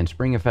strength, and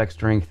spring effect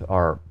strength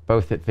are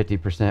both at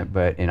 50%,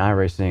 but in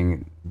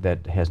iRacing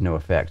that has no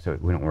effect, so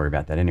we don't worry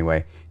about that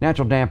anyway.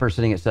 Natural damper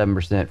sitting at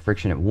 7%,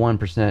 friction at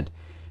 1%.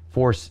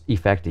 Force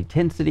effect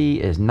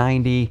intensity is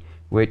 90,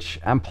 which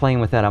I'm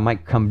playing with that. I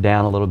might come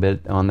down a little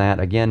bit on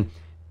that. Again,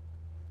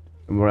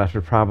 what I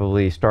should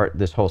probably start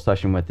this whole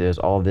session with is,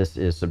 all this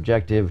is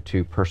subjective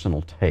to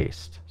personal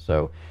taste.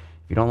 So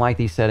if you don't like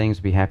these settings,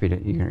 be happy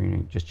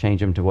to just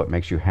change them to what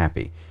makes you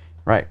happy.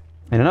 Right.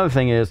 And another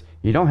thing is,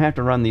 you don't have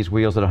to run these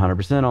wheels at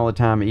 100% all the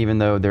time, even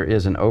though there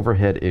is an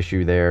overhead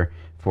issue there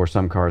for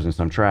some cars and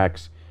some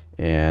tracks.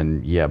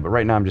 And yeah, but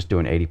right now I'm just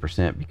doing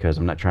 80% because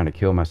I'm not trying to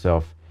kill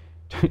myself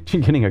to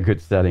getting a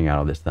good setting out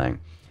of this thing.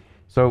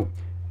 So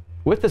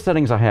with the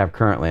settings I have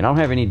currently, and I don't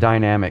have any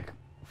dynamic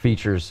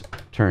features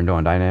turned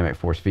on, dynamic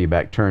force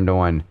feedback turned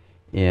on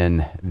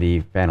in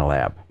the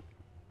FANALAB.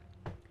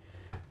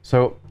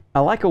 So I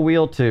like a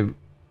wheel to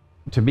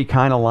be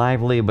kind of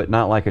lively, but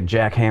not like a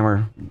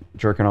jackhammer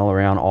jerking all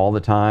around all the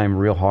time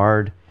real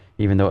hard,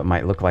 even though it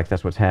might look like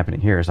that's what's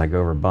happening here as I go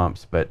over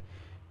bumps. But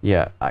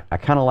yeah, I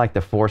kind of like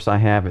the force I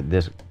have at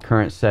this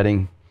current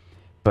setting.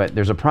 But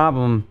there's a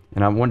problem,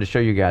 and I wanted to show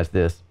you guys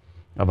this,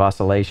 of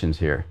oscillations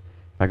here.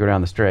 If I go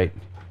down the straight,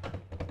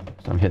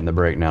 so I'm hitting the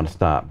brake now to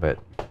stop, but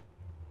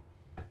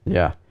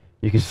yeah,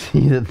 you can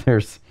see that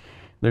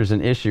there's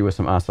an issue with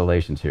some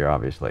oscillations here,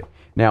 obviously.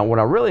 Now, what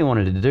I really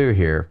wanted to do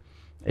here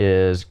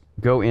is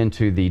go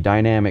into the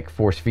dynamic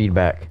force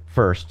feedback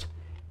first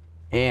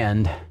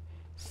and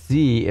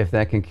see if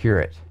that can cure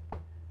it.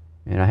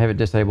 And I have it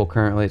disabled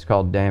currently. It's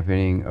called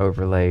dampening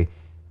overlay.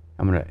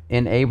 I'm going to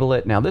enable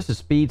it. Now, this is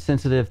speed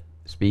sensitive,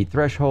 speed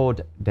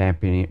threshold,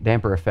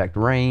 damper effect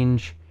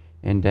range,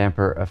 and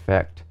damper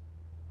effect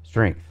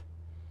strength.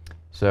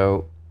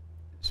 So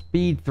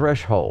speed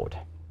threshold.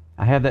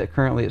 I have that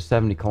currently at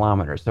 70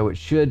 kilometers, so it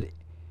should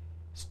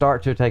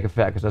start to take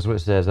effect, because that's what it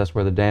says. That's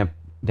where the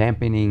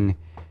dampening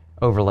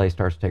overlay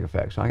starts to take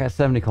effect. So I got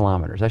 70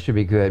 kilometers. That should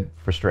be good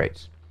for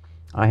straights.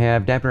 I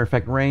have dampener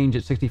effect range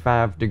at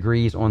 65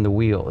 degrees on the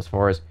wheel, as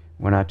far as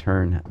when I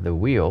turn the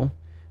wheel,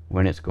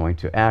 when it's going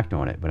to act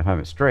on it. But if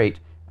I'm straight,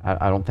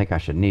 I don't think I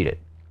should need it.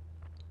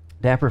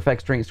 Damper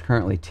effect strength is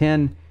currently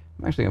 10.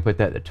 I'm actually going to put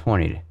that to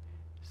 20 to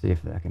see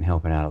if I can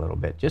help it out a little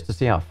bit, just to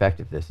see how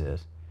effective this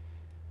is.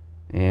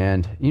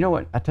 And you know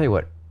what? I tell you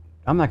what,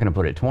 I'm not going to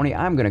put it at 20.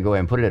 I'm going to go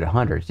ahead and put it at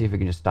 100, see if we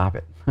can just stop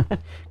it.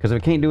 Because if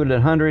it can't do it at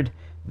 100,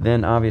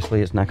 then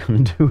obviously it's not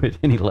going to do it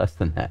any less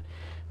than that.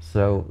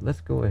 So let's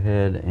go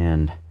ahead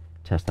and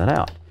test that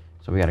out.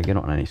 So we got to get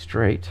on any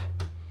straight.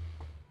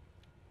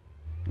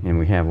 And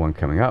we have one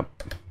coming up.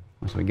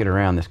 Once we get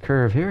around this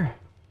curve here.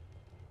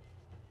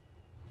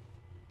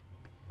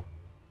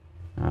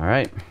 All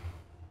right.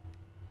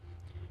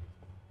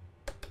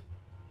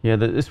 Yeah,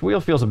 this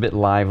wheel feels a bit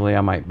lively. I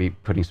might be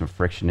putting some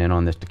friction in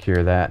on this to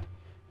cure that.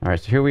 All right,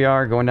 so here we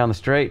are going down the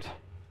straight.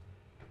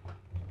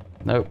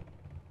 Nope.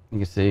 You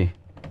can see.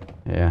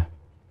 Yeah.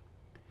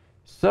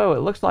 So it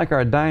looks like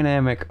our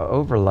dynamic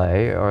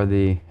overlay, or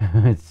the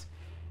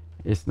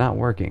it's not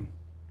working.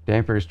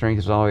 Damper strength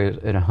is always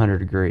at 100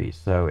 degrees.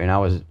 So, and I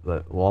was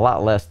a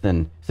lot less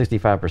than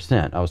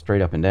 65%. I was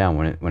straight up and down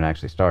when it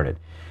actually started.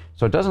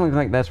 So it doesn't look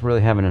like that's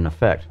really having an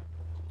effect.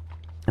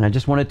 And I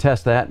just want to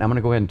test that. I'm going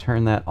to go ahead and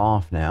turn that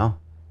off now,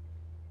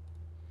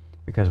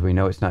 because we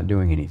know it's not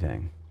doing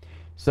anything.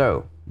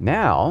 So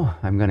now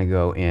I'm going to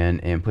go in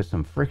and put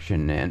some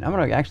friction in. I'm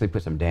going to actually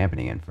put some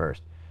dampening in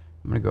first.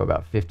 I'm going to go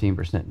about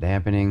 15%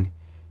 dampening,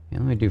 and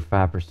let me do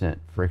 5%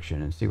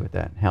 friction and see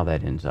how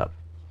that ends up.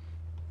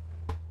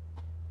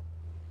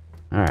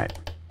 All right,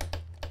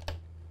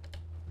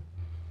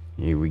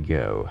 here we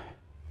go.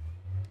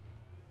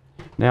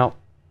 Now,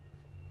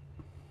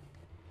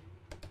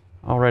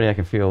 already I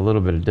can feel a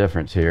little bit of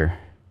difference here,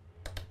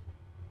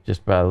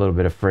 just by a little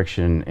bit of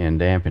friction and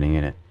dampening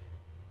in it.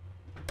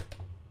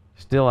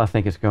 Still, I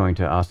think it's going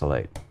to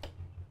oscillate.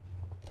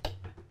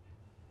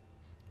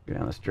 Go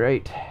down the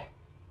straight.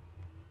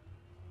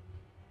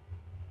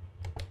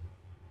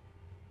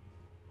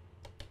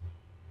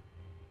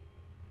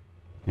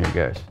 Here it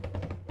goes.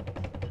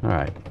 All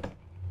right.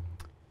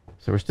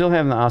 So we're still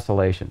having the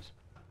oscillations.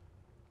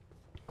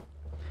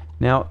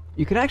 Now,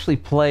 you can actually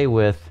play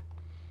with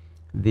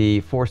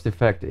the force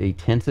effect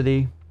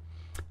intensity,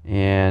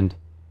 and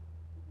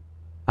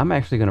I'm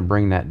actually going to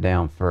bring that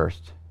down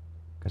first,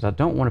 because I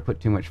don't want to put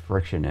too much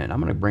friction in.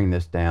 I'm going to bring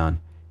this down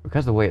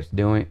because the way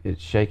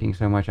it's shaking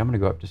so much. I'm going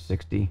to go up to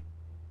 60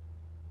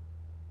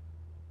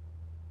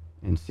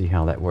 and see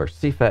how that works.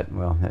 See if that,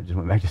 well, that just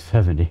went back to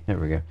 70. There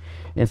we go.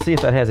 And see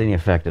if that has any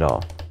effect at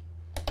all,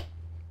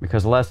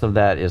 because less of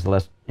that is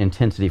less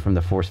intensity from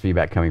the force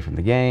feedback coming from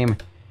the game.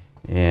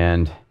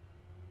 And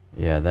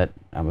yeah, that,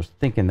 I was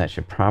thinking that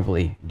should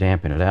probably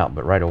dampen it out,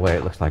 but right away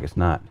it looks like it's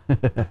not.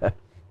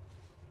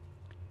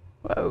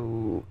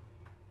 Whoa.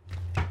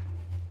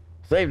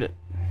 Saved it.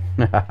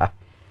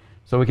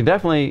 So we can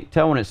definitely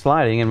tell when it's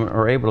sliding, and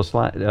we're able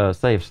to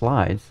save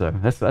slides, so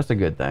that's a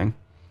good thing.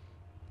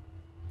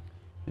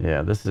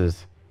 Yeah, this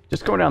is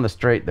just going down the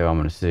straight though. I'm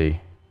going to see.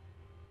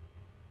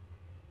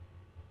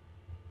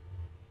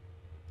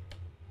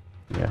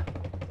 Yeah,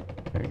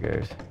 there it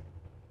goes.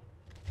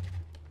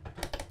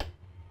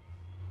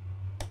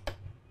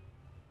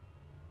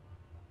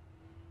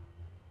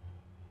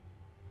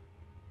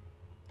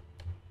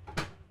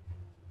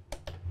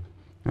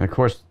 And of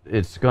course,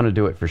 it's going to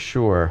do it for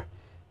sure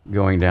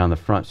going down the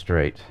front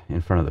straight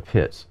in front of the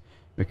pits,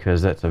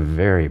 because that's a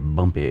very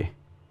bumpy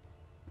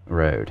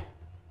road.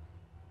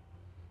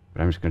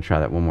 But I'm just going to try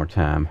that one more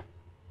time.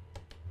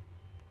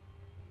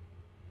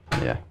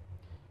 Yeah.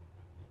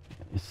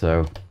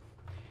 So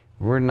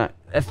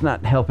that's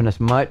not helping us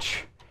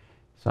much.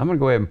 So I'm going to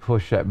go ahead and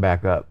push that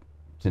back up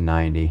to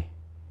 90.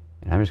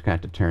 And I'm just going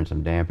to have to turn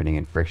some dampening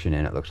and friction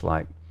in, it looks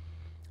like.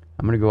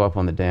 I'm going to go up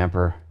on the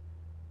damper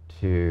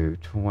to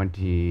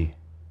 20,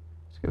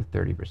 let's go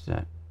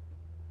 30%.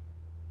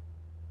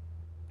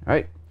 All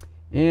right,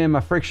 and my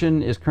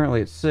friction is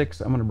currently at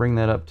 6. I'm going to bring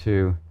that up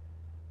to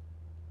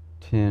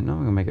 10. No, I'm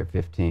going to make it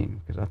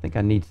 15, because I think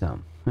I need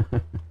some. All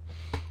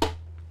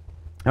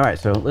right,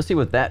 so let's see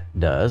what that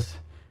does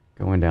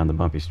going down the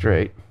bumpy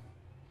straight.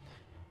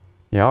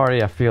 Yeah,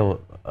 already I feel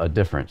a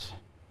difference.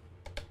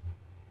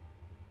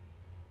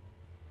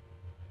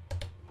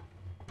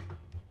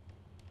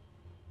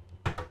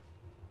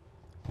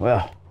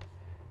 Well,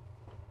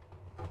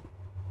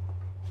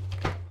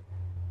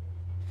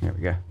 there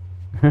we go.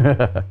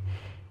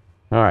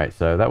 All right,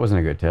 so that wasn't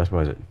a good test,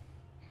 was it?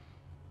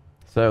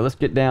 So let's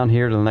get down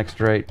here to the next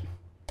straight.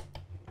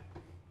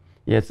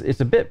 Yeah, it's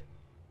a bit,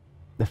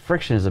 the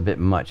friction is a bit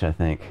much, I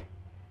think.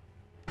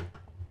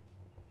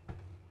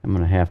 I'm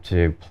going to have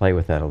to play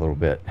with that a little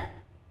bit.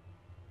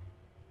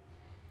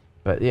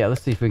 But yeah,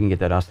 let's see if we can get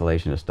that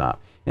oscillation to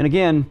stop. And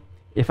again,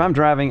 if I'm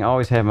driving, I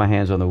always have my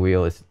hands on the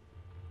wheel. It's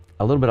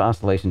a little bit of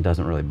oscillation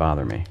doesn't really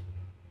bother me.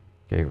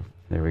 Okay,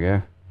 there we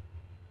go.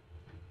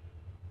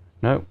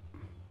 Nope.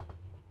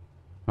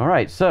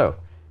 Alright, so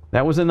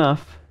that was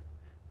enough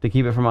to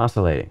keep it from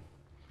oscillating.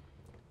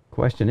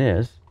 Question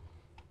is,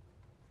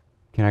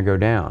 can I go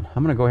down?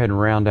 I'm going to go ahead and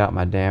round out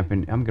my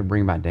dampening. I'm going to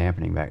bring my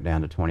dampening back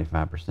down to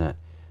 25%.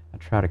 I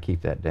try to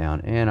keep that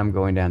down. And I'm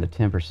going down to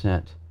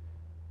 10%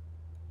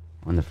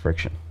 on the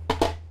friction.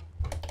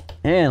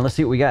 And let's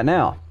see what we got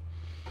now.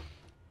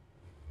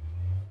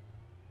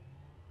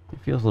 It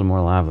feels a little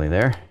more lively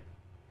there.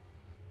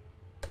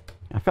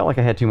 I felt like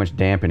I had too much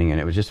dampening and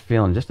it was just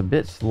feeling just a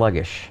bit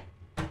sluggish.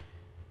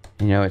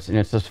 You know, it's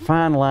this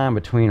fine line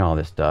between all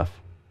this stuff.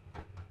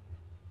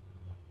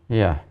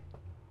 Yeah.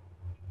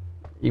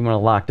 Even when I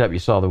locked up, you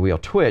saw the wheel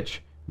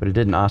twitch, but it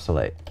didn't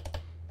oscillate.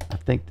 I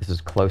think this is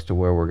close to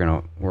where we're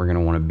gonna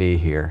want to be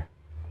here.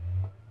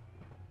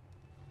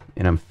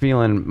 And I'm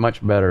feeling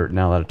much better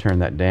now that I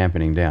turned that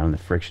dampening down and the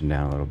friction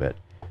down a little bit.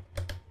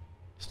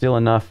 Still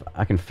enough,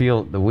 I can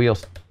feel the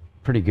wheels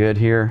pretty good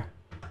here.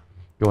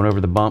 Going over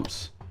the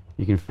bumps,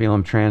 you can feel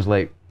them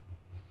translate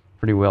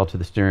pretty well to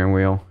the steering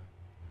wheel.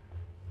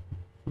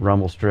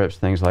 Rumble strips,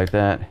 things like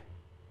that.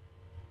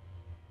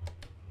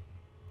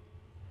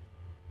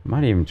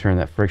 Might even turn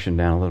that friction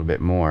down a little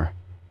bit more.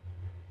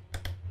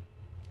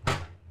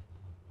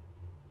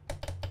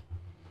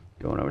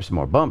 Going over some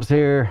more bumps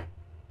here.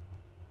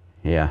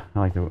 Yeah, I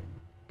like kind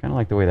of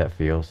like the way that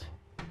feels.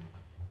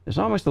 There's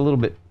almost a little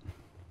bit,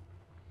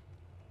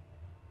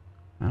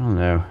 I don't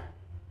know.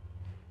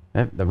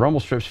 The rumble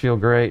strips feel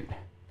great.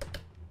 It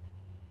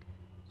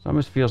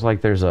almost feels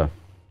like there's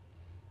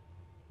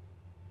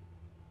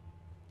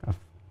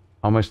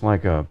almost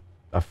like a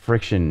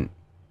friction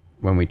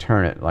when we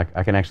turn it. Like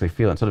I can actually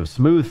feel it. Instead of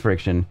smooth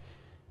friction,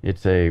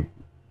 it's I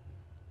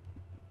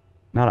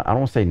don't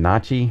want to say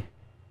notchy,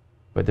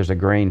 but there's a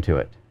grain to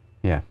it.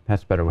 Yeah,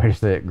 that's a better way to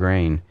say it,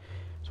 grain.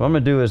 So what I'm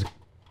going to do is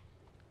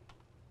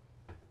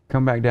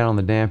come back down on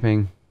the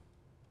damping,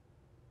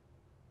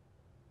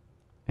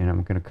 and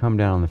I'm going to come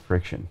down on the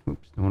friction.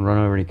 Oops, don't want to run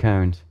over any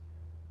cones.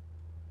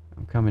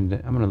 I'm going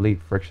to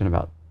leave friction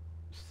about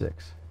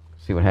 6.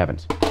 See what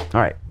happens.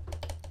 All right.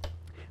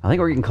 I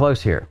think we're getting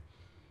close here.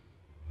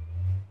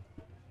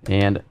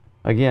 And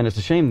again, it's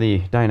a shame the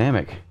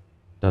dynamic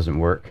doesn't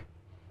work,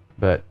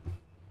 but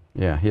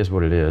yeah, here's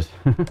what it is.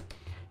 And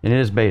it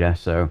is beta,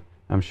 so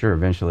I'm sure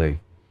eventually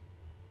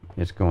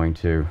it's going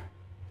to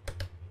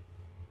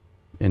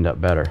end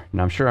up better.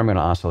 And I'm sure I'm going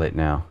to oscillate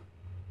now.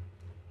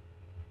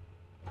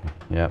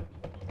 Yep.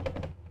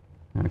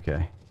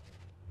 Okay.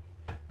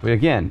 But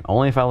again,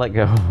 only if I let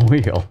go of the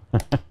wheel.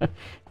 If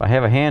I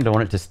have a hand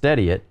on it to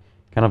steady it,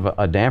 kind of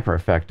a damper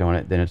effect on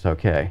it, then it's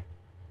okay.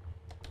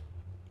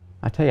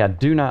 I tell you, I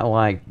do not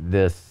like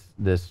this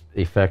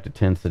effect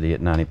intensity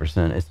at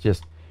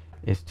 90%.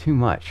 It's too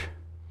much.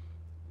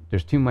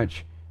 There's too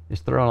much.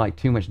 It's throwing like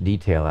too much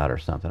detail out or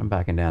something. I'm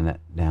backing down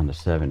to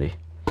 70.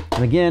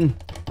 And again,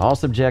 all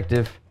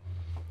subjective.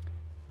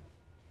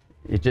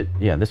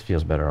 Yeah, this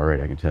feels better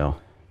already, I can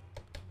tell.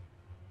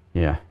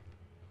 Yeah.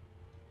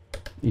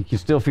 You can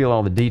still feel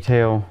all the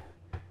detail.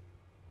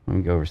 Let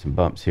me go over some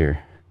bumps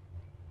here.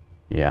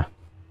 Yeah.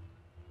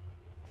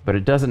 But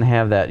it doesn't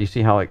have that. You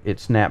see how it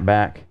snapped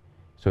back?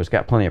 So it's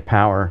got plenty of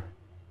power.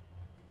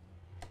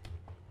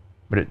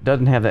 But it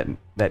doesn't have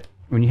that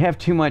when you have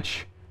too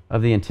much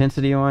of the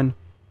intensity on,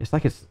 it's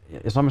like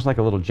it's almost like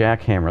a little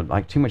jackhammer,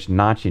 like too much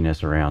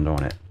notchiness around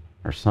on it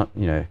or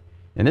something, you know.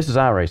 And this is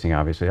iRacing,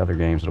 obviously. Other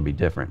games it'll be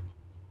different.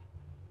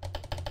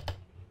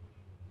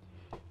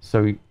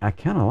 So I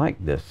kind of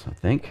like this, I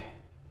think.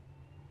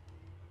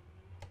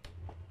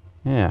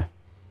 Yeah.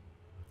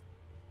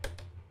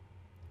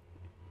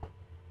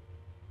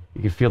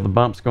 You can feel the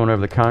bumps going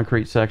over the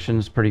concrete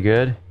sections pretty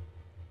good.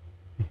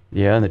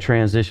 Yeah, and the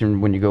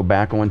transition when you go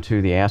back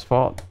onto the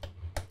asphalt.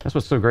 That's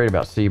what's so great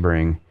about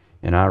Sebring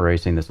and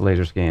iRacing, this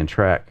laser scan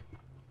track.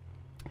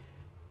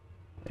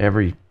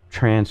 Every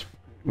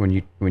when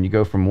you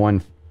go from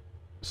one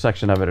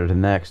section of it to the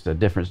next, a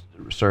different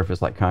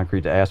surface like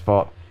concrete to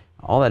asphalt,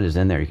 all that is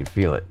in there. You can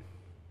feel it.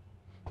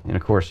 And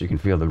of course you can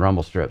feel the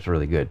rumble strips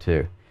really good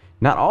too.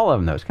 Not all of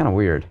them though, it's kind of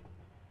weird.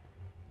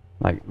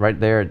 Like right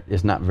there,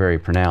 it's not very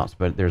pronounced,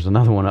 but there's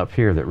another one up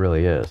here that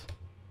really is.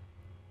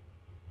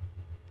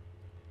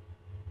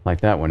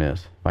 Like that one is.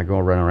 If I go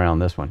run around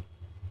this one,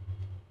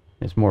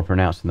 it's more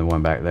pronounced than the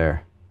one back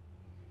there.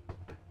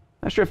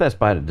 Not sure if that's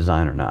by the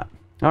design or not.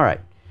 All right,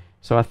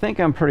 so I think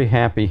I'm pretty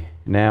happy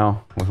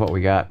now with what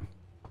we got.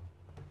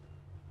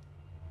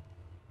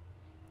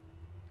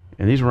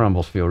 And these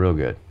rumbles feel real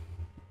good,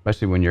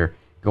 especially when you're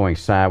going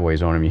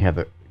sideways on them. You have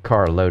the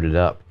car loaded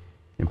up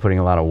and putting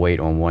a lot of weight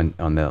on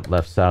the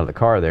left side of the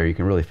car there. You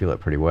can really feel it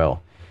pretty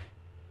well.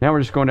 Now we're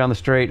just going down the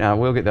straight. Now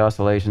we'll get the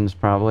oscillations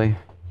probably.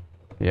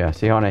 Yeah,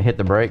 see how when I hit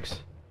the brakes,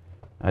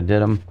 I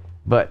did them,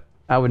 but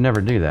I would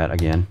never do that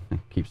again. I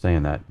keep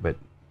saying that, but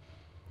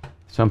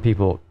some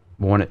people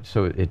want it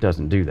so it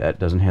doesn't do that. It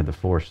doesn't have the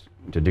force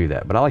to do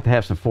that. But I like to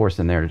have some force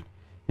in there.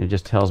 It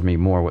just tells me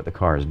more what the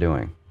car is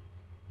doing.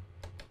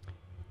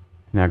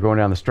 Now going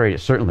down the straight, it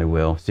certainly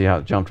will. See how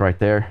it jumped right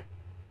there?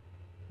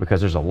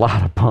 Because there's a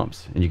lot of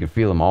bumps, and you can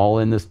feel them all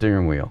in the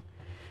steering wheel.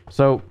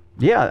 So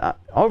yeah,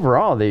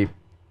 overall,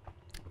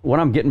 what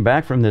I'm getting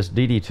back from this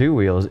DD2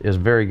 wheel is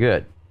very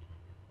good.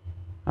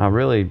 I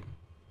really,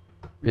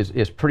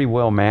 it's pretty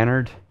well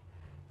mannered.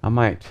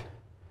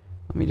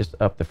 Let me just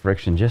up the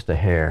friction just a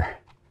hair.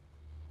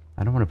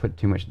 I don't want to put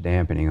too much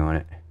dampening on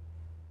it.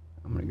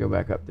 I'm going to go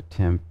back up to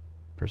 10%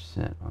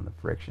 on the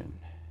friction.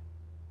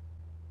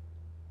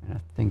 And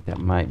I think that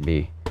might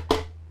be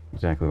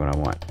exactly what I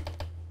want.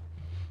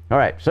 All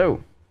right,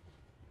 so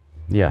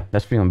yeah,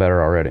 that's feeling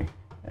better already.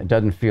 It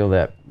doesn't feel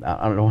that,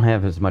 I don't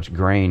have as much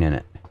grain in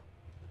it.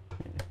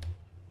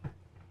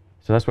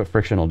 So that's what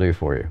friction will do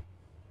for you.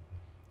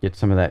 Get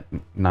some of that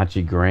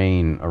notchy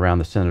grain around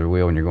the center of the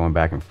wheel when you're going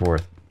back and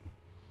forth.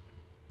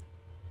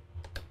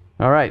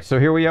 All right, so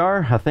here we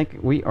are. I think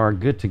we are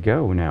good to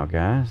go now,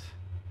 guys.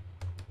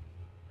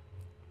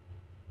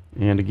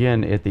 And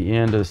again, at the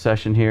end of the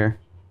session here,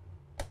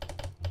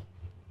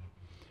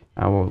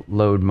 I will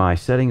load my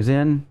settings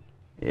in.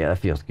 Yeah, that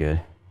feels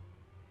good.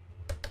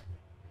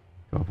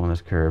 Go up on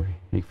this curve.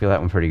 You can feel that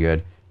one pretty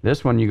good.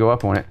 This one, you go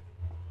up on it.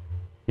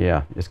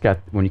 Yeah, it's got,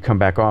 when you come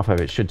back off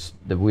of it,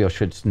 the wheel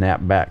should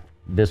snap back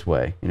this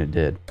way, and it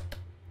did.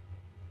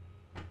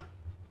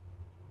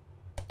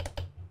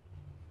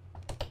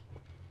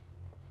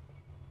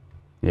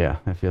 Yeah,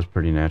 that feels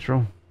pretty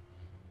natural.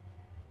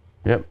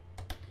 Yep.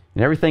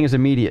 And everything is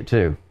immediate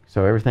too.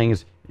 So everything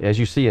is, as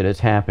you see it, it's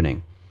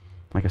happening.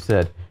 Like I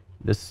said,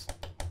 this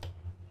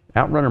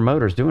Outrunner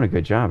motor is doing a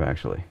good job,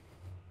 actually.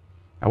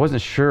 I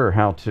wasn't sure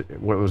what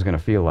it was going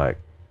to feel like.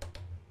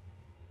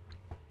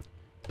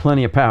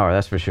 Plenty of power,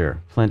 that's for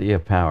sure. Plenty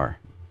of power.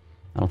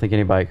 I don't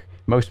think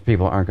most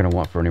people aren't going to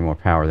want for any more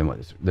power than what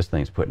this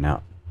thing's putting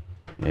out.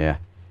 Yeah.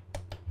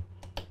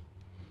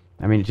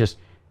 I mean, just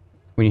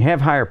when you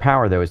have higher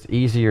power, though, it's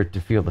easier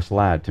to feel the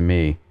slide to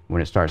me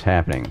when it starts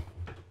happening.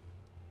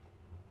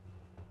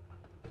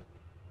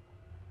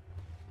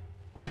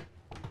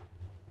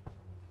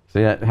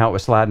 See that, how it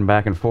was sliding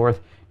back and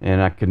forth?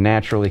 And I could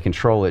naturally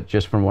control it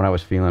just from what I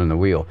was feeling in the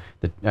wheel.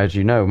 As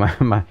you know,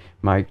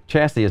 my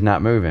chassis is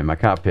not moving, my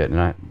cockpit,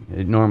 and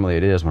normally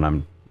it is when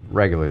I'm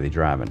regularly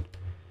driving.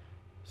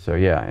 So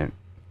yeah, and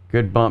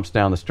good bumps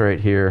down the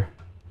straight here.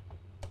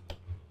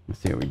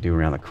 Let's see what we do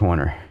around the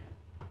corner.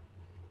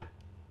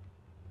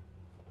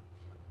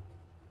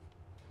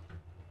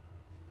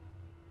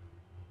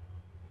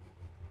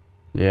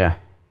 Yeah.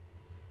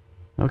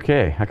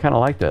 Okay, I kind of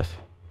like this.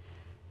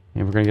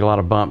 And we're going to get a lot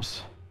of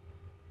bumps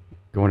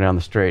going down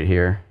the straight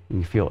here. You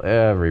can feel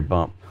every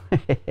bump.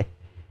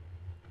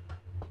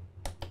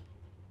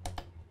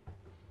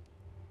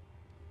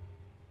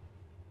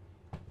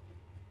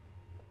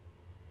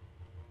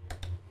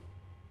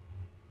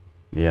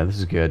 Yeah, this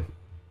is good.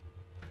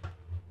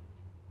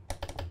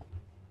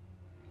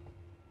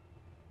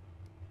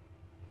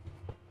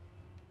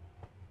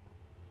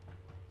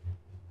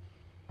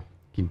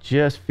 You can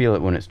just feel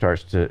it when it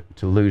starts to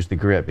lose the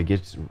grip. It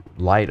gets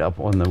light up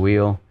on the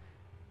wheel,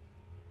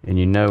 and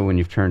you know when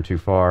you've turned too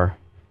far.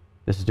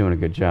 This is doing a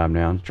good job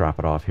now. Let's drop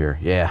it off here.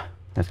 Yeah,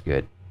 that's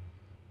good.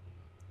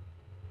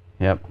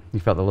 Yep, you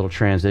felt the little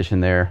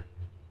transition there.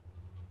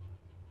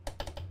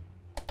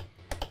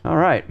 All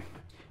right,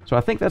 so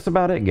I think that's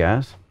about it,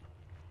 guys.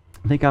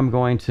 I think I'm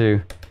going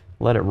to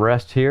let it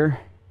rest here.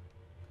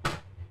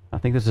 I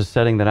think this is a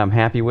setting that I'm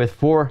happy with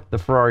for the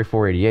Ferrari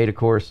 488, of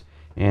course,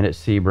 and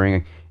its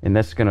Sebring, and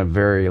that's going to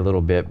vary a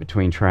little bit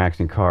between tracks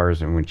and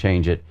cars, and we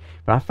change it.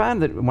 But I find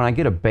that when I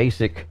get a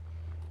basic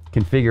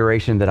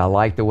configuration that I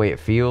like the way it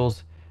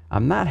feels,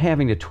 I'm not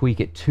having to tweak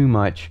it too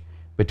much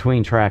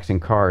between tracks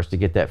and cars to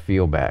get that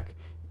feel back.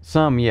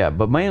 Some, yeah,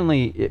 but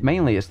mainly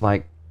it's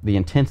like the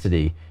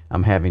intensity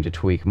I'm having to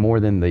tweak more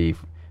than the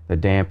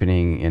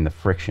dampening and the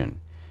friction.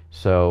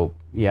 So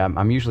yeah,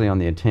 I'm usually on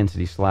the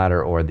intensity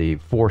slider or the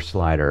force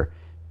slider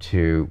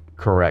to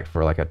correct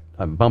for like a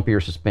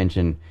bumpier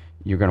suspension.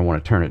 You're going to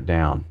want to turn it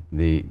down,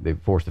 the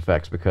force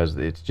effects, because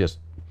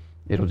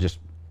it'll just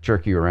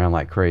jerk you around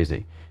like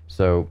crazy.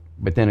 So,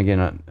 but then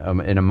again,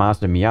 in a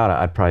Mazda Miata,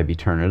 I'd probably be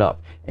turning it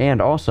up.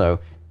 And also,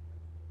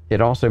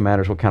 it also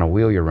matters what kind of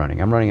wheel you're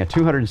running. I'm running a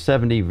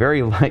 270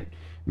 very light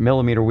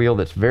millimeter wheel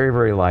that's very,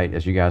 very light,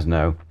 as you guys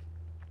know.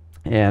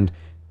 And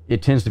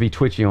it tends to be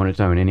twitchy on its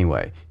own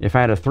anyway. If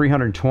I had a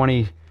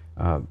 320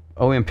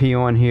 OMP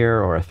on here,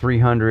 or a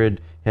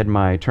 300, had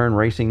my turn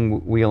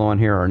racing wheel on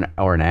here,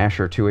 or an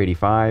Asher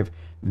 285,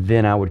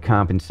 then I would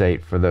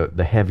compensate for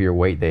the heavier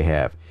weight they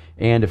have.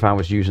 And if I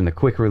was using the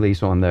quick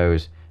release on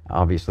those,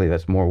 obviously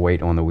that's more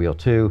weight on the wheel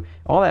too.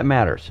 All that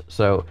matters.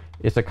 So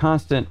it's a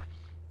constant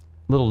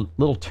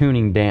little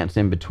tuning dance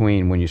in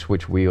between when you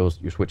switch wheels,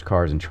 you switch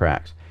cars and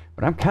tracks.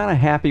 But I'm kind of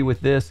happy with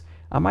this.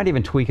 I might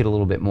even tweak it a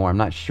little bit more. I'm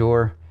not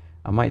sure.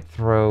 I'm not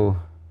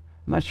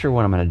sure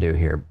what I'm going to do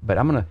here, but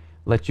I'm going to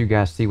let you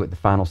guys see what the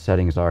final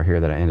settings are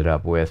here that I ended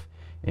up with.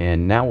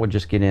 And now we'll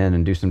just get in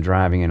and do some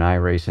driving and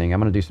iRacing.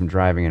 I'm going to do some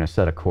driving in a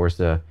Assetto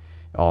Corsa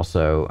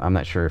also. I'm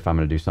not sure if I'm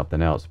going to do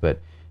something else, but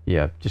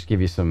yeah, just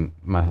give you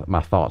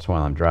my thoughts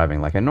while I'm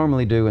driving, like I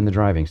normally do in the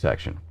driving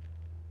section.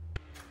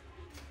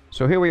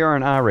 So here we are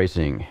in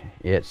iRacing.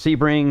 It's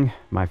Sebring,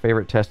 my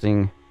favorite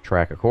testing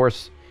track, of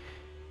course.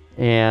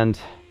 and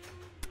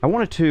I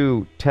wanted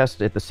to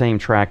test at the same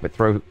track, but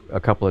throw a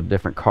couple of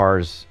different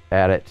cars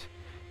at it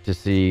to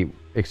see,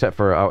 except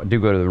for I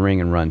do go to the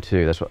ring and run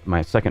too. That's what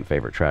my second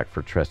favorite track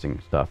for testing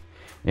stuff.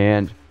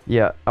 And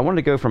yeah, I wanted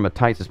to go from a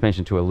tight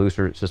suspension to a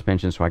looser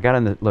suspension, so I got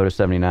in the Lotus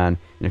 79.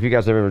 And if you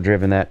guys have ever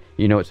driven that,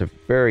 you know it's a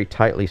very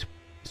tightly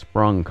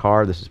sprung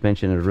car. The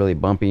suspension is really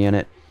bumpy in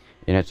it,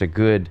 and it's a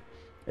good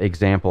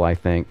example, I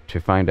think, to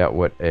find out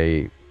what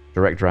a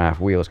direct drive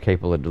wheel is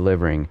capable of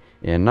delivering,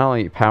 and not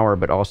only power,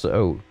 but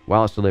also,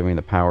 while it's delivering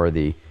the power,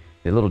 the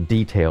little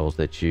details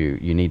that you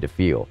need to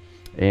feel.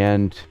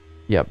 And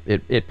yeah,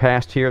 it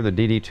passed here. The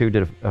DD2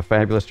 did a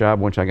fabulous job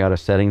once I got a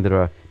setting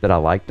that I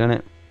liked in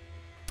it.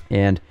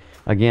 And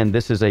again,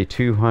 this is a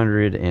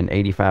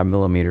 285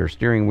 millimeter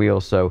steering wheel,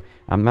 so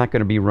I'm not going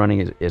to be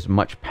running as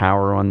much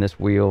power on this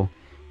wheel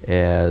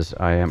as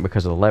I am,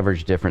 because of the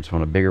leverage difference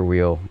on a bigger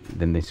wheel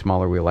than the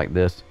smaller wheel like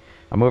this.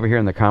 I'm over here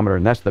in the Commodore,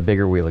 and that's the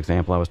bigger wheel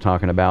example I was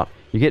talking about.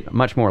 You get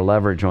much more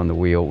leverage on the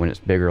wheel when it's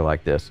bigger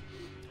like this.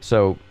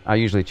 So I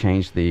usually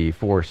change the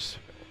force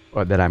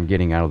that I'm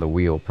getting out of the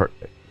wheel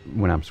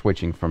when I'm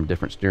switching from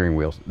different steering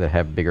wheels that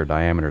have bigger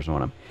diameters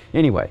on them.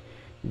 Anyway,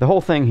 the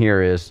whole thing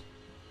here is,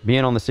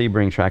 being on the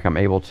Sebring track, I'm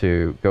able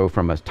to go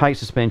from a tight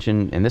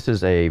suspension, and this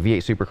is a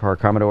V8 Supercar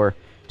Commodore,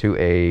 to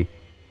a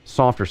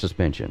softer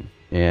suspension,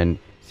 and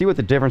see what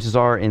the differences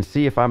are, and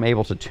see if I'm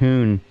able to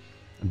tune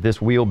this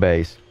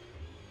wheelbase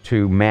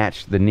to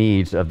match the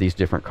needs of these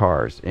different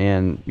cars.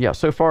 And yeah,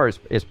 so far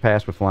it's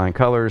passed with flying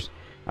colors.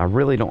 I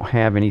really don't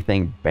have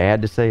anything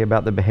bad to say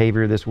about the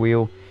behavior of this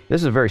wheel.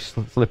 This is a very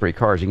slippery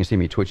car, as you can see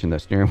me twitching the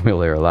steering wheel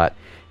there a lot.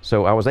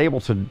 So I was able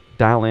to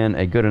dial in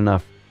a good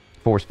enough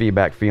force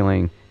feedback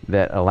feeling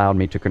that allowed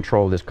me to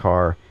control this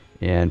car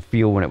and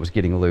feel when it was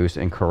getting loose,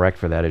 and correct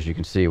for that, as you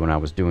can see when I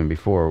was doing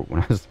before,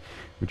 when I was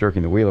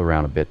jerking the wheel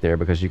around a bit there,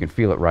 because you can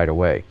feel it right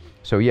away.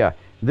 So yeah,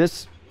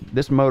 this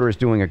motor is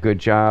doing a good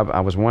job. I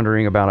was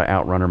wondering about an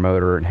outrunner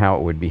motor and how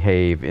it would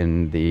behave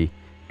in the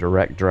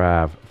direct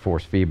drive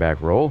force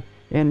feedback role,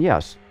 and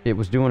yes, it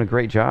was doing a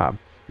great job,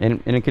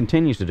 and it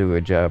continues to do a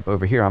good job.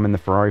 Over here I'm in the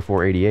Ferrari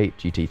 488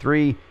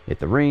 GT3 at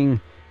the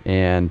ring,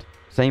 and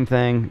same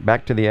thing,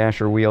 back to the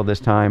Asher wheel this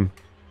time,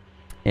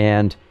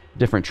 and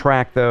different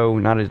track though,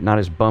 not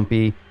as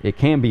bumpy. It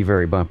can be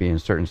very bumpy in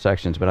certain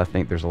sections, but I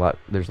think there's a lot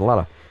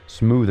of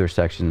smoother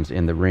sections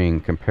in the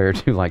ring compared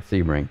to like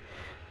Sebring.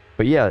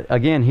 But yeah,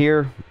 again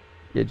here,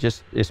 it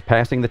just is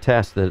passing the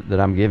test that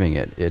I'm giving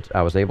it.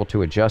 I was able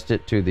to adjust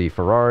it to the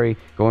Ferrari,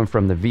 going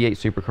from the V8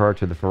 Supercar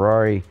to the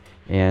Ferrari,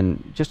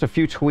 and just a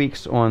few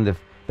tweaks on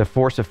the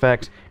force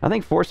effects. I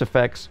think force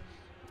effects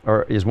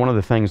is one of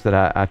the things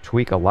that I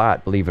tweak a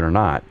lot, believe it or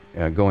not,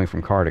 going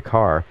from car to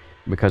car,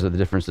 because of the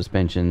different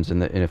suspensions,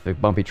 and if a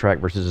bumpy track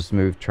versus a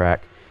smooth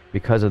track,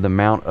 because of the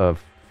amount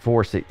of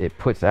force it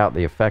puts out,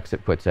 the effects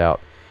it puts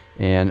out.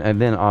 And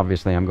then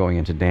obviously I'm going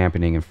into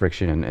dampening and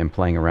friction and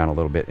playing around a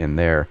little bit in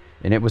there.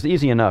 And it was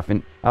easy enough.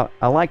 And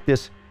I like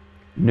this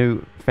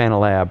new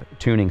FANALAB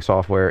tuning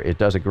software. It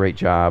does a great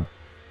job.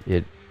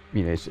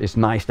 It's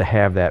nice to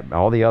have that.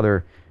 All the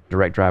other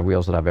direct drive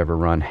wheels that I've ever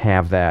run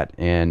have that.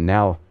 And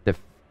now that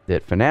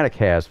Fanatec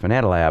has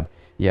FANALAB,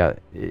 yeah,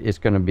 it's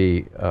going to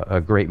be a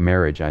great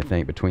marriage, I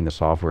think, between the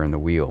software and the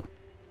wheel.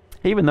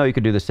 Even though you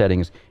could do the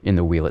settings in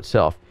the wheel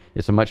itself,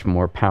 it's a much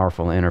more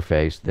powerful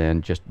interface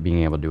than just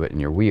being able to do it in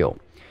your wheel.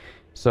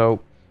 So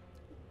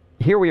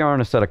here we are on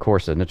Assetto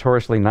Corsa,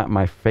 notoriously not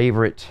my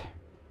favorite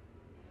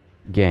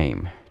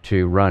game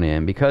to run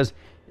in, because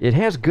it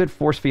has good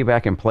force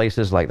feedback in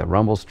places like the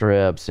rumble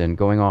strips and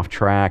going off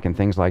track and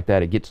things like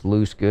that. It gets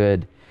loose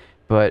good,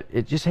 but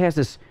it just has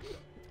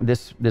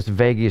this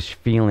vaguish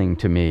feeling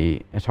to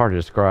me. It's hard to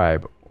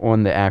describe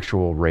on the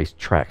actual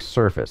racetrack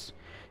surface.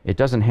 It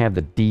doesn't have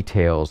the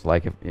details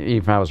like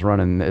if I was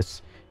running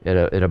this at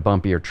a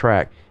bumpier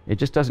track. It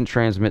just doesn't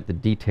transmit the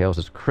details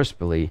as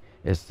crisply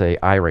as, say,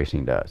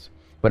 iRacing does.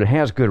 But it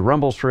has good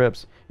rumble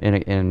strips,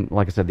 and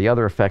like I said, the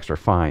other effects are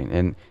fine.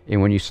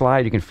 And when you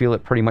slide, you can feel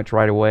it pretty much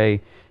right away.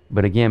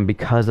 But again,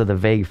 because of the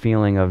vague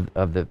feeling of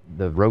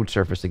the road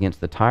surface against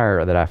the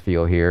tire that I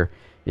feel here,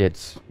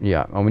 it's,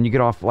 yeah, when you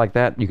get off like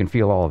that, you can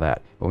feel all of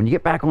that. But when you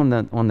get back on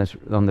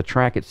the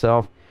track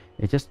itself,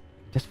 it just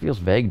feels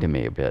vague to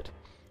me a bit.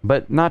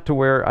 But not to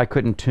where I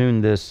couldn't tune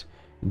this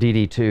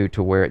DD2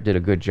 to where it did a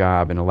good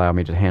job and allowed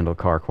me to handle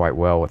the car quite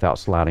well without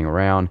sliding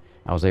around.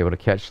 I was able to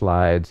catch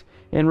slides,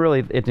 and really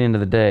at the end of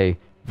the day,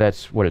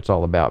 that's what it's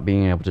all about,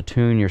 being able to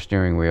tune your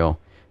steering wheel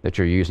that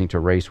you're using to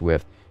race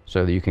with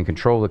so that you can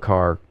control the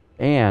car,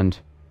 and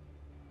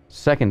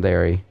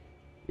secondary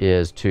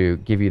is to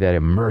give you that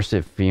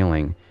immersive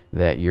feeling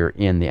that you're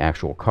in the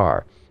actual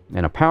car.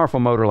 And a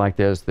powerful motor like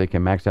this that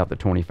can max out the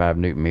 25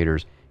 Newton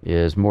meters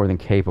is more than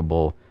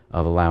capable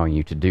of allowing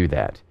you to do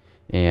that.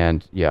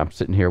 And yeah, I'm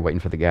sitting here waiting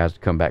for the guys to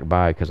come back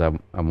by because I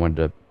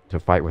wanted to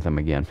fight with them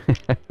again.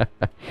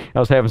 I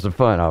was having some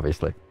fun,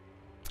 obviously.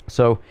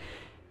 So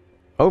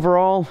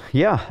overall,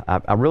 yeah,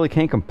 I really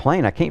can't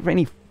complain. I can't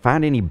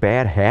find any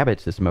bad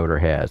habits this motor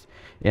has,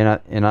 and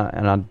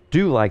I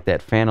do like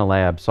that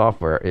FANALAB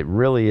software. It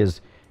really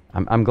is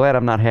I'm glad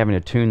I'm not having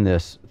to tune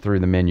this through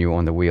the menu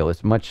on the wheel.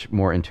 It's much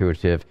more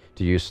intuitive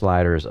to use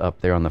sliders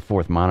up there on the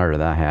 4th monitor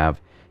that I have,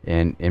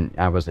 and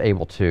I was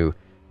able to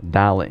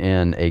dial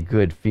in a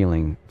good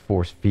feeling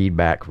force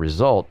feedback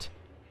result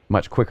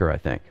much quicker, I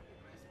think.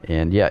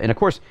 And yeah, and of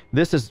course,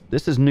 this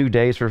is new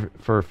days for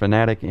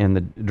Fanatec in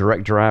the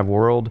direct drive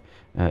world.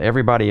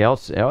 Everybody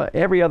else,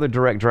 every other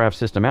direct drive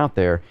system out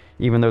there,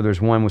 even though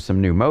there's one with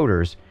some new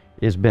motors,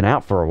 has been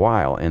out for a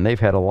while, and they've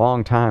had a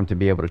long time to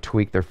be able to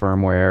tweak their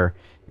firmware,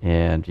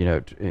 and you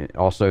know,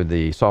 also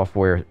the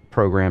software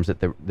programs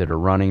that are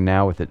running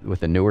now with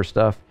the newer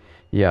stuff.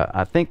 Yeah,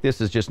 I think this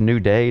is just new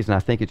days, and I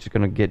think it's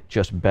going to get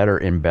just better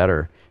and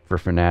better for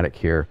Fanatec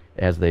here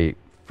as they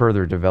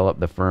further develop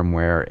the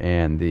firmware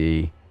and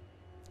the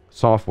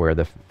software,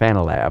 the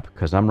FANALAB,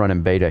 because I'm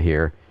running beta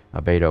here,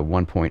 beta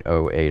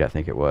 1.08 I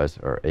think it was,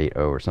 or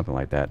 8.0 or something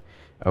like that.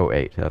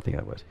 08, I think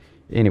that was.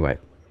 Anyway,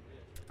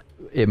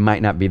 it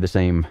might not be the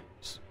same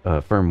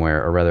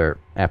firmware, or rather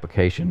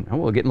application. Oh,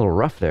 we're getting a little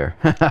rough there.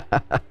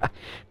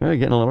 We're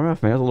getting a little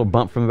rough, man. There's a little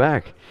bump from the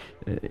back.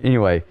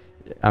 Anyway,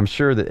 I'm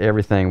sure that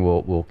everything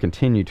will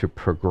continue to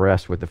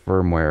progress with the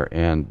firmware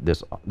and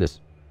this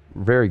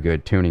very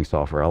good tuning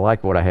software. I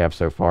like what I have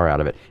so far out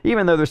of it,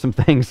 even though there's some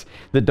things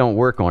that don't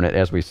work on it.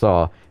 As we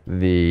saw,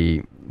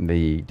 the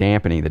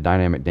dampening, the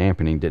dynamic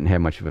dampening, didn't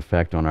have much of an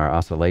effect on our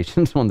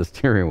oscillations on the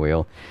steering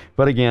wheel.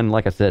 But again,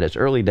 like I said, it's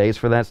early days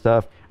for that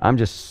stuff. I'm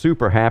just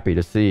super happy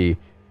to see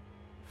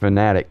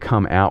Fanatec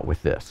come out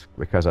with this,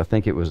 because I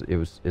think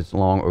it's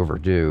long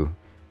overdue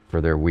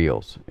for their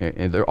wheels,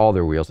 and all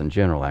their wheels in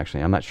general.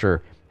 Actually, I'm not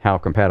sure how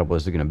compatible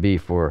this is going to be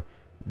for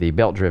the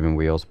belt-driven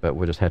wheels, but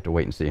we'll just have to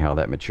wait and see how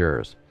that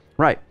matures.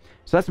 Right,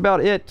 so that's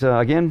about it.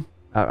 Again,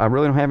 I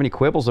really don't have any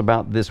quibbles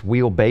about this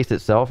Wheelbase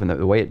itself and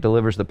the way it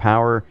delivers the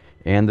power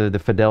and the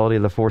fidelity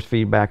of the force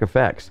feedback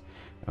effects.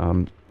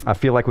 I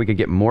feel like we could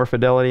get more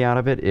fidelity out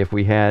of it if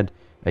we had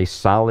a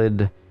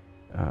solid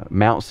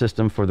mount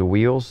system for the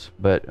wheels,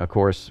 but of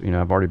course, you know,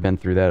 I've already been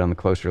through that on the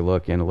closer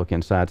look and the look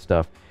inside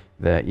stuff,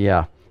 that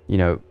yeah, you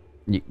know,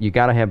 you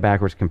got to have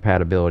backwards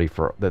compatibility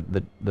for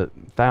the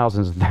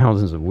thousands and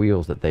thousands of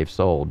wheels that they've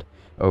sold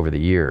over the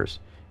years,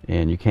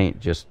 and you can't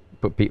just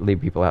leave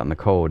people out in the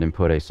cold and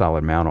put a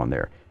solid mount on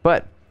there.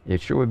 But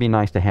it sure would be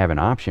nice to have an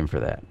option for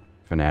that,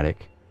 Fanatec.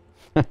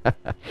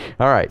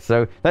 All right,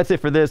 so that's it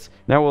for this.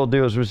 Now what we'll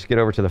do is we'll just get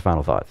over to the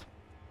final thoughts.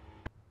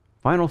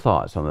 Final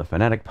thoughts on the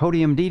Fanatec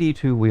Podium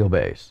DD2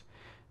 wheelbase.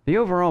 The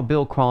overall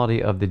build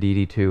quality of the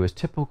DD2 is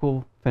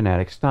typical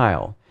Fanatec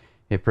style.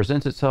 It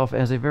presents itself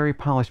as a very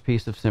polished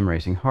piece of sim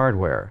racing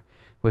hardware,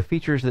 with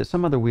features that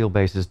some other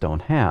wheelbases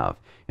don't have,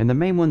 and the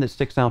main one that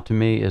sticks out to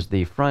me is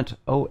the front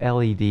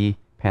OLED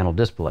panel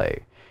display.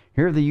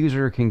 Here the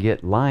user can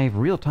get live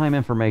real-time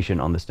information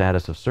on the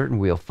status of certain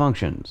wheel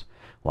functions,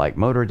 like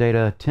motor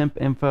data, temp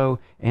info,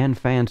 and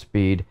fan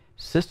speed,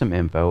 system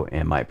info,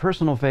 and my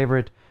personal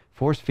favorite,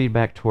 force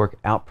feedback torque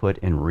output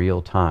in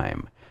real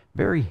time.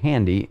 Very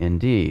handy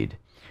indeed.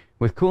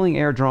 With cooling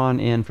air drawn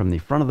in from the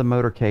front of the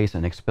motor case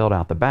and expelled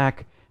out the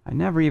back, I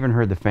never even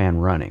heard the fan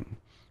running.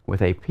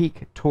 With a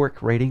peak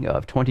torque rating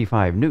of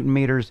 25 Newton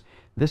meters,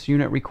 this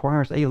unit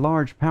requires a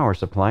large power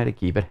supply to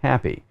keep it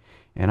happy.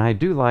 And I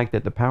do like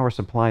that the power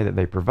supply that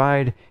they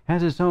provide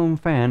has its own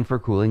fan for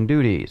cooling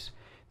duties.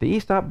 The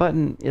e-stop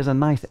button is a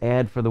nice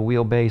add for the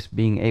wheelbase.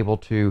 Being able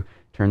to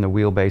turn the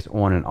wheelbase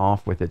on and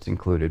off with its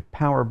included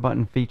power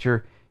button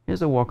feature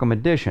is a welcome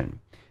addition.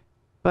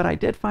 But I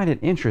did find it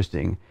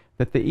interesting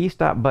that the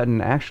e-stop button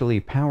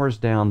actually powers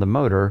down the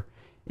motor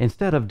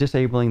instead of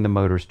disabling the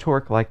motor's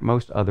torque like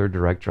most other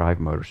direct drive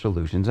motor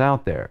solutions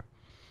out there.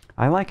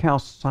 I like how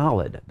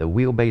solid the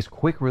wheelbase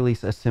quick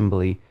release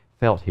assembly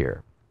felt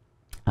here.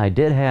 I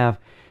did have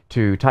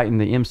to tighten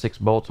the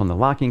M6 bolts on the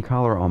locking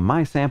collar on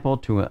my sample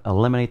to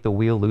eliminate the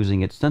wheel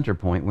losing its center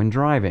point when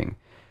driving.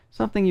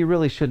 Something you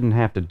really shouldn't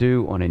have to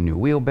do on a new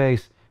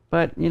wheelbase,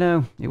 but you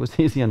know, it was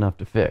easy enough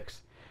to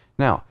fix.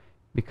 Now,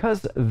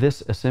 because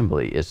this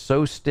assembly is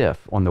so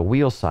stiff on the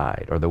wheel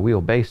side, or the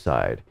wheelbase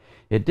side,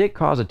 it did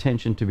cause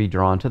attention to be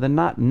drawn to the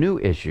not new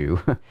issue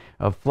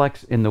of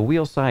flex in the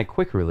wheel side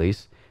quick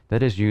release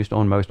that is used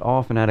on most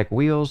all Fanatec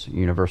wheels,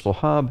 universal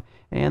hub,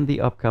 and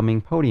the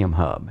upcoming Podium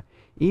hub.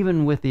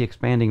 Even with the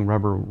expanding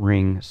rubber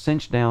ring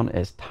cinched down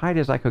as tight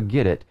as I could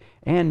get it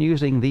and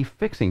using the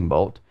fixing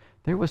bolt,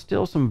 there was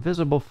still some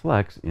visible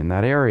flex in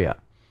that area.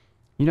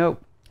 You know,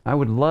 I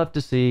would love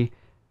to see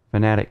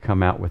Fanatec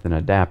come out with an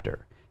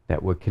adapter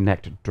that would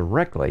connect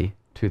directly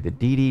to the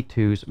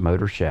DD2's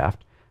motor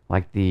shaft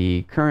like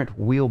the current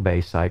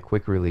wheelbase side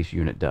quick release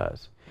unit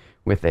does,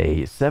 with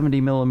a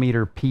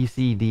 70mm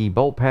PCD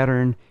bolt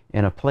pattern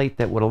and a plate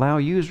that would allow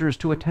users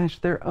to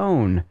attach their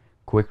own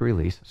quick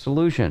release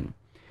solution.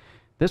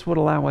 This would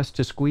allow us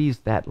to squeeze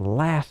that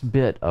last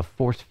bit of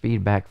force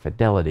feedback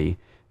fidelity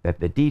that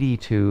the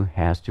DD2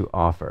 has to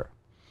offer.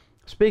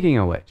 Speaking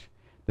of which,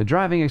 the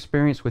driving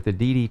experience with the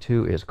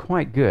DD2 is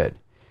quite good.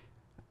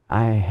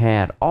 I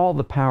had all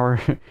the power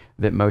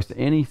that most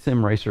any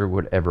sim racer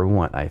would ever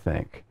want, I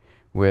think,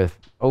 with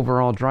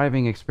overall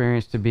driving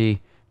experience to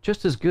be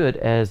just as good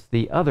as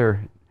the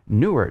other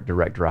newer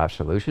direct drive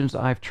solutions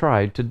I've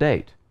tried to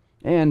date.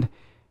 And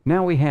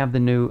now we have the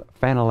new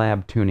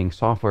FANALAB tuning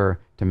software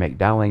to make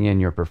dialing in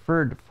your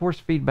preferred force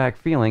feedback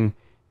feeling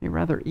a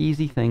rather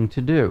easy thing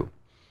to do.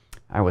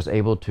 I was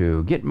able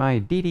to get my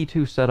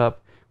DD2 set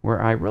up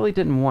where I really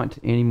didn't want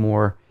any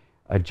more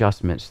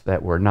adjustments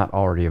that were not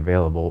already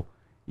available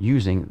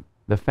using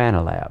the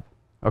FANALAB.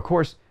 Of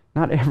course,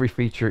 not every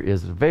feature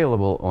is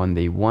available on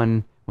the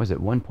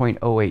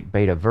 1.08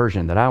 beta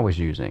version that I was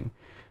using.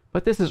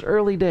 But this is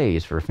early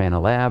days for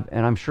FANALAB,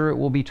 and I'm sure it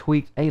will be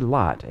tweaked a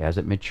lot as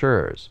it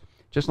matures,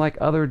 just like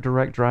other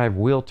direct drive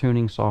wheel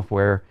tuning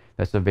software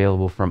that's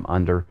available from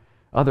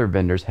other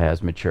vendors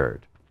has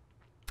matured.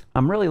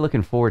 I'm really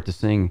looking forward to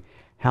seeing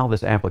how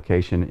this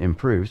application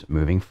improves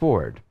moving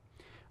forward.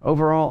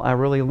 Overall, I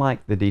really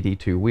like the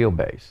DD2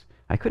 wheelbase.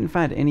 I couldn't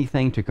find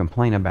anything to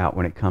complain about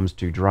when it comes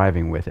to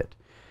driving with it.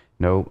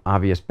 No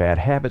obvious bad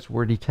habits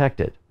were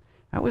detected.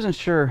 I wasn't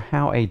sure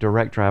how a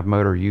direct drive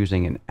motor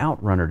using an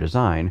outrunner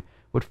design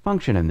would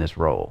function in this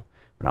role,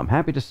 but I'm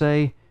happy to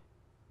say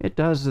it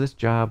does this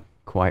job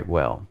quite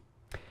well.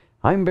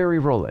 I'm Barry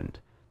Rowland.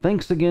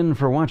 Thanks again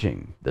for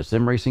watching the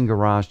Sim Racing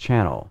Garage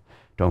channel.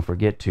 Don't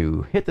forget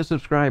to hit the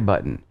subscribe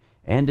button,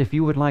 and if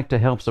you would like to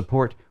help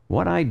support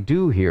what I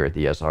do here at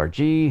the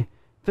SRG,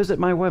 visit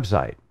my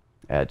website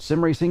at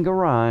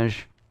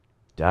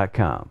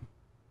simracinggarage.com.